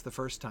framed things the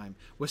first time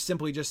was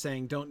simply just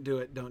saying, don't do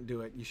it,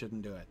 you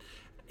shouldn't do it.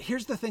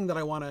 Here's the thing that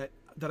I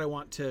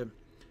want to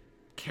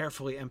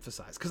carefully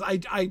emphasize, because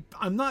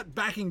I'm not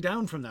backing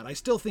down from that. I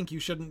still think you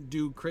shouldn't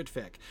do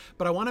CritFic,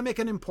 but I want to make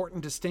an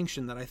important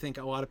distinction that I think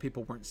a lot of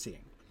people weren't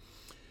seeing.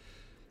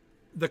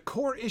 The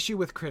core issue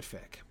with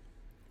CritFic,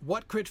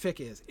 what CritFic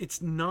is,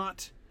 it's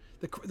not...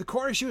 The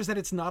core issue is that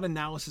it's not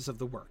analysis of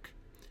the work.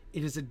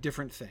 It is a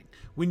different thing.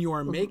 When you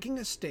are making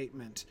a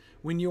statement,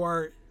 when you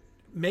are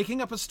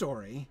making up a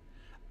story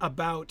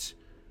about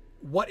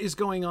what is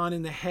going on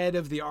in the head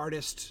of the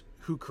artist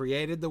who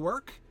created the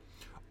work,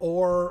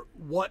 or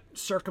what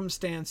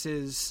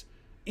circumstances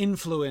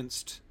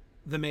influenced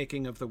the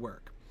making of the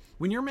work.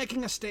 When you're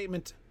making a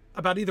statement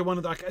about either one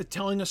of the,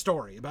 telling a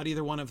story about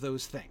either one of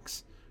those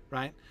things,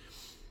 right?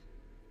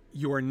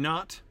 You are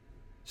not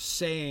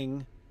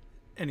saying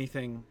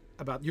anything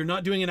about, you're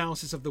not doing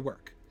analysis of the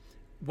work.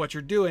 What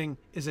you're doing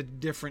is a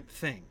different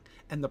thing.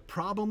 And the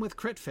problem with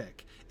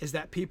CritFic is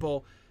that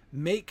people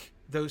make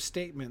those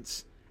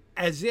statements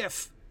as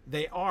if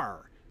they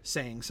are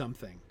saying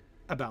something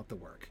about the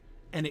work.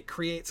 And it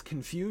creates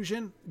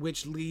confusion,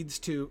 which leads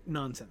to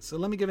nonsense. So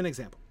let me give an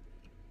example.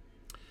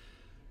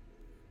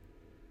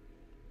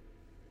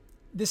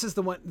 This is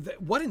the one,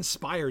 what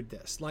inspired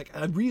this? Like,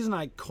 a reason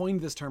I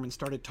coined this term and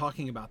started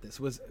talking about this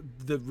was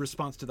the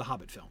response to the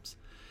Hobbit films.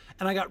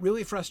 And I got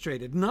really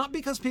frustrated, not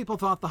because people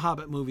thought the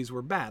Hobbit movies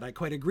were bad. I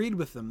quite agreed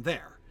with them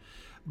there.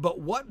 But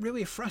what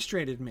really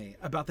frustrated me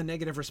about the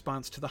negative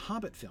response to the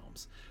Hobbit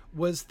films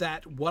was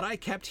that what I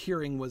kept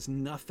hearing was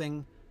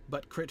nothing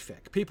but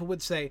CritFic. People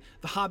would say,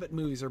 the Hobbit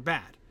movies are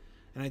bad.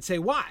 And I'd say,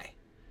 why?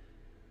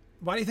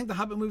 Why do you think the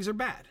Hobbit movies are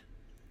bad?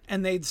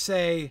 And they'd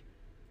say,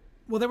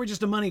 well, they were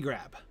just a money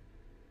grab.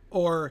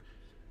 Or,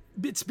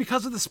 it's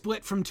because of the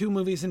split from 2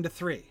 movies into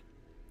 3.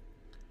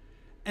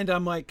 And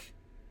I'm like,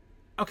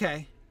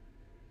 okay,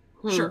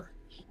 sure.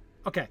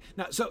 Okay,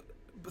 now, so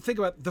think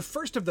about the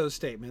first of those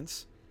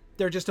statements.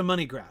 They're just a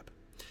money grab.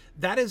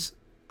 That is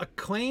a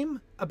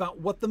claim about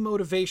what the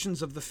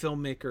motivations of the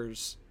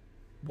filmmakers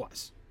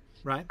was,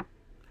 right?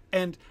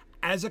 And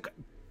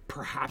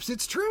perhaps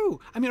it's true.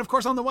 I mean, of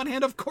course, on the one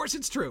hand, of course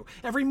it's true.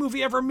 Every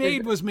movie ever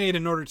made was made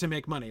in order to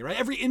make money, right?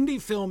 Every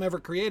indie film ever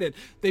created,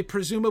 they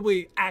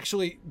presumably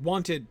actually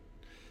wanted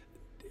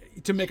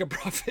to make a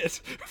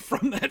profit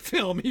from that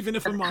film, even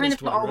if a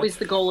modest one. Kind of always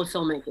the goal of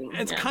filmmaking.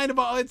 It's kind of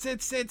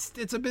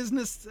it's a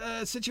business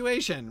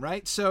situation,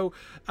 right? So,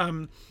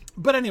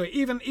 but anyway,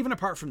 even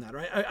apart from that,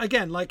 right?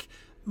 Again, like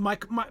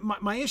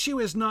my issue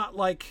is not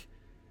like,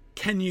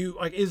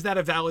 is that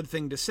a valid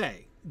thing to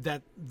say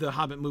that the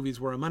Hobbit movies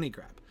were a money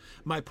grab?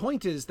 My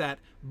point is that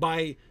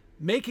by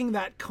making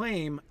that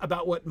claim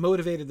about what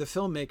motivated the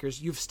filmmakers,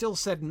 you've still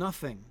said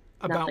nothing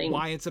about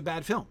why it's a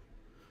bad film.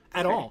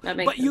 At all. But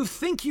sense. You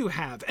think you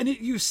have, and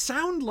you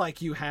sound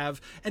like you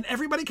have, and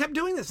everybody kept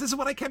doing this. This is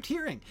what I kept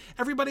hearing.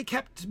 Everybody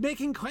kept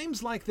making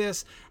claims like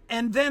this,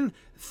 and then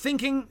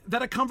thinking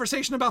that a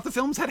conversation about the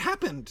films had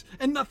happened,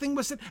 and nothing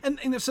was said.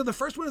 And so the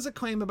first one is a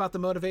claim about the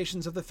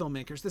motivations of the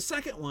filmmakers. The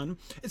second one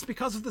is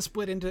because of the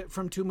split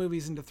from 2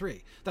 movies into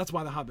 3. That's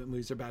why the Hobbit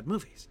movies are bad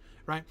movies,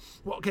 right?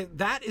 Well, okay,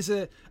 that is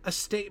a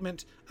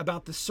statement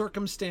about the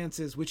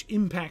circumstances which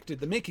impacted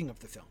the making of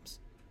the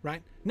films,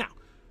 right? Now,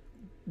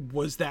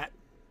 was that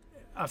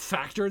a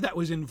factor that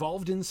was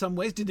involved in some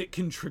ways? Did it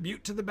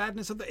contribute to the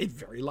badness of the? It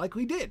very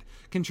likely did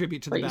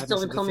contribute to the badness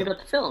of the film. You still haven't told me about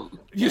the film.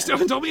 You still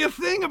haven't told me a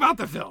thing about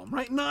the film,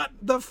 right? Not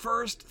the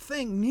first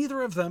thing.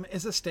 Neither of them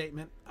is a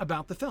statement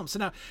about the film. So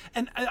now,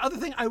 and other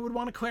thing I would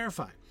want to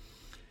clarify,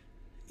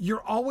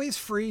 you're always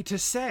free to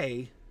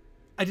say,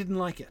 I didn't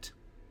like it.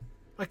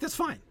 Like, that's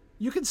fine.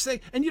 You can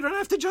say, and you don't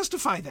have to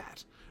justify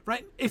that,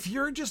 right? If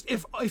you're just,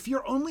 if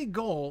your only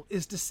goal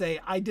is to say,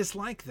 I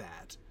dislike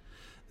that,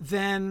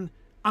 then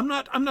I'm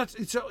not,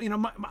 so,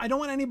 I don't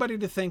want anybody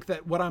to think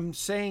that what I'm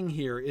saying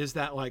here is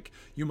that, like,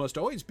 you must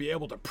always be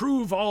able to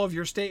prove all of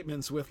your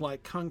statements with,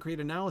 like, concrete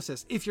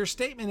analysis. If your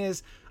statement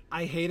is,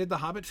 I hated the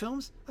Hobbit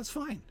films, that's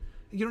fine.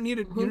 You don't need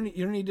a,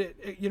 you don't need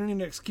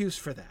an excuse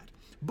for that.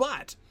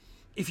 But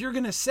if you're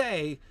going to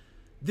say,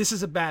 this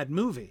is a bad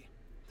movie,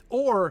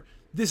 or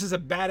this is a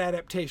bad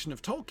adaptation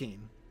of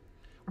Tolkien,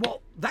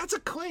 well, that's a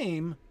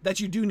claim that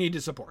you do need to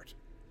support,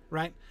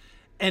 right?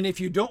 And if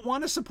you don't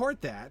want to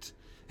support that,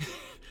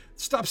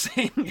 stop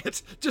saying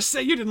it. Just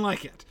say you didn't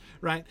like it,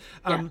 right?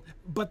 Yeah.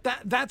 But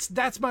that's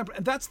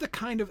the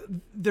kind of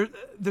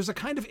there's a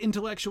kind of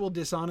intellectual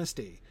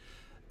dishonesty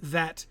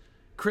that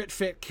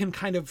CritFic can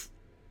kind of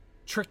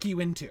trick you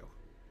into,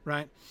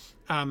 right?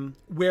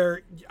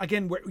 Where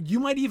you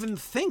might even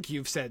think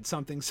you've said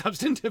something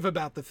substantive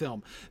about the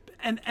film,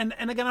 and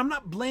again, I'm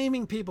not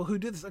blaming people who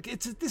do this. Like,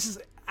 this is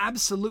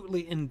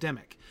absolutely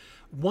endemic.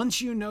 Once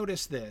you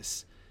notice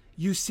this,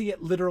 you see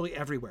it literally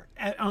everywhere,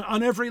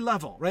 on every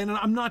level, right? And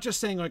I'm not just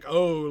saying like,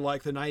 oh,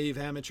 like the naive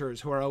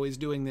amateurs who are always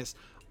doing this.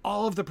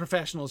 All of the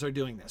professionals are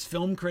doing this.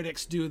 Film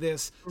critics do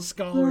this.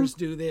 Scholars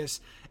do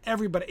this.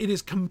 Everybody. It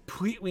is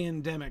completely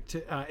endemic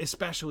to,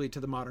 especially to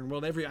the modern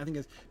world. I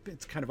think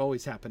it's kind of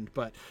always happened,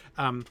 but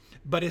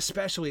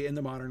especially in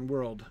the modern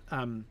world,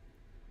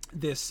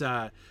 this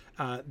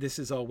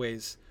is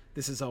always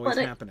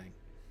happening.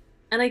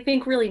 And I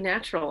think really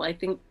natural. I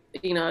think,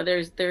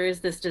 there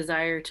is this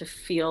desire to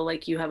feel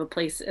like you have a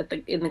place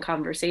in the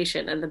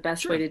conversation, and the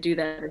best way to do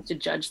that is to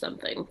judge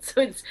something.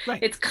 So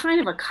it's kind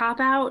of a cop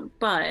out,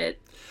 but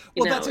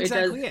that's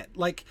exactly it.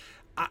 Like,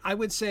 I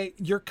would say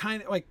you're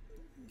kind of like,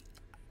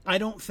 I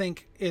don't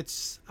think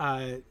it's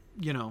a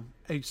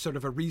sort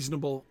of a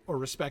reasonable or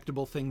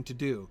respectable thing to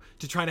do,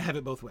 to try to have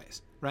it both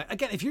ways, right?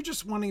 Again, if you're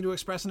just wanting to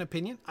express an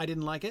opinion, I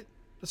didn't like it,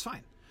 that's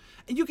fine.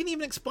 And you can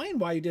even explain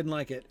why you didn't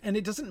like it, and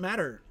it doesn't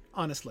matter,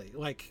 honestly.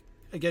 Like,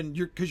 again,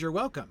 because you're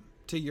welcome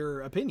to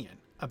your opinion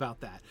about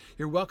that.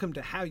 You're welcome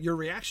to how your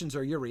reactions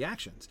are your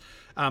reactions.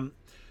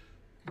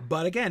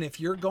 But again, if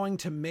you're going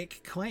to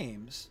make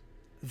claims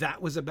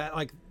that was about,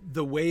 like,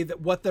 the way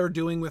that what they're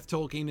doing with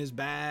Tolkien is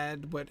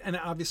bad, and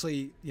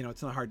obviously,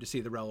 it's not hard to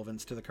see the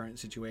relevance to the current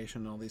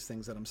situation and all these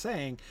things that I'm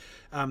saying.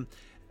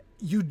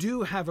 You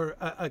do have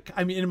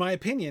I mean, in my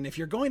opinion, if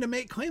you're going to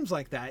make claims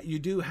like that, you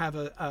do have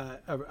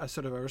a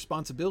sort of a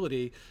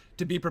responsibility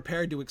to be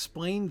prepared to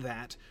explain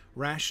that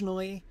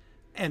rationally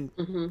and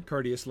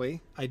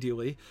courteously,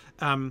 ideally.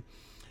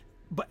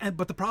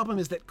 But the problem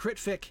is that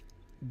CritFic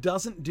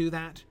doesn't do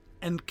that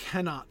and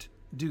cannot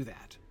do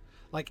that.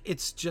 Like,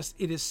 it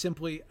is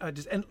simply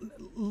and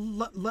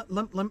let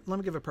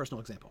me give a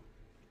personal example.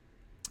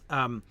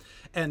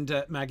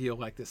 And Maggie, you'll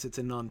like this. It's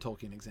a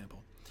non-Tolkien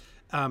example.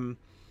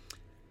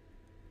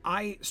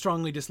 I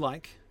strongly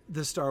dislike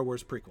the Star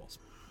Wars prequels.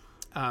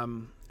 I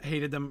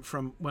hated them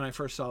from when I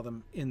first saw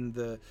them in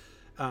the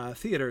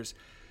theaters.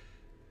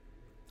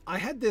 I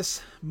had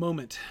this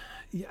moment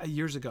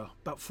years ago,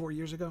 about 4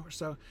 years ago or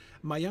so.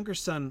 My younger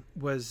son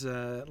was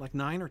like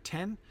 9 or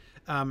 10,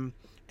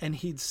 and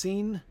he'd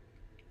seen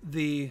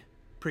the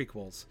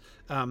prequels.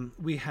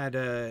 We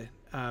had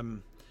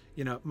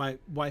my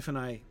wife and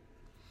I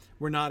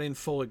were not in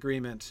full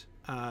agreement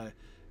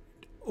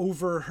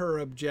over her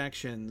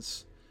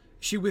objections.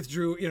 She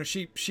withdrew,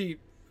 she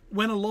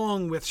went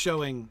along with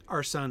showing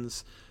our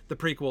sons the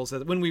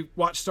prequels. When we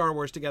watched Star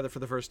Wars together for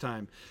the first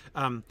time,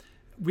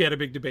 we had a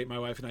big debate, my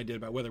wife and I did,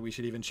 about whether we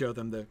should even show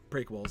them the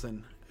prequels.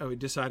 And we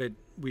decided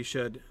we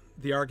should.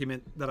 The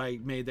argument that I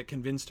made that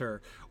convinced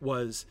her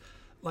was,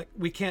 like,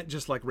 we can't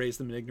just, like, raise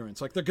them in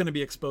ignorance. Like, they're going to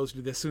be exposed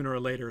to this sooner or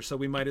later, so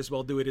we might as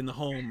well do it in the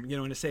home,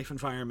 in a safe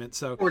environment.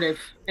 So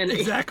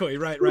exactly,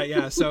 right,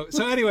 yeah. So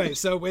anyway,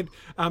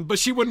 but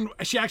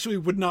she actually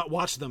would not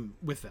watch them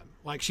with them.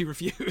 Like, she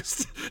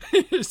refused.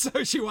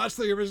 So she watched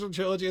the original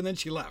trilogy and then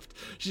she left.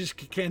 She just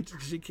can't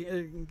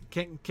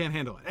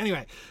handle it.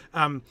 Anyway,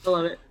 I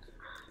love it.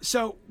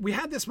 So we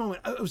had this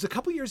moment. It was a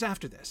couple years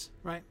after this,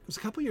 right? It was a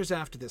couple years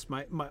after this.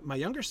 My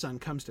younger son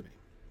comes to me,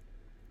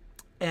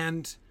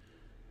 and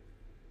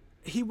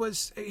he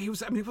was, I mean, he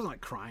wasn't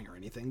like crying or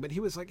anything, but he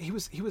was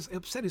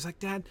upset. He's like,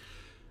 Dad,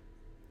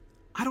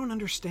 I don't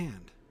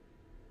understand.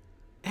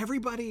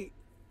 Everybody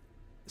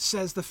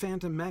says The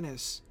Phantom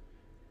Menace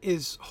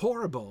is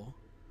horrible,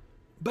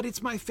 but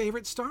it's my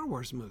favorite Star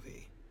Wars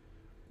movie.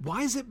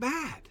 Why is it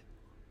bad?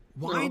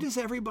 Why does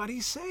everybody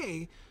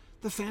say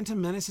The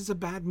Phantom Menace is a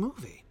bad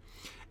movie?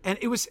 And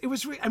it was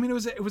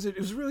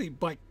really,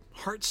 like,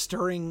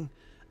 heart-stirring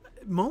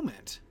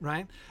moment,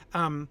 right?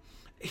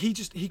 He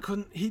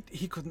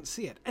couldn't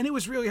see it. And it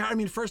was really hard. I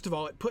mean, first of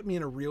all, it put me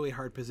in a really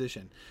hard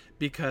position,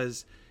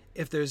 because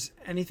if there's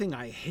anything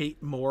I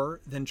hate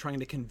more than trying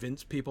to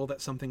convince people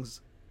that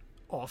something's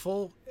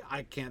awful,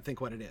 I can't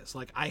think what it is.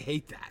 Like, I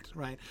hate that,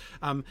 right?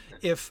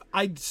 If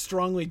I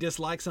strongly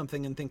dislike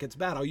something and think it's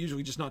bad, I'll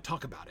usually just not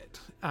talk about it.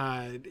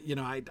 I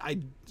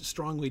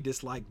strongly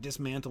dislike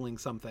dismantling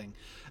something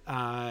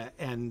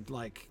and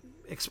like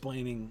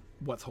explaining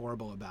what's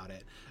horrible about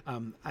it. I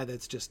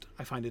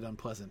find it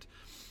unpleasant.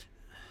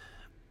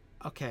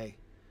 Okay,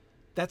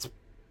 that's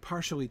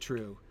partially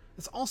true.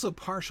 It's also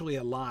partially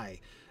a lie.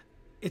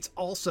 It's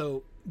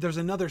also, there's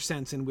another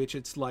sense in which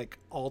it's like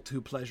all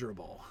too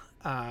pleasurable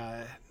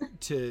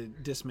to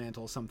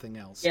dismantle something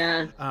else.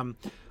 Yeah.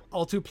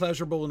 All too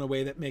pleasurable in a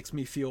way that makes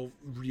me feel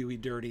really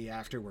dirty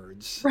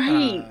afterwards.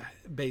 Right.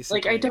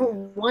 Basically. Like, I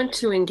don't want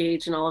to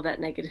engage in all of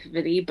that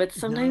negativity, but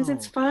sometimes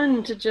it's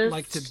fun to just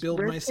like to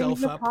build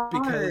myself up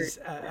because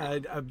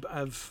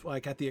of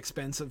like at the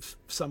expense of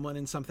someone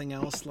in something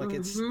else. Like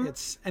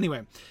it's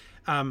anyway,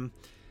 on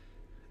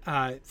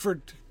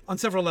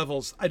several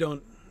levels,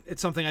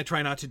 it's something I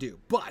try not to do.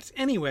 But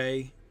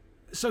anyway,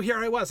 so here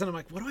I was, and I'm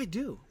like, what do I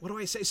do? What do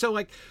I say? So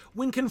like,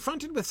 when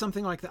confronted with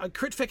something like that,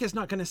 crit fic is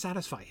not going to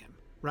satisfy him,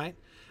 right?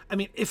 I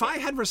mean, if I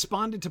had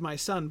responded to my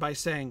son by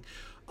saying,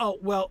 oh,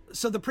 well,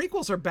 so the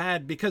prequels are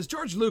bad because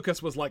George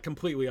Lucas was like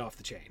completely off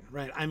the chain,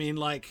 right? I mean,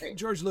 like,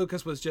 George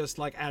Lucas was just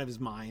like out of his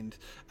mind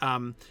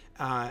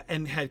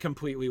and had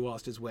completely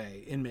lost his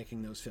way in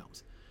making those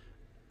films.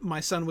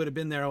 My son would have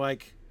been there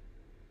like,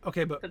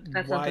 okay, but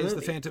why is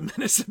The Phantom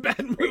Menace a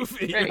bad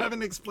movie? Right. You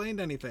haven't explained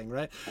anything,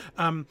 right?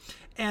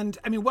 And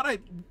I mean, what I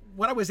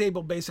was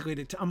able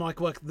basically to, I'm like,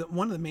 look,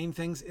 one of the main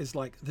things is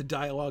like the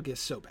dialogue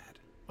is so bad.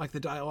 Like the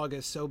dialogue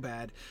is so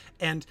bad.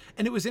 And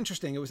it was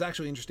interesting. It was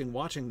actually interesting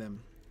watching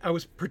them. I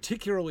was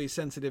particularly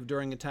sensitive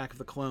during Attack of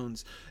the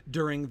Clones,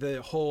 during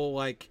the whole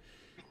like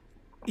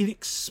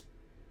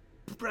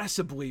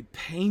inexpressibly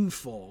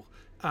painful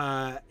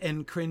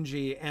and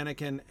cringy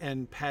Anakin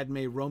and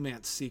Padme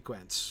romance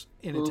sequence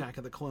in Attack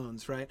of the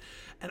Clones, right?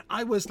 And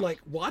I was like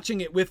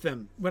watching it with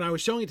them when I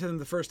was showing it to them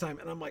the first time,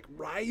 and I'm like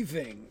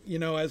writhing,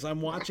 as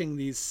I'm watching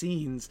these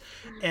scenes.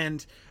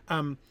 And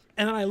then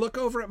I look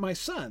over at my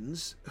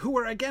sons, who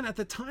were, again, at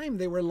the time,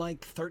 they were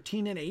like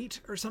 13 and 8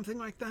 or something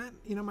like that,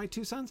 my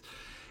two sons.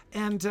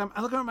 And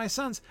I look over at my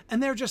sons,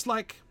 and they're just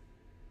like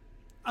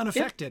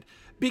unaffected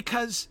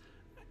because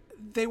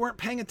they weren't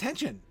paying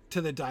attention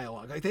to the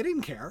dialogue. Like, they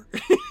didn't care.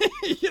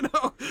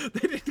 They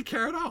didn't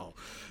care at all.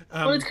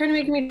 Well, it's kind of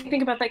making me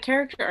think about that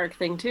character arc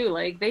thing too.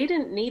 Like, they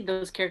didn't need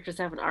those characters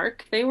to have an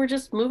arc. They were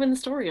just moving the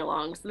story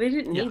along, so they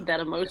didn't need that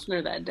emotion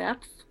or that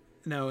depth.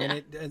 No,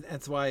 and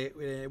that's why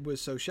it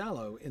was so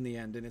shallow in the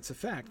end in its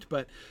effect.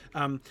 But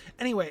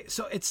anyway,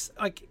 so it's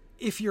like,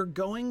 if you're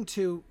going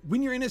to,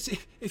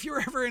 if you're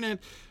ever in a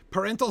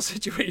parental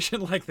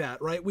situation like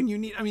that, right? When you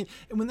need,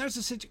 when there's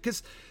a situation,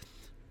 because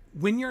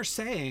when you're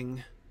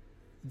saying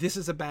this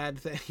is a bad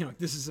thing,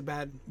 this is a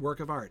bad work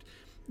of art,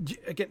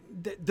 again,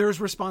 there's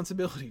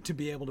responsibility to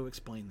be able to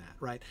explain that,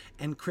 right?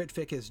 And crit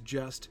fic is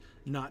just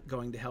not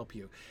going to help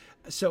you.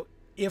 So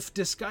if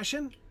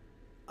discussion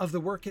of the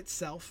work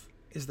itself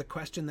is the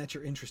question that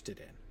you're interested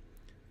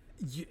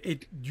in,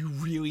 you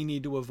really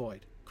need to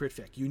avoid crit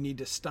fic. You need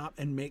to stop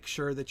and make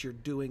sure that you're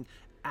doing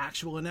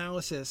actual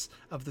analysis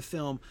of the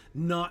film,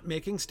 not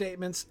making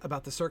statements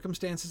about the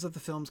circumstances of the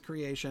film's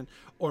creation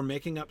or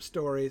making up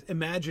stories,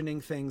 imagining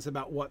things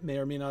about what may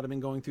or may not have been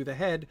going through the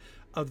head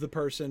of the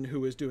person who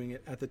was doing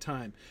it at the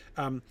time.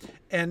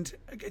 And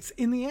it's,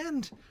 in the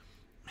end,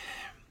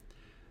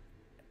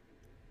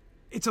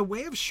 it's a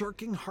way of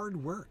shirking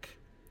hard work.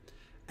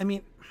 I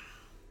mean,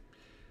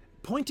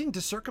 pointing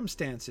to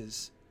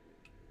circumstances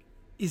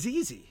is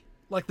easy.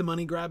 Like the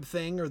money grab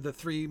thing, or the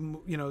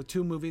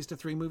 2 movies to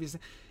 3 movies.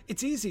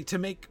 It's easy to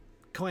make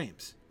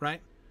claims,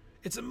 right?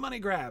 It's a money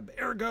grab,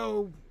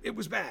 ergo it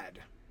was bad,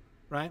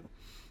 right?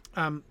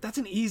 That's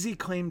an easy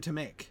claim to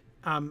make.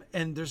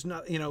 And there's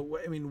not,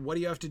 what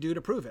do you have to do to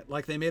prove it?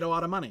 Like, they made a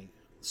lot of money,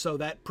 so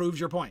that proves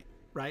your point,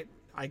 right?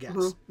 I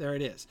guess. There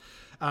it is.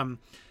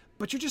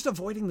 But you're just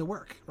avoiding the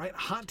work, right?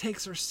 Hot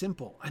takes are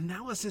simple.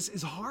 Analysis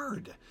is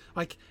hard.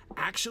 Like,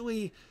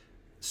 actually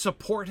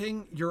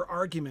supporting your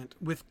argument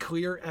with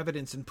clear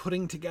evidence and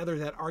putting together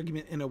that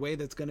argument in a way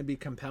that's going to be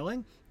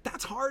compelling,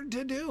 that's hard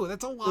to do.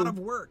 That's a lot of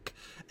work.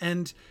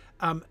 And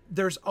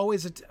there's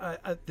always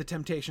the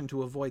temptation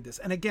to avoid this.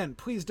 And again,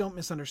 please don't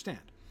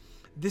misunderstand.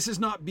 This is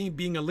not me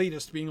being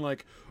elitist, being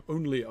like,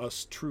 only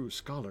us true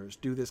scholars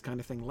do this kind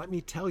of thing. Let me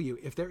tell you,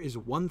 if there is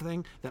one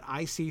thing that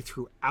I see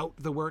throughout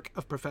the work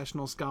of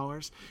professional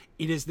scholars,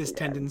 it is this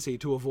tendency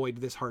to avoid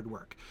this hard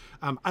work.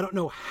 I don't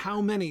know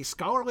how many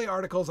scholarly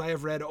articles I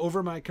have read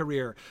over my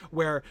career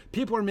where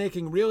people are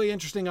making really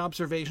interesting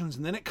observations,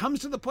 and then it comes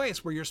to the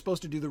place where you're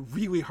supposed to do the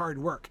really hard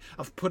work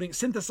of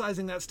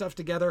synthesizing that stuff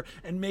together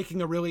and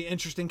making a really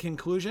interesting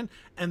conclusion,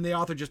 and the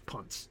author just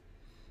punts.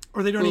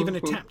 or they don't even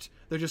attempt.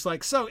 They're just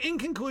like, so in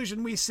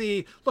conclusion, we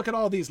see, look at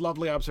all these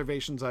lovely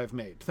observations I've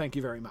made. Thank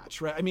you very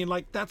much. Right? I mean,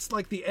 like, that's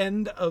like the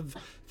end of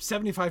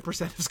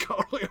 75% of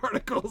scholarly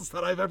articles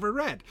that I've ever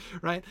read.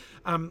 Right?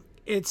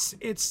 It's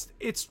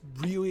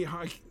really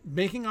hard.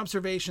 Making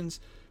observations,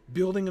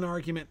 building an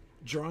argument,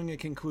 drawing a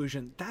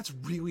conclusion, that's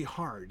really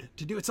hard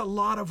to do. It's a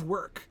lot of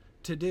work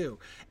to do.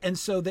 And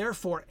so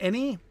therefore,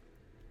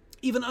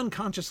 even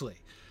unconsciously,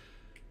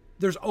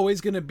 there's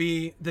always going to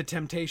be the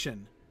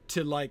temptation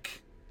to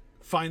like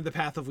find the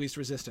path of least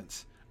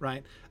resistance,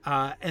 right?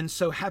 And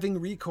so having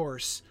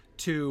recourse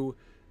to,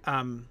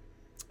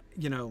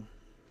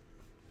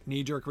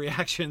 knee-jerk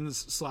reactions,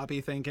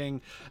 sloppy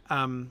thinking,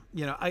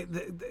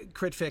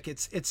 crit-fic,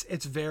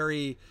 it's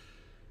very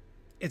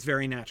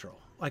natural.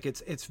 Like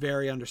it's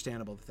very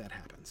understandable that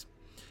happens.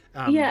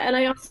 And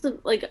I also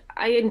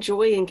I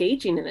enjoy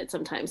engaging in it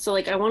sometimes. So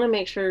I want to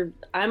make sure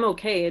I'm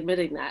okay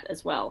admitting that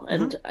as well.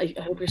 And I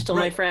hope you're still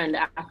my friend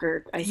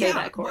after I say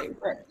that, Corey.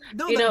 But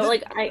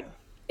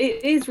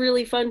it is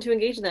really fun to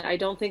engage in that. I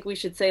don't think we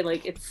should say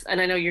it's,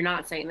 and I know you're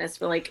not saying this,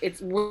 but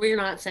we're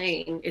not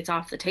saying it's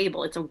off the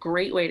table. It's a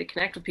great way to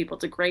connect with people.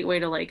 It's a great way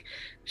to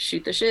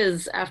shoot the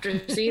shiz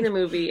after seeing the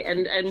movie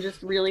and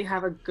just really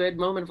have a good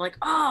moment of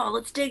oh,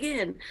 let's dig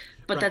in.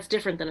 But that's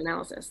different than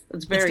analysis.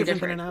 It's very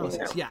different than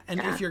analysis. Yeah.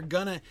 And if you're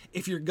gonna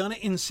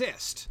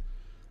insist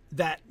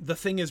that the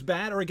thing is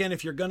bad, or again,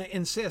 if you're gonna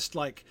insist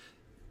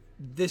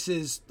this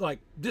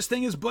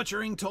thing is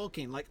butchering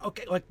Tolkien,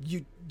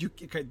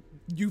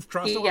 you've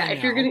crossed the line.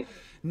 If you're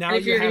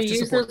gonna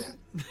use those,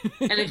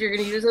 and if you're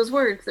gonna use those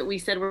words that we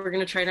said we're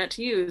gonna try not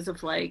to use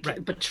of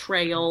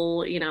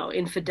betrayal,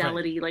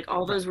 infidelity,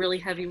 all those really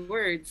heavy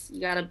words, you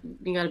gotta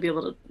be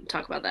able to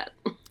talk about that.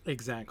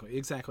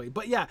 Exactly.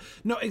 But yeah,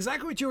 no,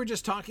 exactly what you were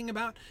just talking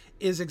about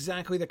is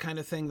exactly the kind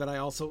of thing that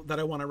I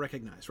want to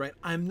recognize, right?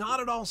 I'm not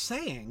at all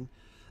saying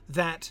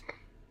that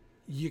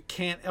you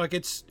can't,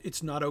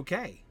 it's not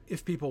okay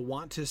if people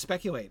want to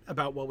speculate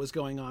about what was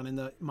going on in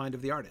the mind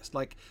of the artist.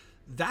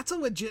 That's a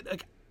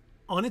legit,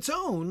 on its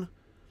own,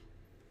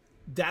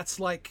 that's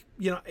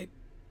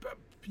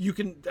you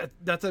can,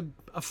 that's a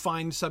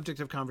fine subject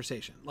of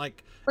conversation.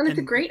 And it's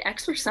a great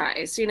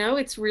exercise,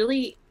 it's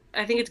really,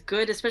 I think it's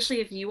good,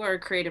 especially if you are a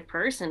creative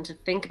person, to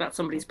think about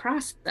somebody's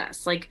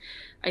process. I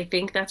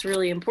think that's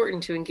really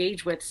important to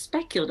engage with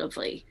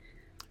speculatively.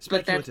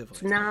 But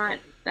that's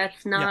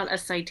not a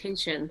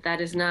citation.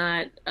 That is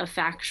not a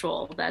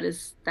factual. That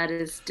is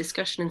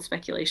discussion and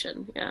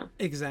speculation. Yeah.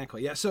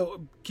 Exactly. Yeah.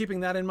 So keeping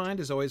that in mind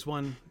is always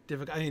one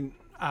difficult. I mean,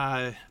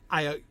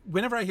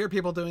 whenever I hear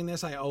people doing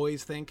this, I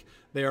always think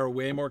they are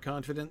way more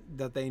confident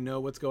that they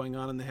know what's going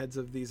on in the heads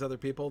of these other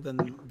people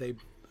than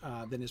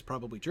is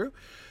probably true.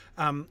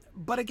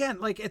 But again,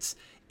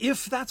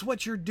 if that's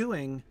what you're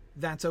doing,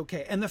 that's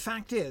okay. And the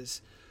fact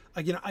is,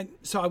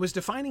 I was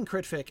defining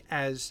crit-fic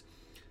as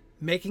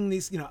making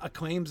these,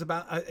 claims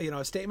about,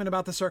 a statement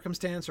about the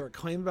circumstance or a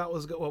claim about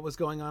what was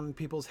going on in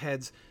people's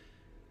heads,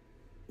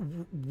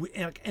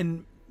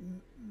 and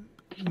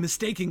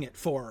mistaking it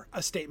for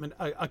a statement,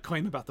 a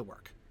claim about the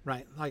work,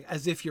 right?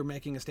 As if you're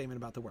making a statement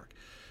about the work.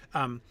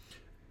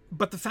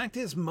 But the fact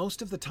is,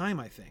 most of the time,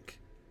 I think,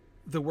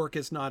 the work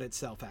is not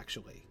itself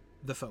actually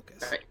the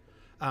focus.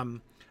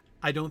 Right.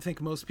 I don't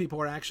think most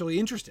people are actually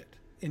interested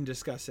in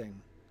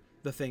discussing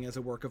the thing as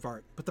a work of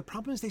art, but the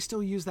problem is they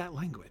still use that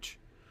language,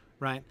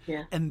 right?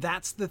 Yeah. And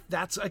that's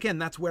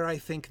where I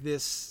think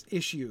this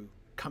issue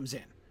comes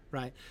in,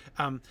 right?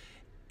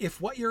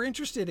 If what you're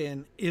interested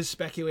in is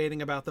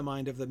speculating about the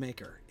mind of the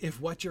maker, if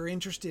what you're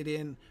interested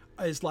in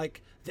is the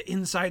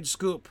inside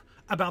scoop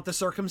about the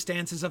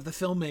circumstances of the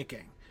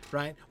filmmaking,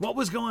 right? What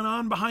was going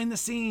on behind the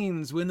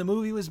scenes when the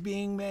movie was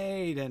being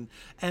made, and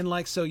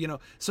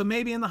so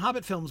maybe in the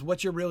Hobbit films,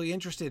 what you're really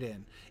interested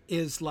in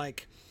is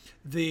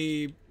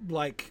the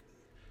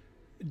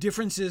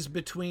differences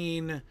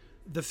between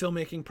the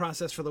filmmaking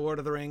process for the Lord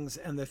of the Rings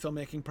and the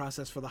filmmaking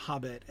process for the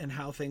Hobbit, and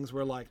how things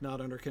were not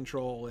under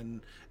control,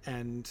 and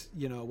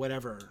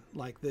whatever,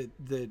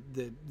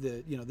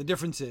 the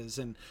differences,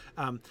 and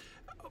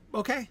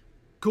okay,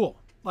 cool.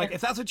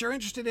 If that's what you're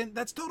interested in,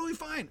 that's totally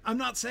fine. I'm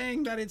not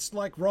saying that it's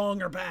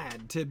wrong or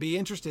bad to be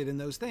interested in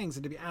those things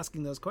and to be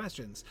asking those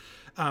questions.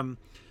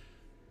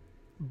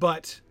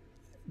 But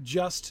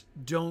just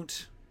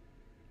don't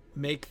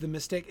make the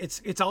mistake.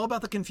 It's all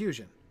about the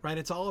confusion, right?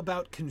 It's all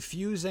about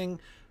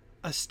confusing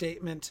a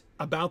statement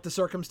about the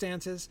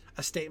circumstances,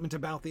 a statement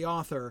about the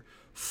author,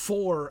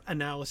 for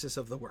analysis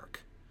of the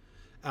work.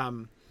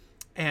 And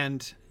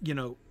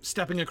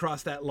stepping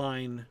across that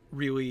line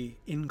really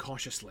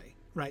incautiously.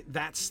 Right.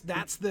 That's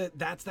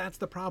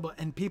the problem.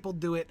 And people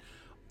do it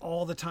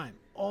all the time.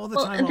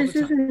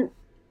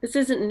 This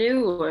isn't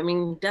new. I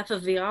mean, Death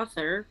of the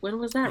Author, when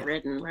was that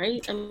written,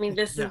 right? I mean,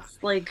 this is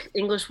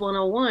English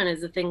 101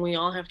 is the thing we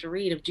all have to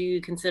read of, do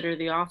you consider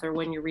the author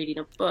when you're reading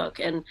a book?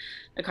 And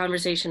a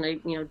conversation I,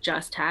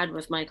 just had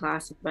with my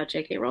class about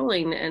J.K.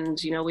 Rowling,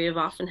 and, we have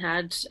often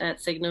had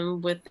at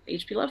Signum with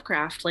H.P.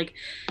 Lovecraft,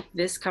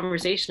 this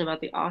conversation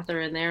about the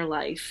author and their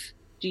life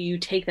do you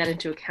take that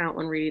into account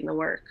when reading the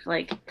work?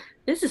 Like,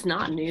 this is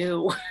not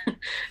new.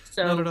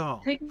 So not at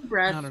all. Take a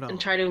breath and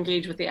try to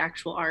engage with the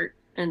actual art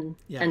and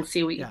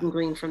see what you can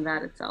glean from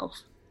that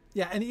itself.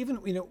 Yeah, and even,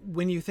 you know,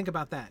 when you think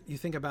about that, you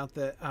think about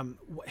the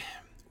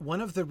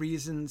one of the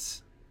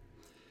reasons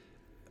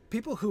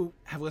people who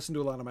have listened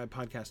to a lot of my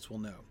podcasts will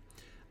know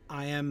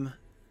I am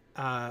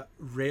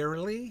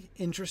rarely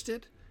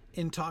interested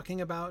in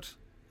talking about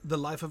the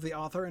life of the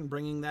author and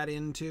bringing that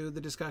into the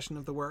discussion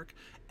of the work,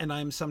 and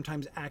I'm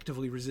sometimes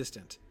actively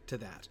resistant to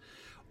that.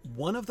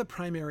 One of the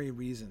primary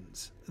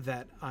reasons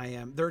that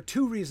there are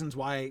two reasons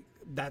why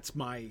that's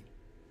my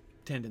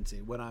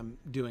tendency when I'm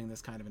doing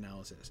this kind of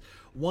analysis.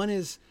 One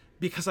is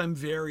because I'm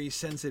very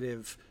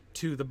sensitive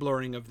to the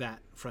blurring of that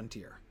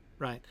frontier,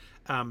 right?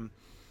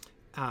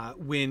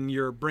 When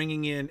you're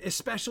bringing in,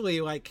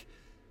 especially like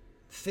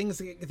things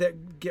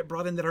that get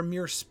brought in that are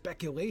mere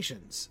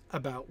speculations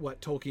about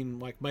what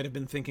Tolkien like might have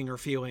been thinking or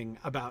feeling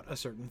about a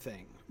certain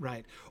thing,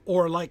 right?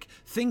 Or like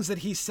things that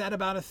he said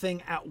about a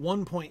thing at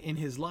one point in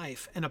his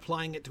life and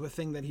applying it to a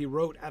thing that he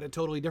wrote at a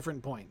totally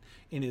different point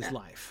in his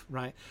life,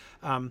 right?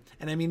 And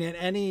I mean,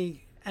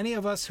 any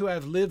of us who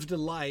have lived a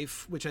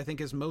life, which I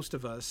think is most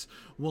of us,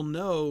 will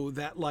know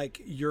that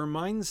like your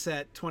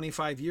mindset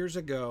 25 years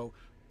ago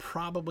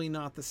probably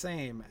not the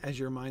same as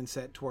your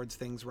mindset towards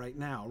things right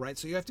now, right?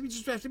 So you have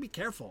to be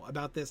careful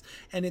about this.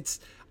 And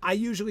I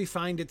usually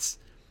find it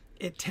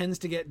tends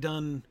to get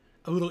done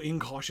a little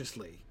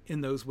incautiously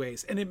in those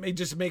ways, and it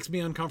just makes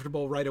me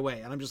uncomfortable right away.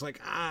 And I'm just like,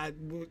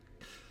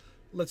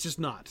 let's just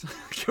not.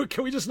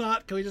 Can we just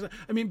not?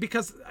 I mean,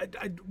 because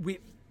we.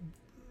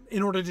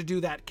 In order to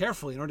do that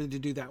carefully, in order to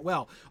do that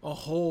well, a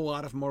whole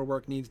lot of more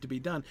work needs to be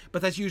done.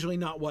 But that's usually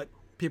not what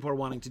people are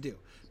wanting to do.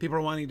 People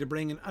are wanting to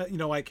bring in,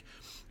 like,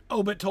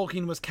 oh, but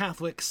Tolkien was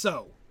Catholic,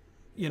 so,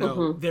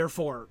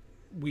 therefore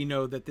we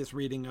know that this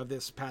reading of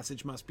this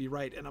passage must be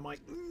right. And I'm like,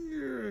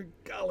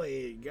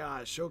 golly,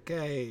 gosh,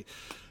 okay.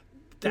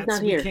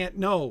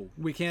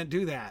 We can't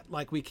do that.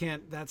 Like, we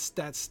can't, that's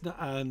a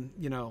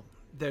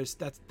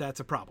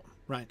problem,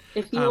 right?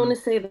 If you want to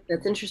say that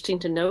that's interesting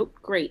to note,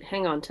 great,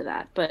 hang on to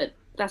that. But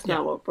that's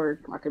not what we're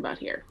talking about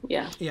here.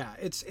 Yeah. Yeah.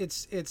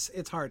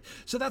 It's hard.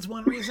 So that's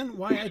one reason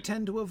why I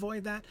tend to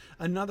avoid that.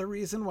 Another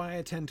reason why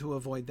I tend to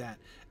avoid that,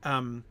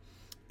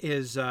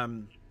 is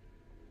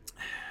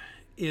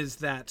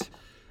that,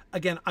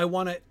 again, I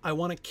want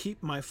to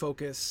keep my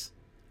focus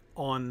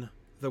on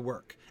the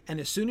work. And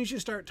as soon as you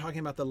start talking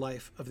about the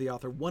life of the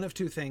author, one of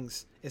two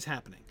things is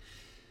happening.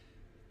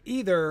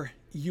 Either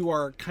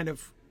you're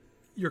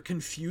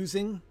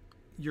confusing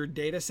your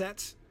data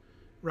sets,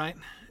 right?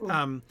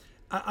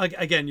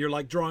 Again, you're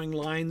like drawing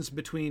lines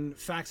between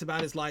facts about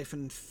his life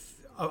and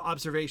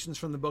observations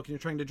from the book, and you're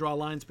trying to draw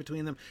lines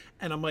between them.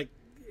 And I'm like,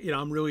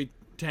 I'm really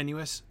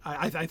tenuous.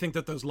 I think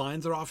that those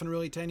lines are often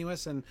really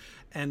tenuous, and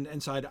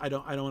so I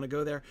don't want to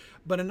go there.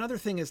 But another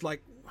thing is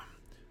like,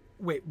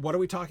 wait, what are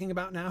we talking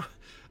about now?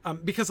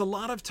 Because a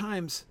lot of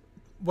times,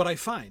 what I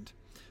find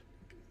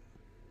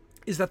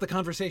is that the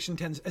conversation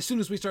as soon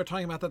as we start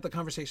talking about that, the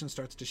conversation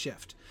starts to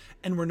shift,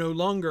 and we're no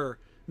longer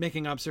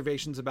making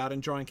observations about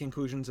and drawing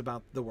conclusions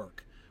about the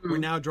work. We're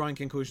now drawing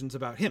conclusions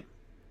about him,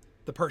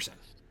 the person,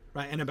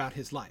 right, and about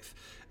his life.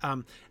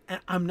 And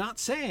I'm not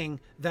saying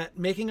that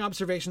making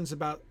observations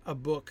about a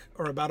book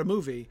or about a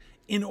movie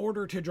in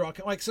order to draw,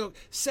 like, so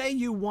say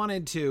you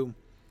wanted to,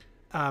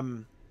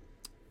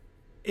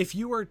 if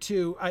you were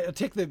to, I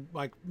take the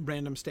like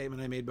random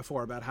statement I made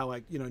before about how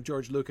like,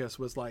 George Lucas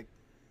was like,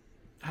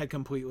 had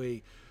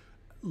completely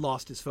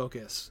lost his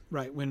focus,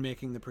 right, when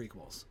making the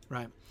prequels,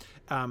 right?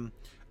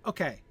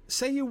 Okay,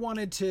 say you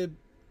wanted to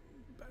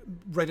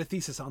write a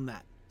thesis on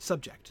that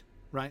subject,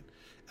 right?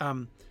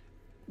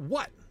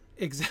 What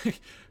exactly?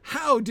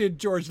 How did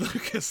George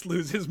Lucas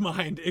lose his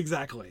mind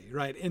exactly,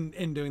 right?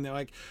 In doing that,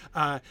 like,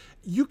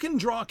 you can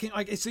draw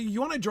so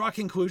you want to draw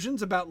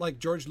conclusions about like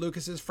George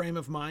Lucas's frame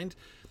of mind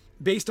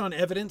based on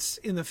evidence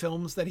in the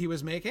films that he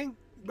was making.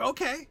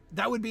 Okay,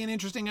 that would be an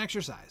interesting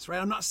exercise,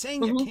 right? I'm not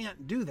saying you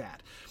can't do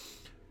that.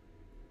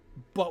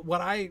 But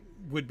what I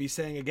would be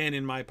saying again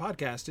in my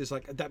podcast is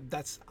like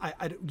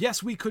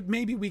yes,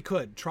 maybe we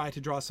could try to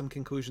draw some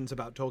conclusions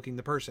about Tolkien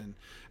the person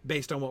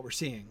based on what we're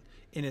seeing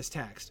in his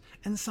text.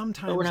 And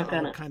sometimes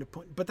I'll kind of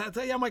point, but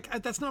I'm like,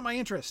 that's not my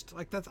interest.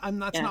 Like that's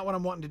not what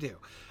I'm wanting to do.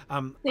 I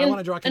want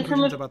to draw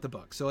conclusions about the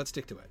book. So let's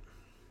stick to it.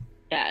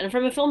 Yeah. And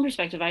from a film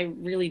perspective, I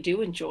really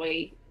do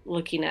enjoy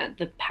looking at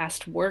the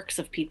past works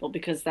of people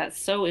because that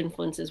so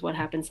influences what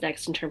happens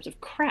next in terms of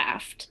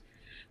craft.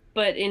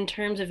 But in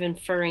terms of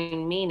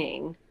inferring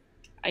meaning,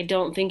 I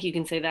don't think you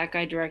can say that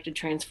guy directed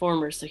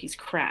Transformers, so he's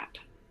crap.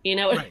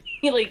 Right.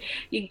 Like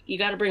you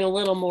got to bring a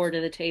little more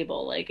to the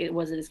table. Like,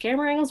 was it his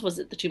camera angles? Was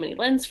it the too many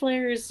lens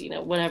flares?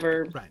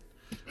 Whatever. Right.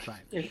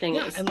 Your thing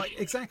is. And like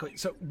exactly.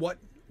 So what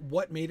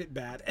made it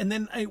bad? And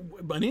then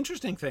an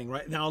interesting thing,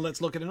 right now,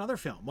 let's look at another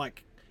film.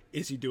 Like,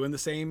 is he doing the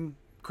same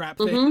crap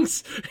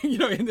things?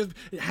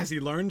 Has he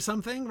learned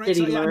something? Right. Did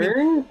he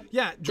learn?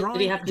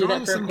 Did he have to do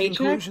that for a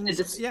paycheck?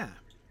 Yeah.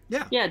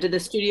 Yeah. Did the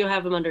studio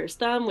have him under his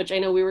thumb? Which I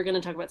know we were going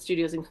to talk about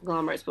studios and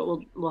conglomerates, but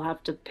we'll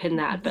have to pin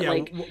that. But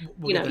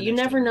we'll you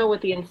never know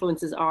what the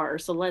influences are.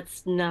 So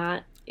let's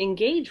not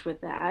engage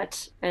with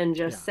that and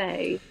just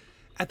say.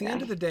 At the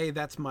end of the day,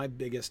 that's my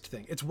biggest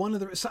thing. It's one of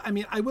the. So, I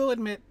mean, I will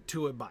admit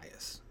to a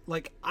bias.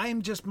 Like, I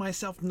am just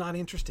myself not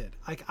interested.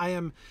 Like, I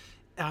am.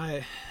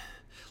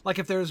 Like,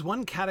 if there's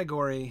one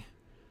category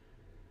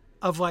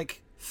of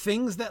like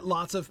things that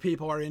lots of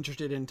people are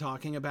interested in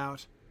talking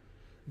about,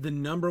 the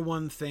number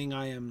one thing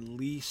I am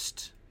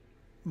least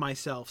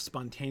myself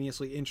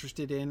spontaneously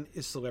interested in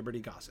is celebrity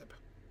gossip,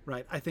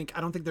 right? I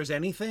don't think there's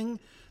anything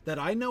that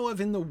I know of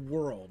in the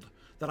world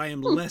that I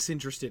am less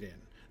interested in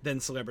than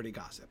celebrity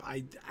gossip.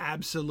 I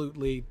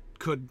absolutely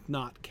could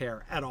not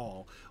care at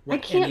all. I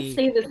can't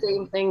say the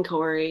same thing,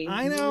 Corey.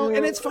 I know,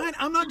 and it's fine.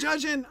 I'm not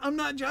judging.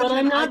 But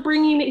I'm not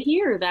bringing it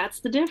here.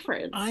 That's the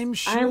difference. I'm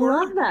sure. I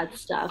love that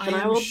stuff. And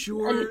I will,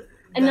 sure.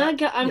 And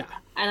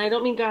I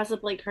don't mean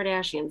gossip like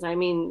Kardashians. I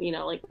mean,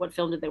 like what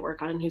film did they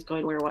work on and who's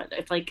going where, what.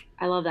 It's like,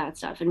 I love that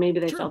stuff. And maybe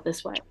they felt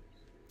this way.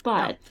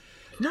 But...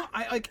 No,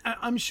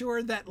 I'm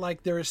sure that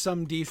like there is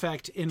some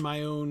defect in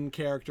my own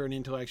character and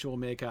intellectual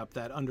makeup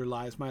that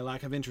underlies my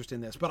lack of interest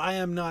in this, but I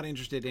am not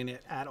interested in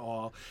it at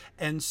all,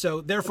 and so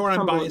therefore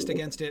I'm biased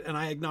against it, and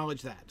I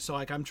acknowledge that. So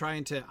like I'm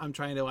trying to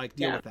like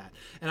deal with that,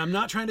 and I'm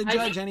not trying to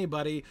judge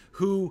anybody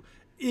who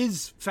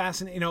is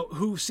fascinated,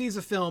 who sees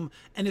a film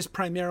and is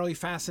primarily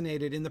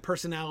fascinated in the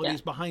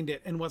personalities behind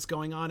it and what's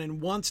going on and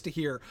wants to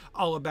hear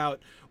all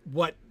about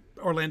what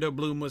Orlando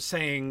Bloom was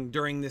saying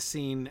during this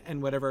scene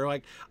and whatever.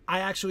 Like, I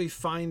actually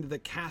find the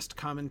cast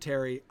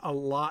commentary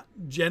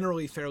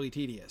generally fairly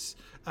tedious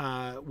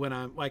when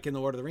I'm like in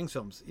the Lord of the Rings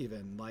films.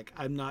 Even like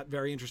I'm not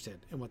very interested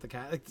in what the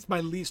cast. Like, it's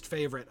my least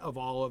favorite of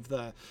all of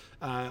the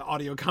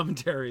audio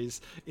commentaries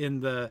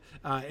in the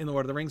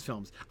Lord of the Rings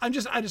films. I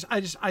just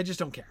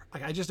don't care.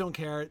 Like, I just don't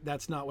care.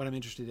 That's not what I'm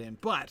interested in.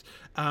 But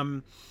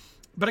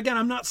again,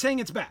 I'm not saying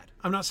it's bad.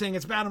 I'm not saying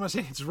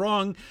it's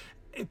wrong.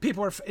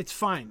 It's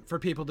fine for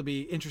people to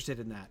be interested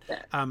in that.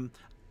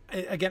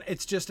 Again,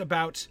 it's just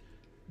about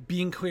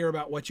being clear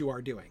about what you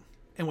are doing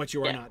and what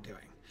you are not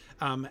doing.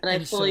 And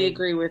I fully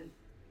agree with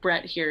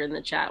Brett here in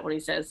the chat when he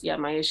says,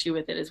 my issue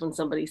with it is when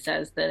somebody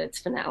says that it's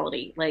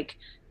finality, like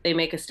they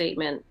make a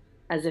statement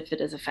as if it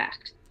is a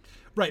fact.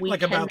 Right,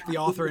 like about the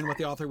author and what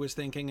the author was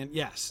thinking. And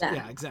exactly.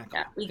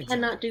 Yeah, we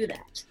cannot do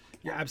that.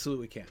 You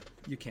absolutely can.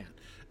 You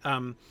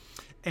can.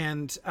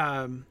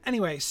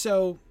 Anyway,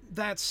 so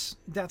that's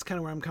kind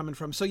of where I'm coming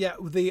from. So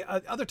the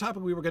other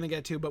topic we were going to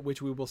get to, but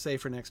which we will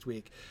save for next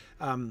week,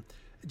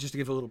 just to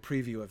give a little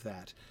preview of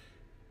that.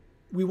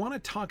 We want to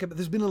talk about,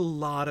 there's been a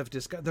lot of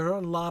there are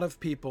a lot of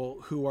people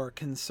who are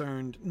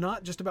concerned,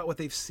 not just about what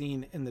they've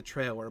seen in the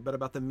trailer, but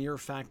about the mere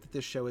fact that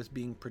this show is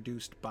being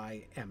produced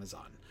by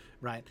Amazon,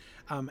 right?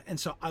 And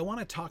so I want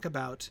to talk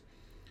about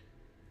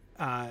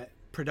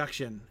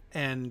production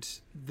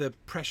and the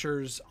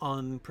pressures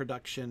on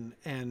production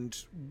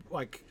and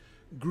like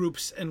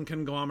groups and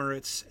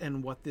conglomerates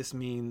and what this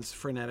means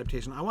for an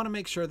adaptation. I want to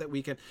make sure that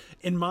we can,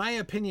 in my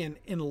opinion,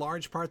 in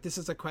large part, this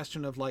is a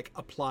question of like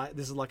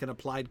this is like an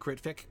applied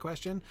crit-fic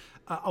question.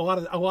 A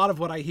lot of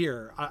what I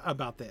hear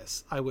about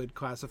this, I would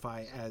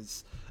classify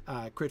as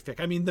crit-fic.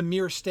 I mean, the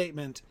mere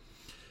statement,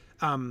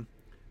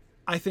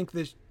 I think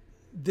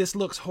this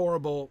looks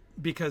horrible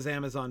because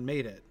Amazon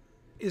made it,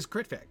 is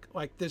crit-fic.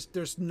 Like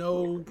there's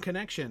no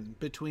connection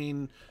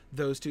between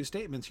those two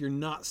statements. You're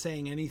not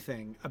saying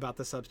anything about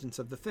the substance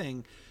of the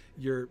thing.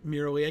 You're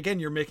merely,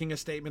 again, you're making a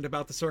statement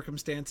about the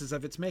circumstances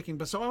of its making.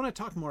 But so I want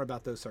to talk more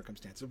about those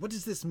circumstances. What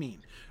does this mean,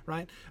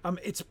 right?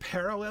 It's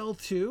parallel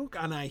to,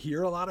 and I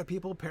hear a lot of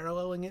people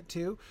paralleling it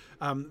to,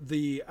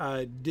 the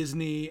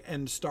Disney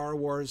and Star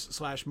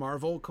Wars /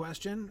 Marvel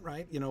question,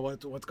 right?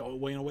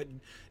 What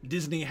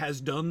Disney has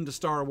done to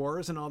Star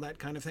Wars and all that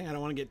kind of thing. I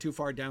don't want to get too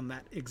far down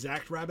that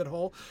exact rabbit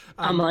hole.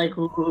 I'm like,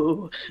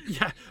 ooh.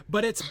 Yeah,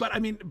 but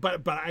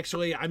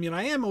actually,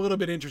 I am a little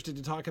bit interested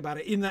to talk about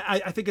it in that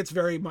I think it's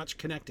very much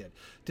connected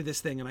to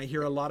this thing, and I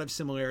hear a lot of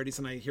similarities,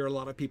 and I hear a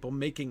lot of people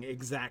making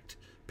exact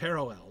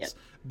parallels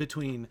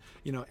between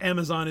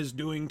Amazon is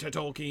doing to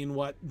Tolkien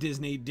what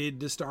Disney did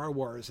to Star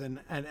Wars, and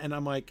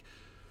I'm like,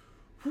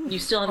 you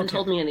still haven't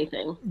told me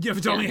anything. You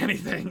haven't told me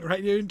anything,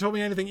 right? You haven't told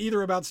me anything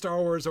either about Star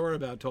Wars or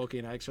about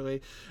Tolkien,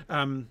 actually.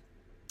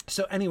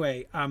 So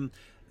anyway,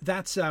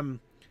 that's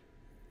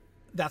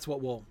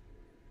what we'll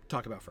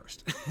talk about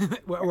first,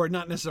 or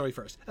not necessarily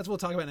first. That's what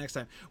we'll talk about next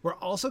time. We're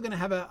also going to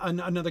have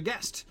another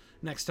guest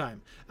next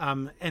time,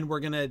 and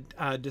we're going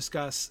to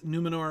discuss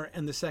Numenor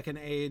and the Second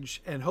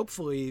Age, and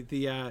hopefully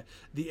the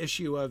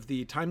issue of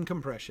the time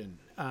compression,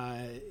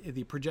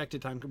 the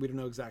projected time. We don't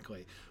know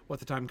exactly what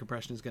the time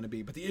compression is going to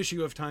be, but the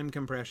issue of time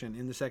compression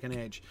in the Second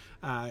Age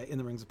in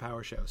the Rings of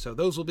Power show. So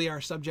those will be our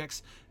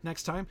subjects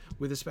next time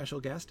with a special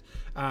guest.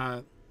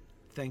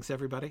 Thanks,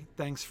 everybody.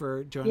 Thanks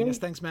for joining us.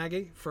 Thanks,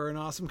 Maggie, for an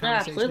awesome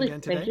conversation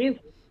again today. Thank you.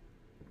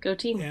 Go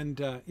team.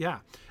 And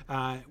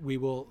we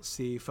will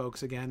see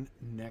folks again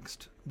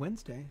next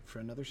Wednesday for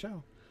another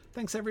show.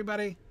 Thanks,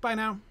 everybody. Bye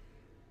now.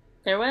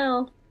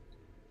 Farewell.